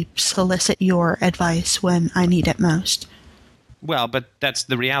actually solicit your advice when I need it most. Well, but that's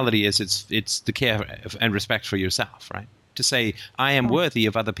the reality is it's the care and respect for yourself, right? To say, I am worthy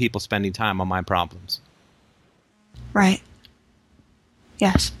of other people spending time on my problems. Right.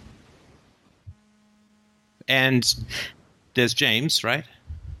 Yes. And there's James, right?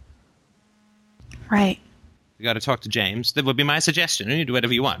 Right. You got to talk to James. That would be my suggestion. You do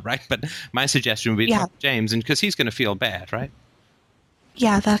whatever you want, right? But my suggestion would be to talk to James, and because he's going to feel bad, right?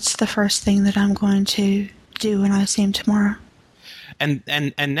 Yeah, that's the first thing that I'm going to do when I see him tomorrow. And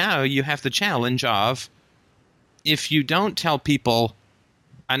now you have the challenge of, if you don't tell people,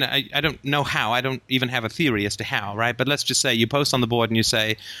 and I don't know how, I don't even have a theory as to how, right? But let's just say you post on the board and you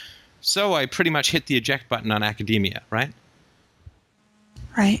say, so I pretty much hit the eject button on academia, right?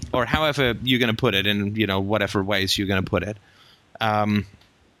 Right. Or however you're going to put it in, whatever ways you're going to put it.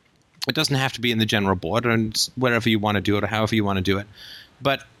 It doesn't have to be in the general board, and wherever you want to do it or however you want to do it.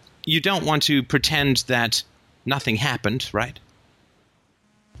 But you don't want to pretend that nothing happened, right?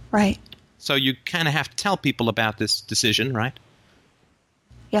 Right. So you kind of have to tell people about this decision, right?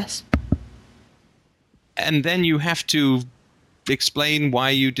 Yes. And then you have to explain why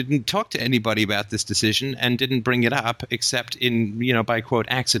you didn't talk to anybody about this decision and didn't bring it up except in, by quote,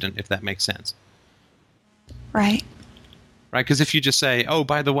 accident, if that makes sense. Right. Right? Because if you just say, oh,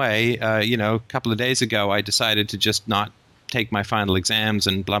 by the way, a couple of days ago I decided to just not take my final exams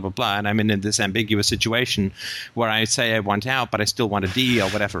and blah, blah, blah, and I'm in this ambiguous situation where I say I want out, but I still want a D or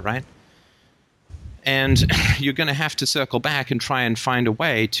whatever, right? And you're going to have to circle back and try and find a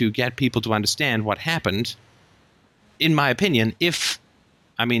way to get people to understand what happened, in my opinion, if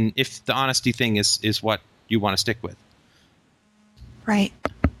the honesty thing is what you want to stick with. Right.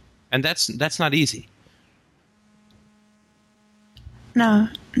 And that's not easy. No,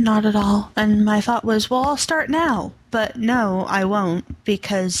 not at all. And my thought was, well, I'll start now. But no, I won't,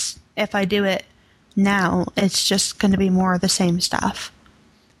 because if I do it now, it's just going to be more of the same stuff.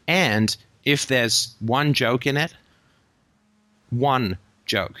 And if there's one joke in it, then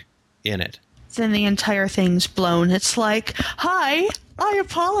the entire thing's blown. It's like, hi, I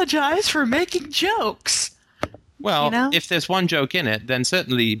apologize for making jokes. Well, if there's one joke in it, then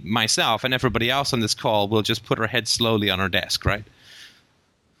certainly myself and everybody else on this call will just put our head slowly on our desk, right?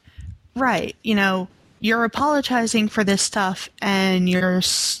 Right. You're apologizing for this stuff and you're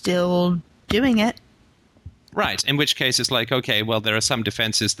still doing it. Right. In which case it's like, okay, well, there are some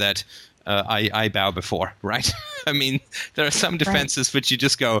defenses that I bow before, right? I mean, there are some defenses which you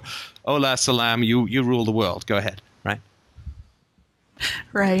just go, Ola salam, you rule the world. Go ahead, right?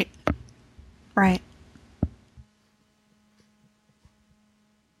 Right. Right.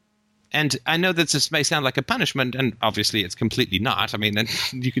 And I know that this may sound like a punishment, and obviously it's completely not. I mean,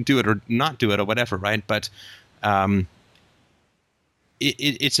 you can do it or not do it or whatever, right? But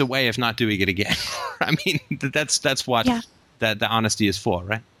it's a way of not doing it again. I mean, that's what the honesty is for,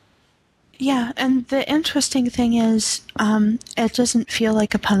 right? Yeah, and the interesting thing is it doesn't feel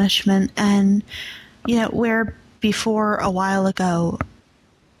like a punishment. And, where before a while ago,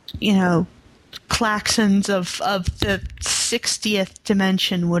 klaxons of the 60th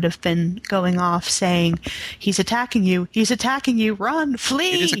dimension would have been going off saying, he's attacking you, run,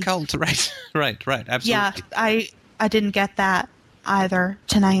 flee. It is a cult, right? Right, absolutely. Yeah, I didn't get that either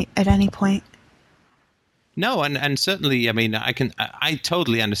tonight at any point. No, and certainly, I mean, I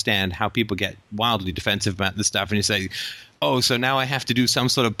totally understand how people get wildly defensive about this stuff, and you say, oh, so now I have to do some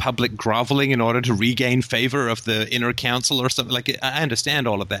sort of public groveling in order to regain favor of the inner council or something. Like, I understand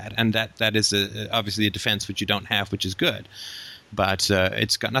all of that, and that is obviously a defense which you don't have, which is good. But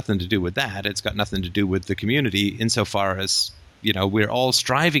it's got nothing to do with that. It's got nothing to do with the community insofar as, we're all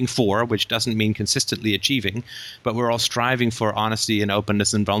striving for, which doesn't mean consistently achieving, but we're all striving for honesty and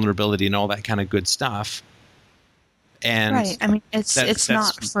openness and vulnerability and all that kind of good stuff. And right. I mean, it's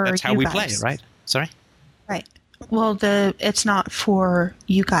not for that's how you we guys. play it, right? Sorry? Right. Well, it's not for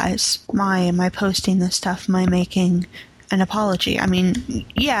you guys. My posting this stuff, my making an apology. I mean,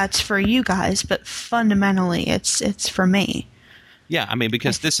 yeah, it's for you guys, but fundamentally, it's for me. Yeah, I mean,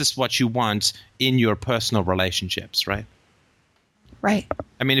 because this is what you want in your personal relationships, right? Right.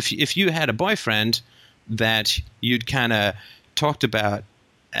 I mean, if you had a boyfriend that you'd kind of talked about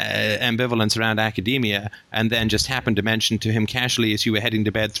ambivalence around academia, and then just happened to mention to him casually as you were heading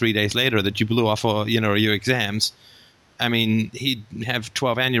to bed 3 days later that you blew off your exams, I mean, he'd have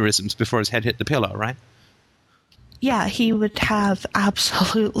 12 aneurysms before his head hit the pillow, right? Yeah, he would have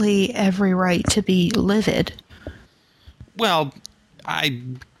absolutely every right to be livid. Well, I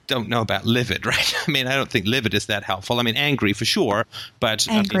don't know about livid, right? I mean, I don't think livid is that helpful. I mean, angry for sure, but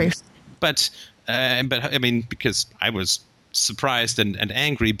angry. But I mean, because I was surprised and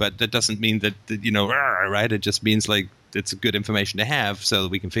angry, but that doesn't mean that right? It just means like it's good information to have so that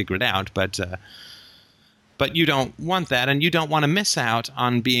we can figure it out. But you don't want that, and you don't want to miss out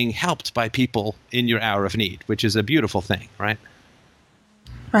on being helped by people in your hour of need, which is a beautiful thing, right?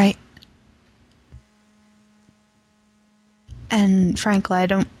 Right. And frankly, I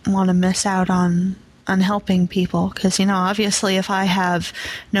don't want to miss out on helping people because, obviously if I have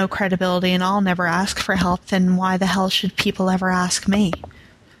no credibility and I'll never ask for help, then why the hell should people ever ask me?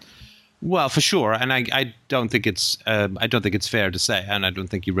 Well, for sure, and I don't think it's fair to say, and I don't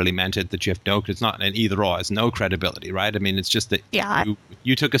think you really meant it, that you have it's not an either or, it's no credibility, right? I mean, it's just that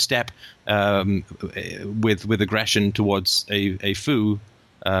you took a step with aggression towards a foo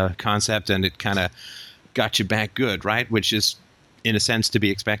concept, and it kind of got you back good, right? Which is, in a sense, to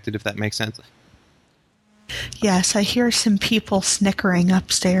be expected, if that makes sense. Yes, I hear some people snickering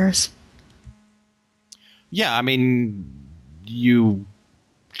upstairs. Yeah, I mean, you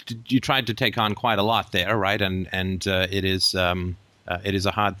tried to take on quite a lot there, right? And it is It is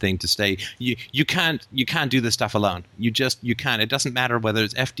a hard thing to stay. You can't do this stuff alone. You can't. It doesn't matter whether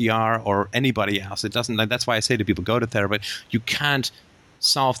it's FDR or anybody else. It doesn't. That's why I say to people, go to therapy. You can't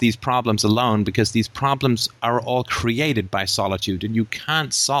solve these problems alone because these problems are all created by solitude, and you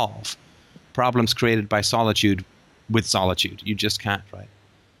can't solve problems created by solitude with solitude. You just can't, right?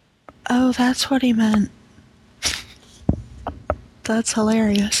 Oh, that's what he meant. That's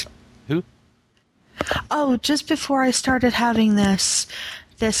hilarious. Who? Oh, just before I started having this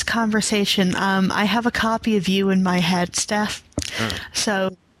conversation, I have a copy of you in my head, Steph.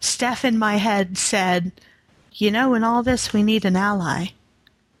 So Steph in my head said, in all this we need an ally.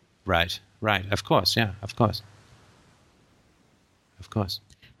 Right. Of course, yeah, of course.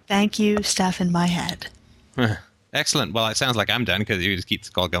 Thank you, Steph in my head. Excellent. Well, it sounds like I'm done because you just keep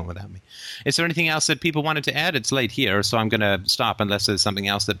the call going without me. Is there anything else that people wanted to add? It's late here, so I'm going to stop unless there's something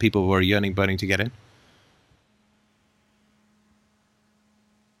else that people were burning to get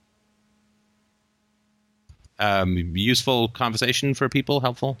in. Useful conversation for people?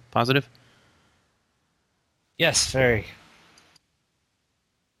 Helpful? Positive? Yes, very.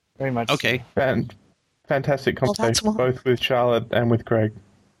 Very much. Okay. Fantastic Well, that's conversation, one. both with Charlotte and with Greg.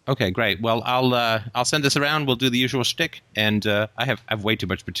 Okay, great. Well, I'll send this around. We'll do the usual shtick, and I have way too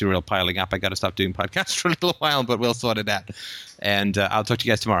much material piling up. I got to stop doing podcasts for a little while, but we'll sort it out. And I'll talk to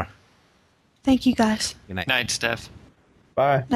you guys tomorrow. Thank you, guys. Good night. Night, Steph. Bye.